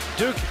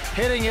 Duke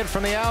hitting it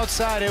from the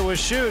outside. It was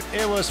shoot,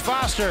 it was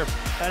Foster,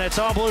 and it's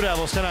all Blue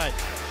Devils tonight.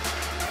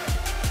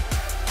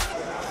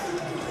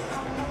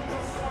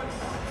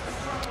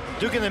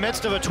 Duke in the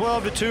midst of a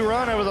 12-2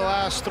 run over the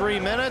last 3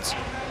 minutes.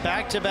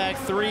 Back-to-back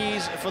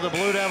threes for the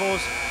Blue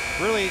Devils.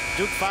 Really,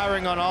 Duke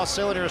firing on all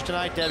cylinders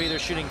tonight, Debbie. They're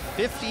shooting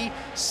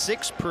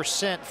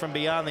 56% from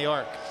beyond the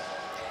arc.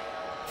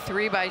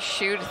 3 by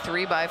Shoot,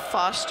 3 by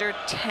Foster,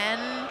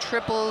 10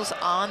 triples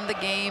on the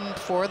game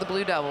for the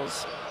Blue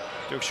Devils.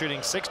 Duke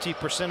shooting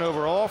 60%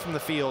 overall from the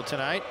field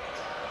tonight.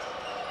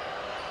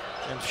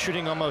 And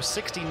shooting almost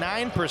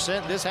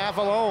 69% this half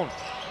alone.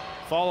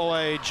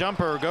 Fall-away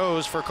jumper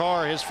goes for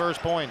Carr, his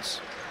first points.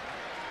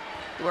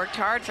 He worked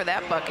hard for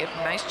that bucket.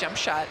 Nice jump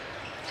shot.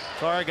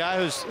 Carr, a guy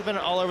who's been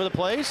all over the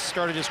place.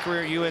 Started his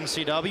career at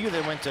UNCW,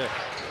 then went to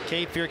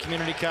Cape Fear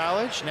Community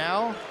College.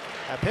 Now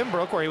at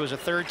Pembroke, where he was a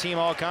third-team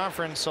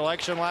all-conference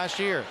selection last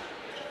year.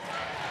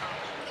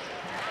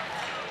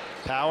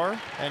 Power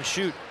and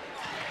shoot.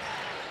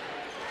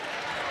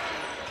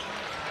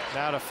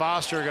 Now to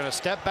Foster, going to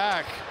step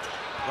back.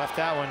 Left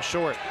that one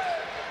short.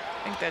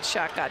 I think that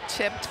shot got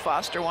tipped.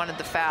 Foster wanted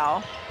the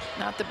foul.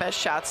 Not the best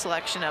shot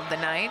selection of the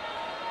night.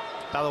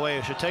 By the way,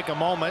 we should take a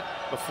moment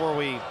before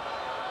we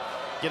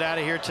get out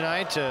of here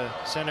tonight to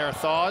send our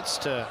thoughts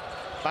to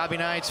Bobby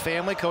Knight's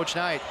family. Coach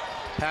Knight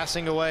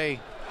passing away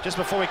just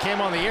before we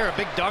came on the air. A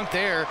big dunk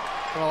there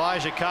from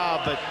Elijah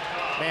Cobb, but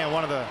man,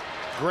 one of the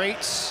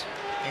greats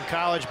in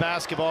college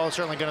basketball,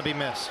 certainly going to be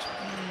missed.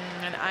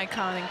 An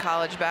icon in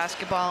college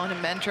basketball and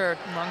a mentor,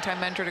 longtime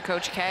mentor to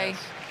Coach K.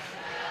 Yes.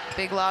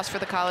 Big loss for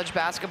the college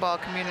basketball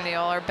community.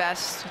 All our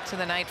best to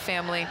the Knight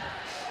family.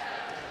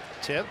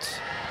 Tipped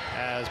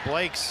as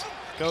Blakes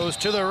goes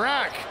to the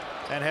rack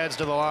and heads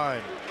to the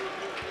line.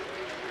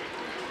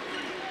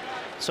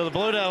 So the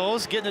Blue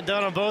Devils getting it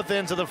done on both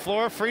ends of the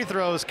floor. Free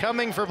throws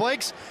coming for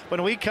Blakes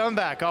when we come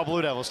back. All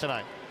Blue Devils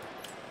tonight.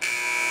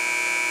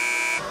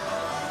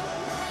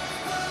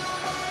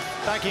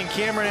 Back in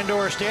Cameron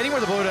Indoor Stadium, where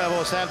the Blue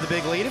Devils have the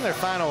big lead in their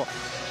final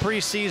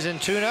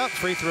preseason tune-up.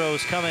 Free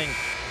throws coming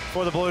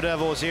for the Blue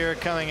Devils here,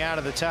 coming out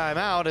of the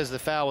timeout as the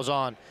foul was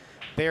on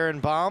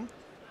Barenbaum.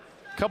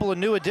 A couple of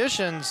new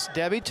additions,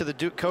 Debbie, to the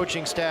Duke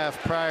coaching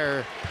staff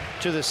prior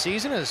to the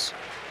season is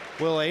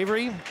Will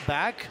Avery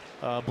back,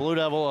 Blue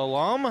Devil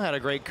alum, had a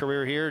great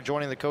career here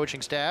joining the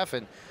coaching staff,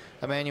 and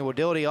Emmanuel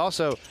Dildy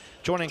also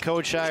joining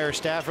Coach Shire's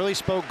staff. Really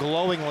spoke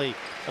glowingly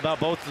about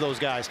both of those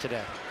guys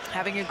today.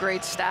 Having a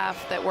great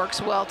staff that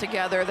works well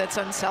together, that's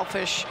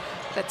unselfish,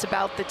 that's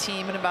about the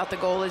team and about the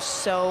goal is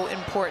so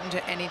important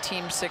to any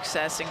team's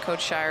success. And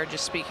Coach Shire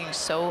just speaking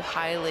so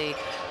highly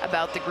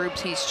about the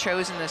groups he's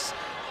chosen to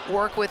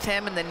work with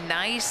him, and the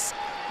nice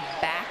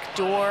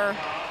backdoor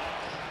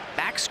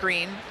back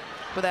screen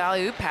with the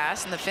alley-oop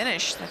pass and the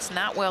finish. That's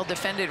not well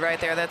defended right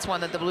there. That's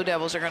one that the Blue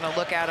Devils are going to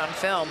look at on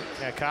film.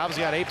 Yeah, Cobb's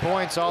got 8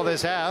 points all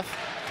this half.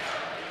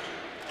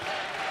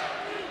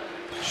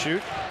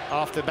 Shoot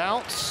off the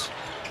bounce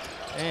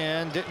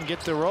and didn't get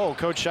the roll.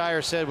 Coach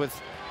Shire said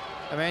with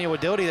Emmanuel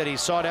Dildy that he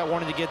sought out,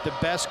 wanted to get the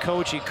best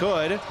coach he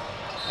could,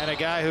 and a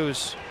guy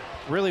who's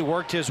really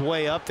worked his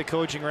way up the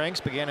coaching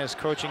ranks, began his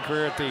coaching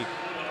career at the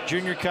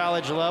junior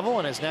college level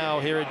and is now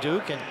here at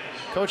Duke. And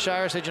Coach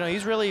Shire said, you know,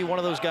 he's really one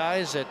of those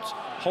guys that's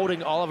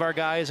holding all of our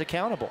guys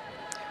accountable.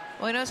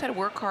 Well, he knows how to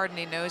work hard, and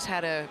he knows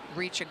how to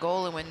reach a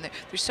goal. And when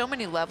there's so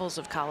many levels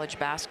of college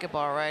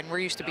basketball, right? And we're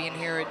used to being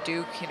here at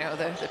Duke, you know,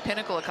 the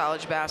pinnacle of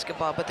college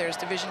basketball. But there's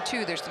Division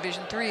II, there's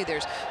Division III,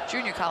 there's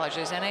junior college,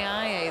 there's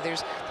NAIA,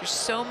 there's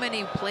so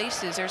many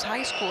places. There's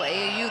high school,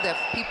 AAU that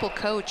people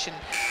coach. And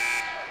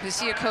to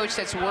see a coach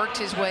that's worked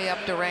his way up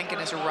the rank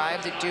and has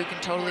arrived at Duke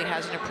and totally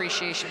has an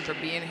appreciation for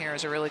being here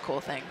is a really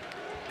cool thing.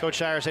 Coach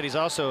Shire said he's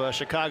also a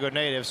Chicago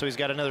native, so he's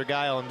got another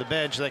guy on the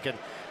bench that can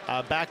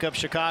back up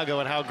Chicago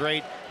and how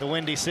great the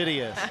Windy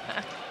City is.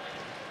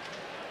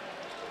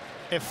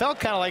 It felt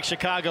kind of like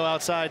Chicago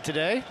outside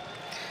today.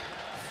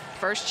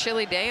 First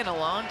chilly day in a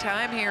long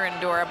time here in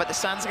Dora, but the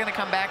sun's going to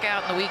come back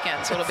out in the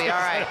weekend, so it'll be all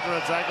right.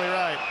 That's exactly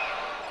right.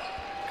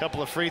 A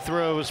couple of free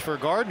throws for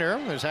Gardner,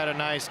 who's had a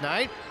nice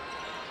night.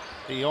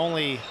 The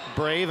only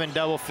Brave in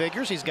double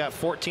figures. He's got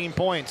 14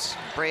 points.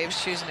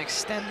 Braves choosing to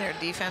extend their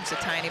defense a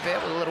tiny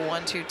bit with a little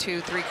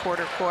 1-2-2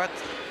 3/4 court.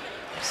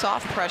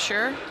 Soft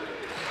pressure.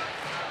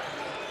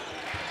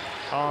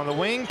 On the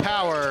wing,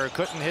 Power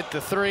couldn't hit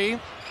the three.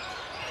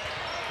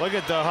 Look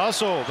at the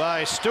hustle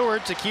by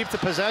Stewart to keep the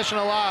possession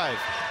alive.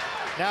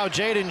 Now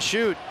Jaden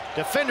Shoot.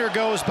 Defender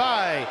goes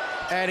by,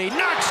 and he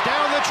knocks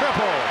down the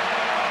triple.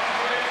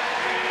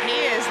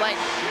 He is like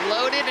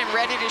loaded and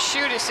ready to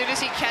shoot as soon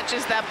as he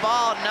catches that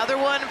ball. Another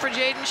one for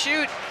Jaden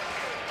Shoot.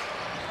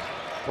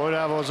 Blue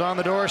Devils on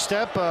the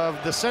doorstep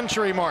of the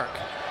century mark.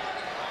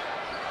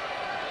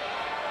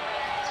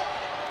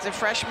 As a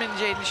freshman,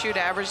 Jaden Shoot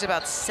averaged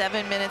about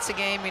 7 minutes a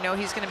game. You know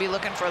he's going to be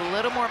looking for a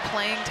little more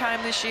playing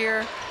time this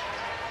year.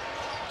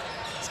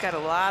 He's got a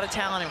lot of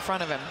talent in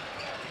front of him.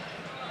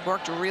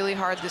 Worked really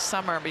hard this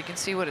summer, but you can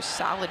see what a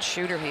solid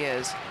shooter he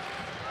is.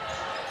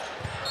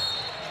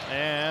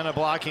 And a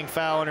blocking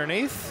foul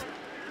underneath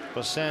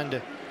will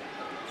send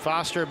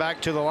Foster back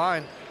to the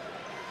line.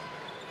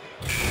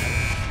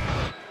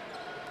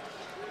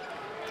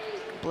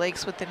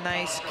 Blake's with the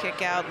nice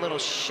kick out, little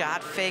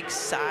shot fake,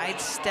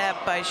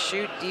 sidestep by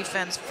Shoot.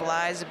 Defense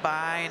flies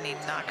by, and he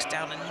knocks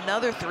down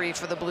another 3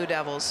 for the Blue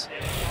Devils.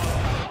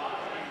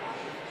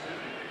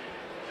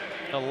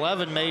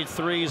 11 made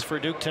threes for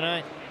Duke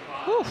tonight.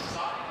 Whew.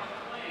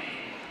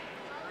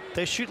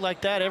 They shoot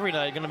like that every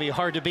night. Going to be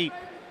hard to beat.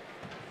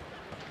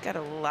 Got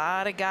a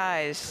lot of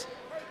guys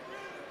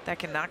that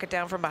can knock it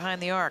down from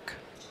behind the arc.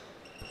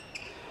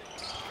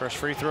 First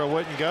free throw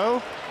wouldn't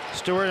go.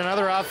 Stewart,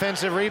 another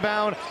offensive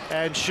rebound,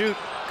 and Shoot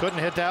couldn't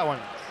hit that one.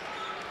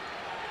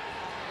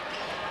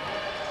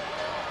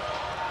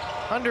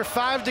 Under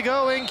 5 to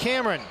go in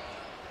Cameron.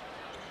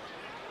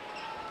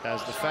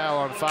 As the foul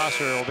on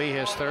Foster will be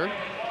his 3rd.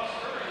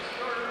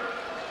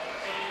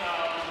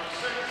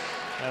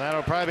 And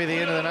that'll probably be the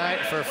end of the night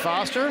for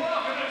Foster,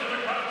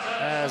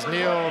 as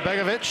Neil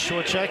Begovic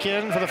will check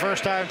in for the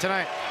first time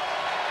tonight.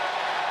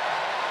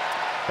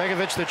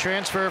 Begovic, the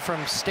transfer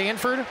from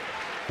Stanford,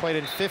 played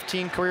in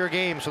 15 career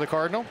games for the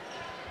Cardinal.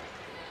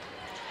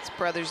 His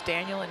brothers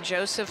Daniel and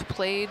Joseph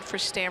played for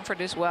Stanford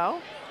as well.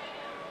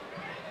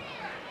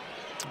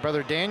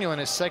 Brother Daniel in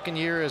his 2nd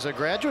year as a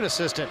graduate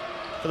assistant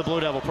for the Blue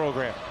Devil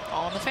program.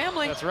 All in the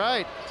family. That's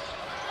right.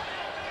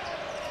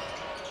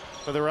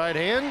 For the right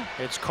hand,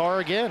 it's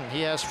Carr again.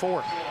 He has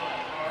 4.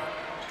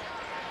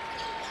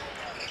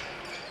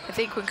 I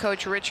think when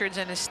Coach Richards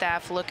and his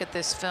staff look at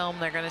this film,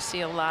 they're going to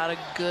see a lot of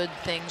good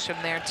things from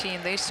their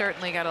team. They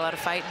certainly got a lot of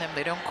fight in them.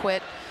 They don't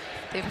quit.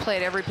 They've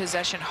played every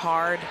possession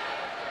hard.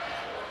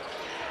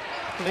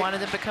 We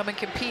wanted them to come and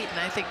compete, and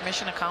I think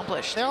mission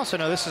accomplished. They also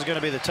know this is going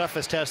to be the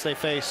toughest test they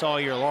face all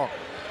year long.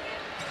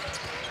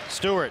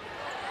 Stewart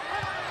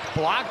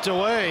blocked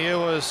away. It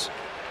was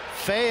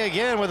Fay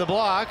again with a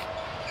block.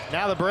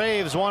 Now the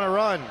Braves want to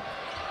run.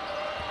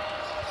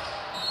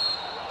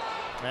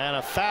 And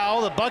a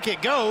foul. The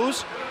bucket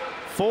goes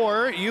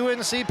for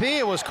UNCP.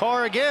 It was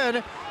Carr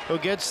again who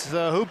gets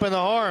the hoop and the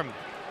harm.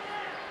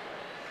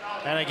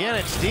 And again,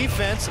 it's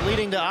defense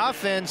leading to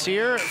offense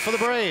here for the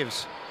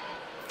Braves.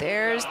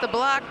 There's the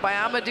block by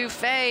Amadou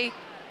Faye.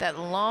 That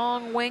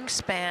long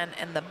wingspan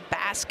and the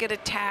basket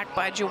attack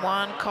by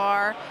Jawan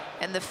Carr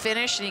and the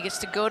finish, and he gets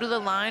to go to the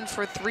line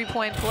for a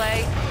 3-point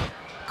play.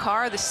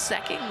 Carr, the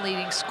 2nd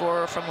leading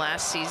scorer from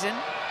last season,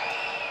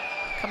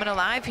 coming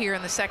alive here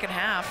in the 2nd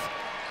half.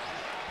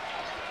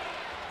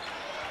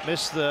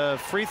 Missed the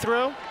free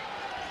throw.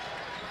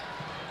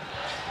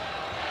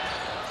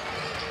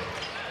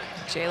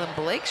 Jalen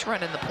Blake's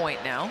running the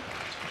point now.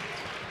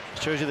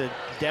 Shows you the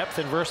depth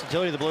and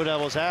versatility the Blue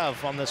Devils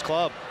have on this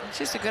club. It's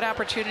just a good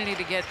opportunity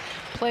to get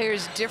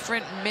players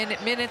different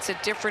minutes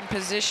at different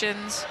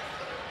positions.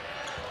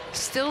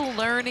 Still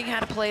learning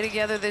how to play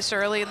together this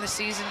early in the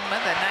season.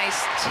 With a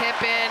nice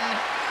tip in.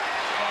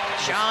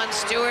 Sean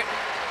Stewart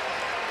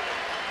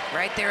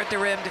right there at the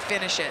rim to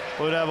finish it.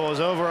 Blue Devils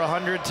over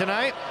 100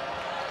 tonight.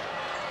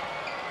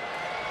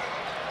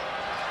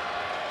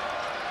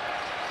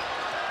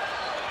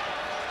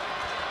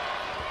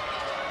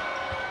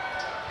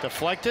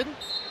 Deflected.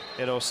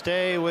 It'll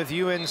stay with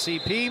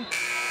UNCP.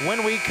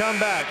 When we come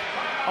back,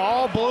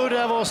 all Blue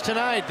Devils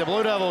tonight. The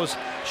Blue Devils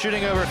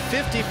shooting over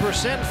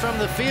 50% from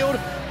the field.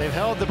 They've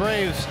held the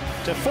Braves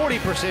to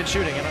 40%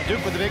 shooting, and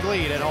Duke with the big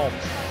lead at home.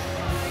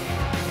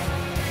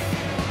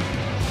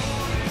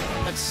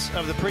 That's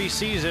of the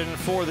preseason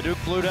for the Duke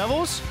Blue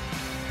Devils.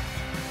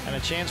 And a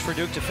chance for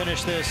Duke to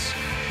finish this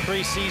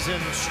preseason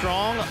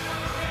strong.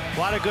 A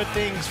lot of good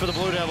things for the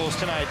Blue Devils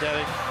tonight,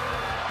 Debbie.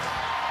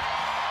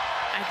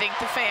 I think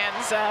the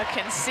fans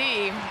can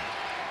see.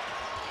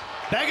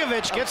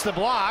 Begovic gets the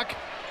block,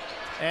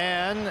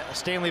 and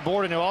Stanley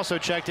Borden, who also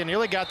checked in,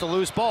 nearly got the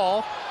loose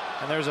ball,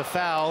 and there's a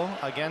foul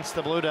against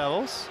the Blue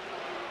Devils.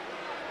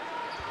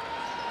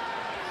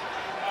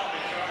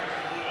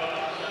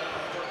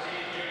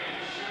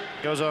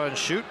 Goes on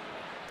Shoot,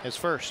 his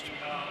first.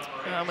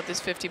 With this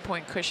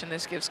 50-point cushion,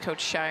 this gives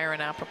Coach Shire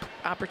an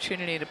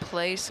opportunity to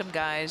play some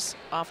guys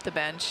off the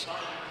bench.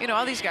 You know,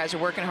 all these guys are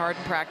working hard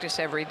in practice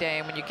every day,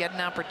 and when you get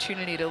an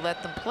opportunity to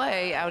let them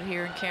play out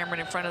here in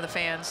Cameron in front of the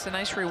fans, it's a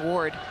nice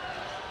reward.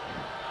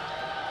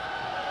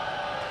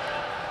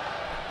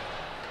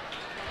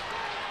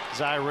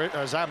 Zai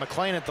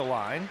McClain at the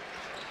line.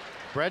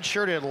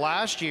 Redshirted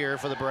last year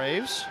for the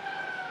Braves.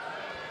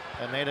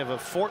 A native of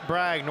Fort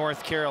Bragg,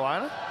 North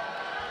Carolina.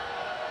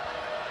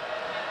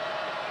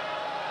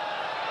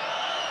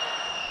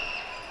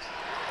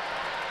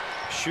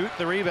 Shoot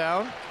the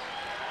rebound.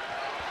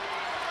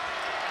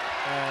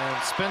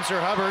 And Spencer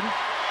Hubbard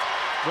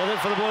with it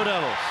for the Blue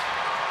Devils.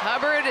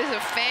 Hubbard is a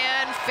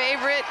fan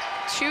favorite.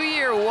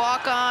 2-year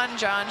walk-on.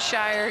 John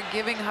Shire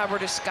giving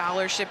Hubbard a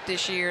scholarship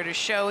this year to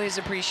show his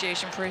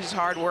appreciation for his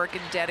hard work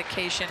and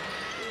dedication.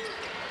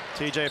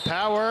 TJ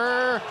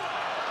Power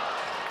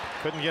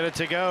couldn't get it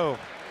to go.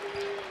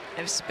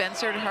 If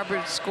Spencer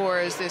Hubbard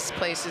scores, this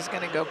place is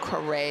going to go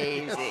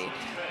crazy.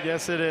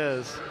 Yes, it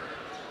is.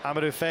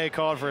 Amadou Faye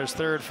called for his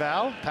 3rd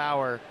foul.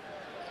 Power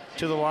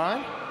to the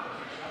line.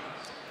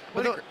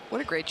 What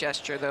a great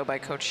gesture, though, by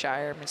Coach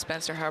Shire. I mean,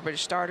 Spencer Hubbard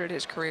started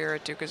his career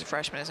at Duke as a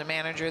freshman as a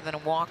manager, then a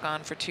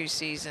walk-on for 2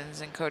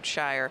 seasons, and Coach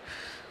Shire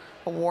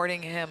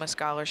awarding him a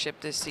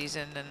scholarship this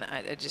season. And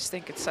I just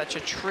think it's such a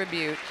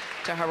tribute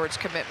to Hubbard's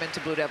commitment to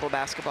Blue Devil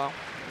basketball.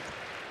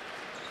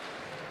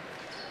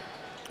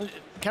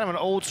 Kind of an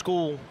old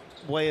school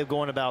way of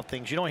going about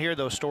things. You don't hear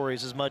those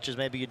stories as much as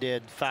maybe you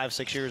did 5,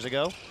 6 years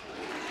ago.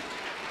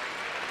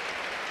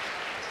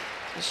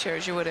 It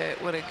shows you what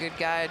a good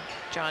guy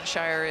John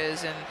Shire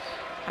is and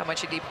how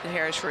much he deeply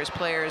cares for his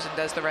players and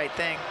does the right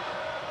thing.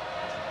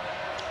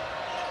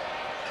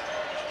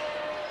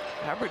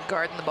 Hubbard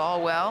guarding the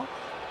ball well.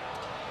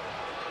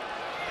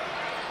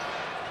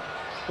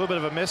 A little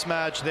bit of a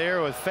mismatch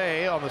there with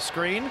Fay on the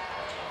screen.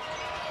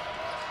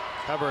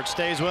 Hubbard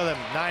stays with him,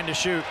 9 to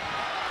shoot.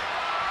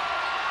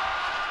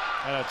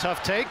 And a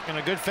tough take and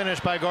a good finish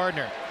by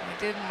Gardner.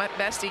 He did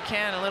best he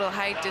can, a little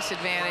height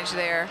disadvantage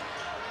there.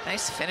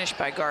 Nice finish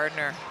by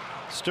Gardner.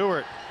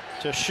 Stewart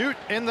to shoot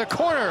in the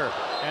corner,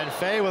 and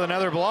Fay with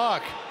another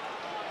block.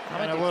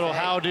 And a little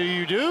how do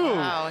you do?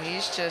 Wow,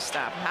 he's just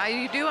how do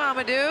you do,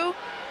 Amadou?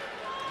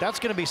 That's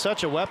going to be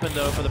such a weapon,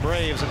 though, for the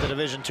Braves at the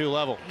Division II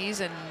level.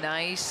 He's a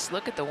nice,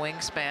 look at the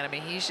wingspan. I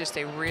mean, he's just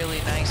a really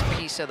nice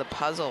piece of the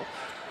puzzle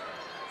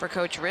for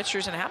Coach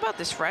Richards. And how about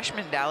this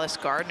freshman, Dallas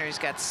Gardner? He's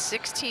got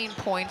 16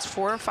 points,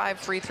 4 or 5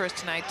 free throws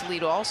tonight to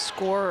lead all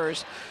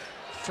scorers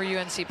for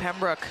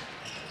UNC-Pembroke.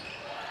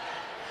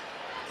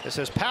 This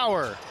is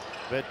power,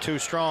 a bit too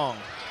strong.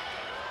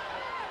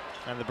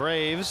 And the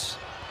Braves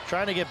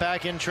trying to get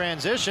back in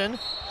transition.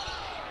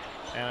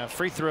 And a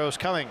free throw's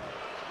coming.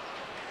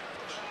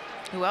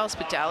 Who else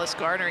but Dallas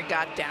Gardner? He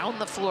got down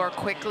the floor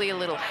quickly, a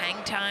little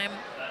hang time,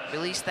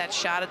 released that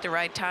shot at the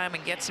right time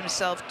and gets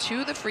himself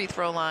to the free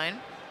throw line.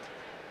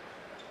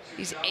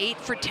 He's 8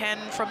 for 10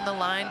 from the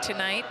line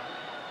tonight.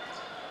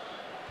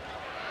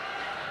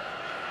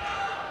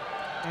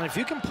 And if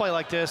you can play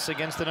like this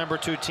against the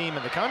 #2 team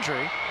in the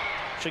country,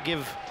 should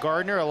give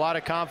Gardner a lot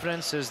of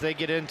confidence as they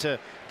get into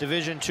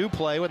Division II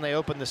play when they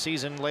open the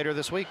season later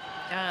this week.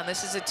 Yeah, and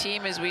this is a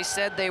team, as we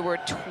said, they were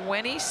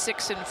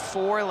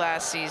 26-4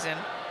 last season.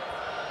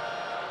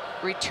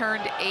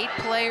 Returned 8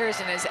 players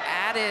and have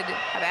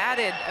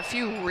added a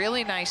few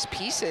really nice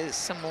pieces,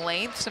 some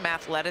length, some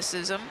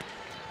athleticism,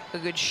 a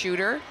good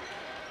shooter.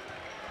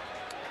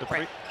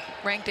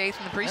 Ranked 8th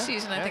in the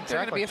preseason. I think they're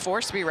going to be a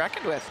force to be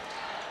reckoned with.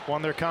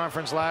 Won their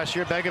conference last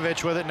year.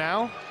 Begovic with it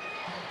now.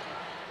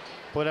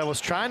 Blue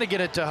Devils trying to get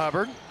it to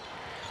Hubbard.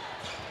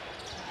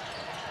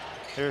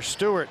 Here's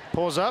Stewart,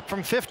 pulls up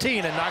from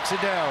 15 and knocks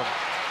it down.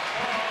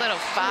 Little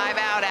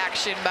 5-out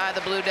action by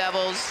the Blue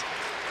Devils.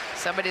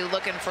 Somebody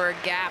looking for a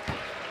gap.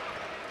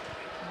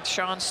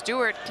 Sean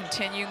Stewart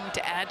continuing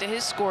to add to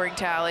his scoring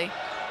tally.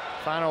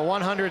 Final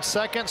 100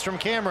 seconds from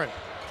Cameron.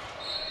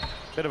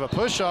 Bit of a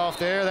push off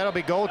there. That'll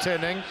be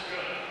goaltending.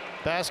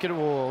 Basket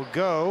will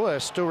go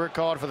as Stewart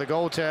called for the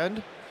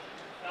goaltend.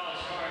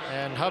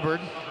 And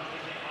Hubbard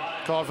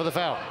called for the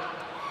foul.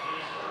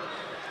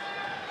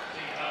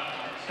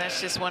 That's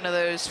just one of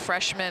those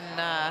freshman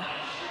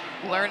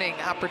learning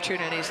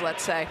opportunities,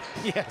 let's say.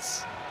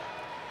 Yes.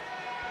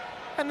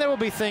 And there will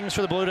be things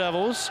for the Blue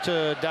Devils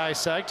to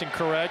dissect and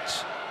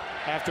correct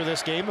after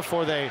this game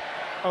before they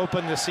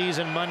open the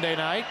season Monday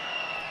night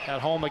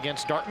at home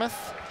against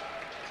Dartmouth.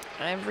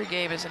 Every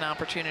game is an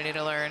opportunity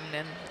to learn,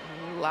 and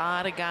a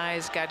lot of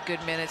guys got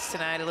good minutes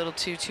tonight. A little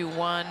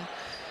 2-2-1.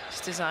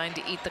 It's designed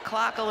to eat the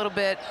clock a little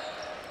bit.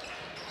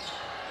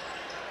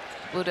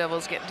 Blue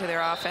Devils getting to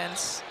their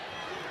offense.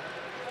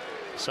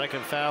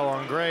 Second foul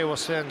on Gray will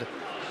send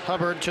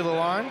Hubbard to the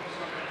line.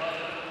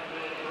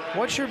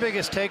 What's your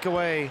biggest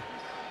takeaway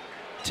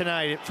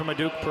tonight from a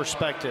Duke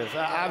perspective?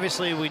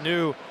 Obviously, we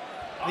knew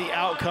the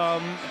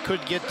outcome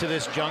could get to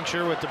this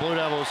juncture with the Blue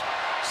Devils.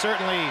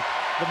 Certainly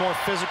the more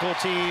physical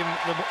team,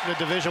 the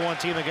Division I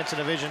team against a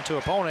Division II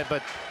opponent,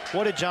 but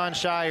what did John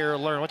Shire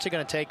learn? What's he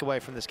going to take away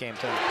from this game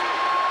tonight?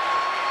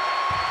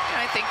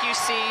 I think you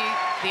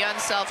see the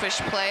unselfish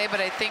play, but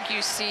I think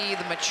you see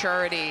the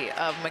maturity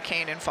of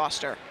McCain and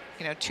Foster.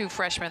 You know, 2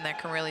 freshmen that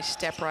can really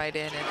step right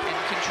in and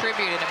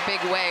contribute in a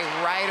big way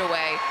right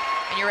away.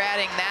 And you're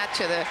adding that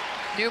to the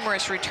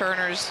numerous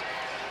returners.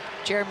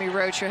 Jeremy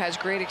Roach, who has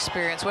great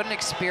experience. What an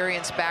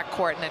experienced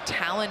backcourt and a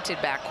talented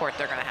backcourt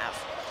they're going to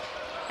have.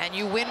 And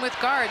you win with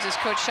guards, as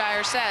Coach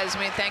Shire says. I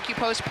mean, thank you,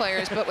 post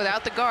players, but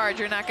without the guard,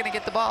 you're not going to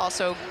get the ball.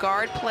 So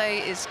guard play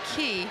is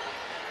key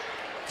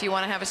if you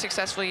want to have a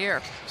successful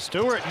year.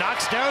 Stewart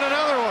knocks down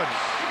another one.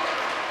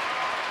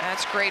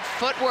 That's great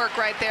footwork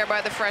right there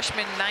by the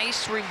freshman.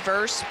 Nice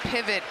reverse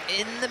pivot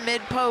in the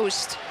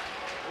mid-post.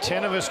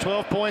 10 of his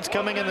 12 points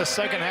coming in the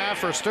second half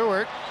for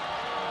Stewart.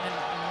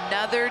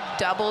 Another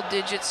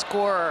double-digit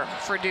scorer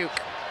for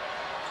Duke.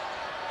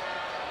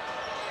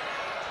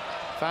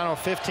 Final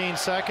 15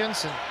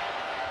 seconds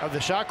of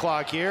the shot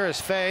clock here is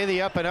Fay,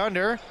 the up and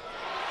under.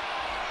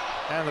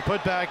 And the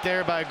putback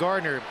there by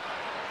Gardner.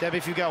 Debbie,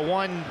 if you've got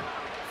one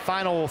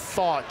final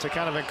thought to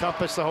kind of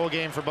encompass the whole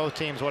game for both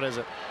teams, what is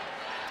it?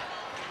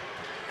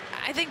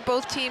 I think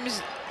both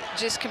teams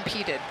just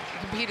competed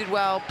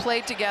well,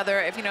 played together.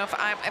 If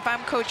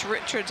I'm Coach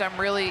Richards, I'm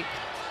really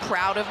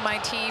proud of my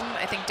team.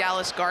 I think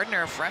Dallas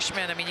Gardner, a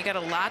freshman, I mean, you got a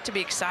lot to be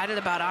excited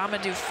about.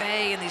 Amadou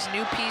Faye and these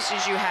new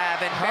pieces you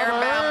have. And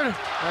Hubbard.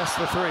 That's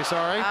the three,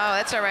 sorry. Oh,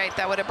 that's all right.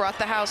 That would have brought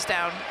the house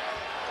down.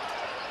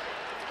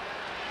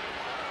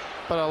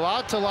 But a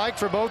lot to like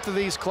for both of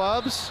these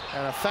clubs,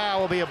 and a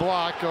foul will be a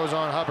block, goes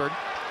on Hubbard.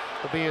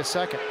 Will be his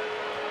second.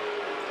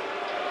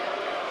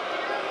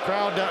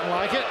 Crowd doesn't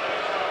like it.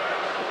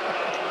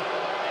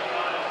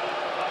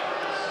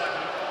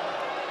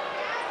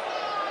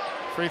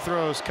 Free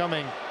throws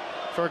coming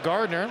for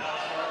Gardner.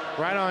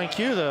 Right on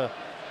cue, the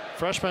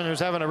freshman who's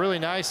having a really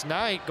nice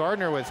night.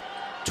 Gardner with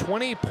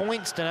 20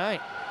 points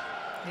tonight.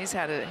 He's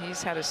had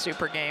a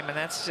super game, and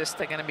that's just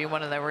going to be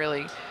one of the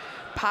really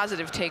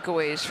positive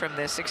takeaways from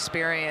this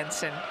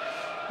experience. And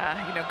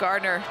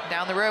Gardner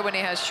down the road when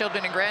he has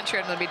children and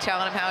grandchildren will be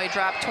telling him how he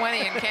dropped 20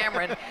 in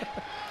Cameron.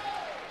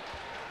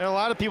 There are a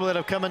lot of people that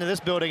have come into this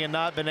building and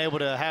not been able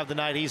to have the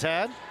night he's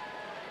had.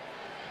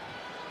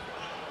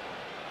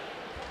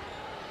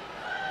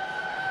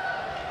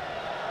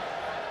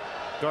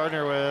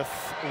 Gardner with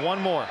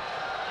one more.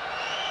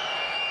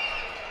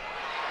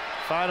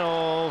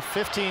 Final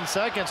 15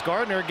 seconds.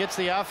 Gardner gets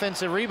the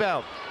offensive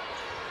rebound.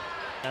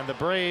 And the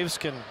Braves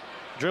can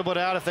dribble it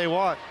out if they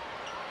want.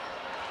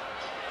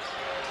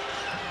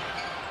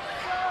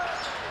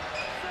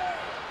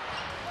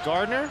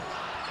 Gardner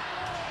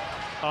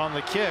on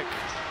the kick.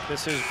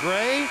 This is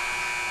Gray.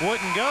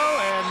 Wouldn't go,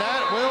 and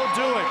that will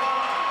do it.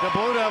 The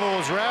Blue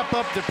Devils wrap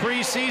up the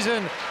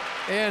preseason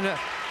in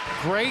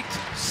great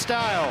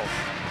style.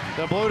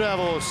 The Blue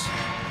Devils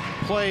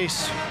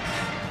place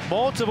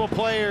multiple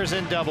players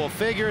in double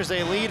figures.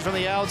 They lead from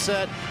the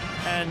outset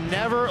and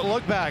never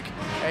look back.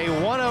 A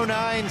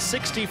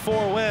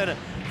 109-64 win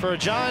for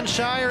Jon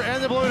Scheyer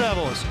and the Blue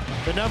Devils.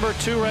 The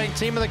 #2 ranked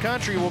team in the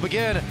country will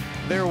begin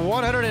their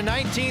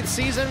 119th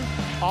season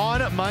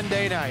on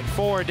Monday night.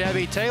 For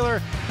Debbie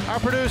Taylor, our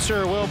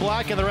producer, Will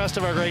Black, and the rest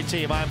of our great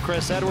team, I'm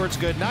Chris Edwards.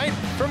 Good night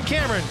from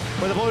Cameron,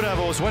 where the Blue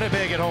Devils win it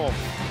big at home.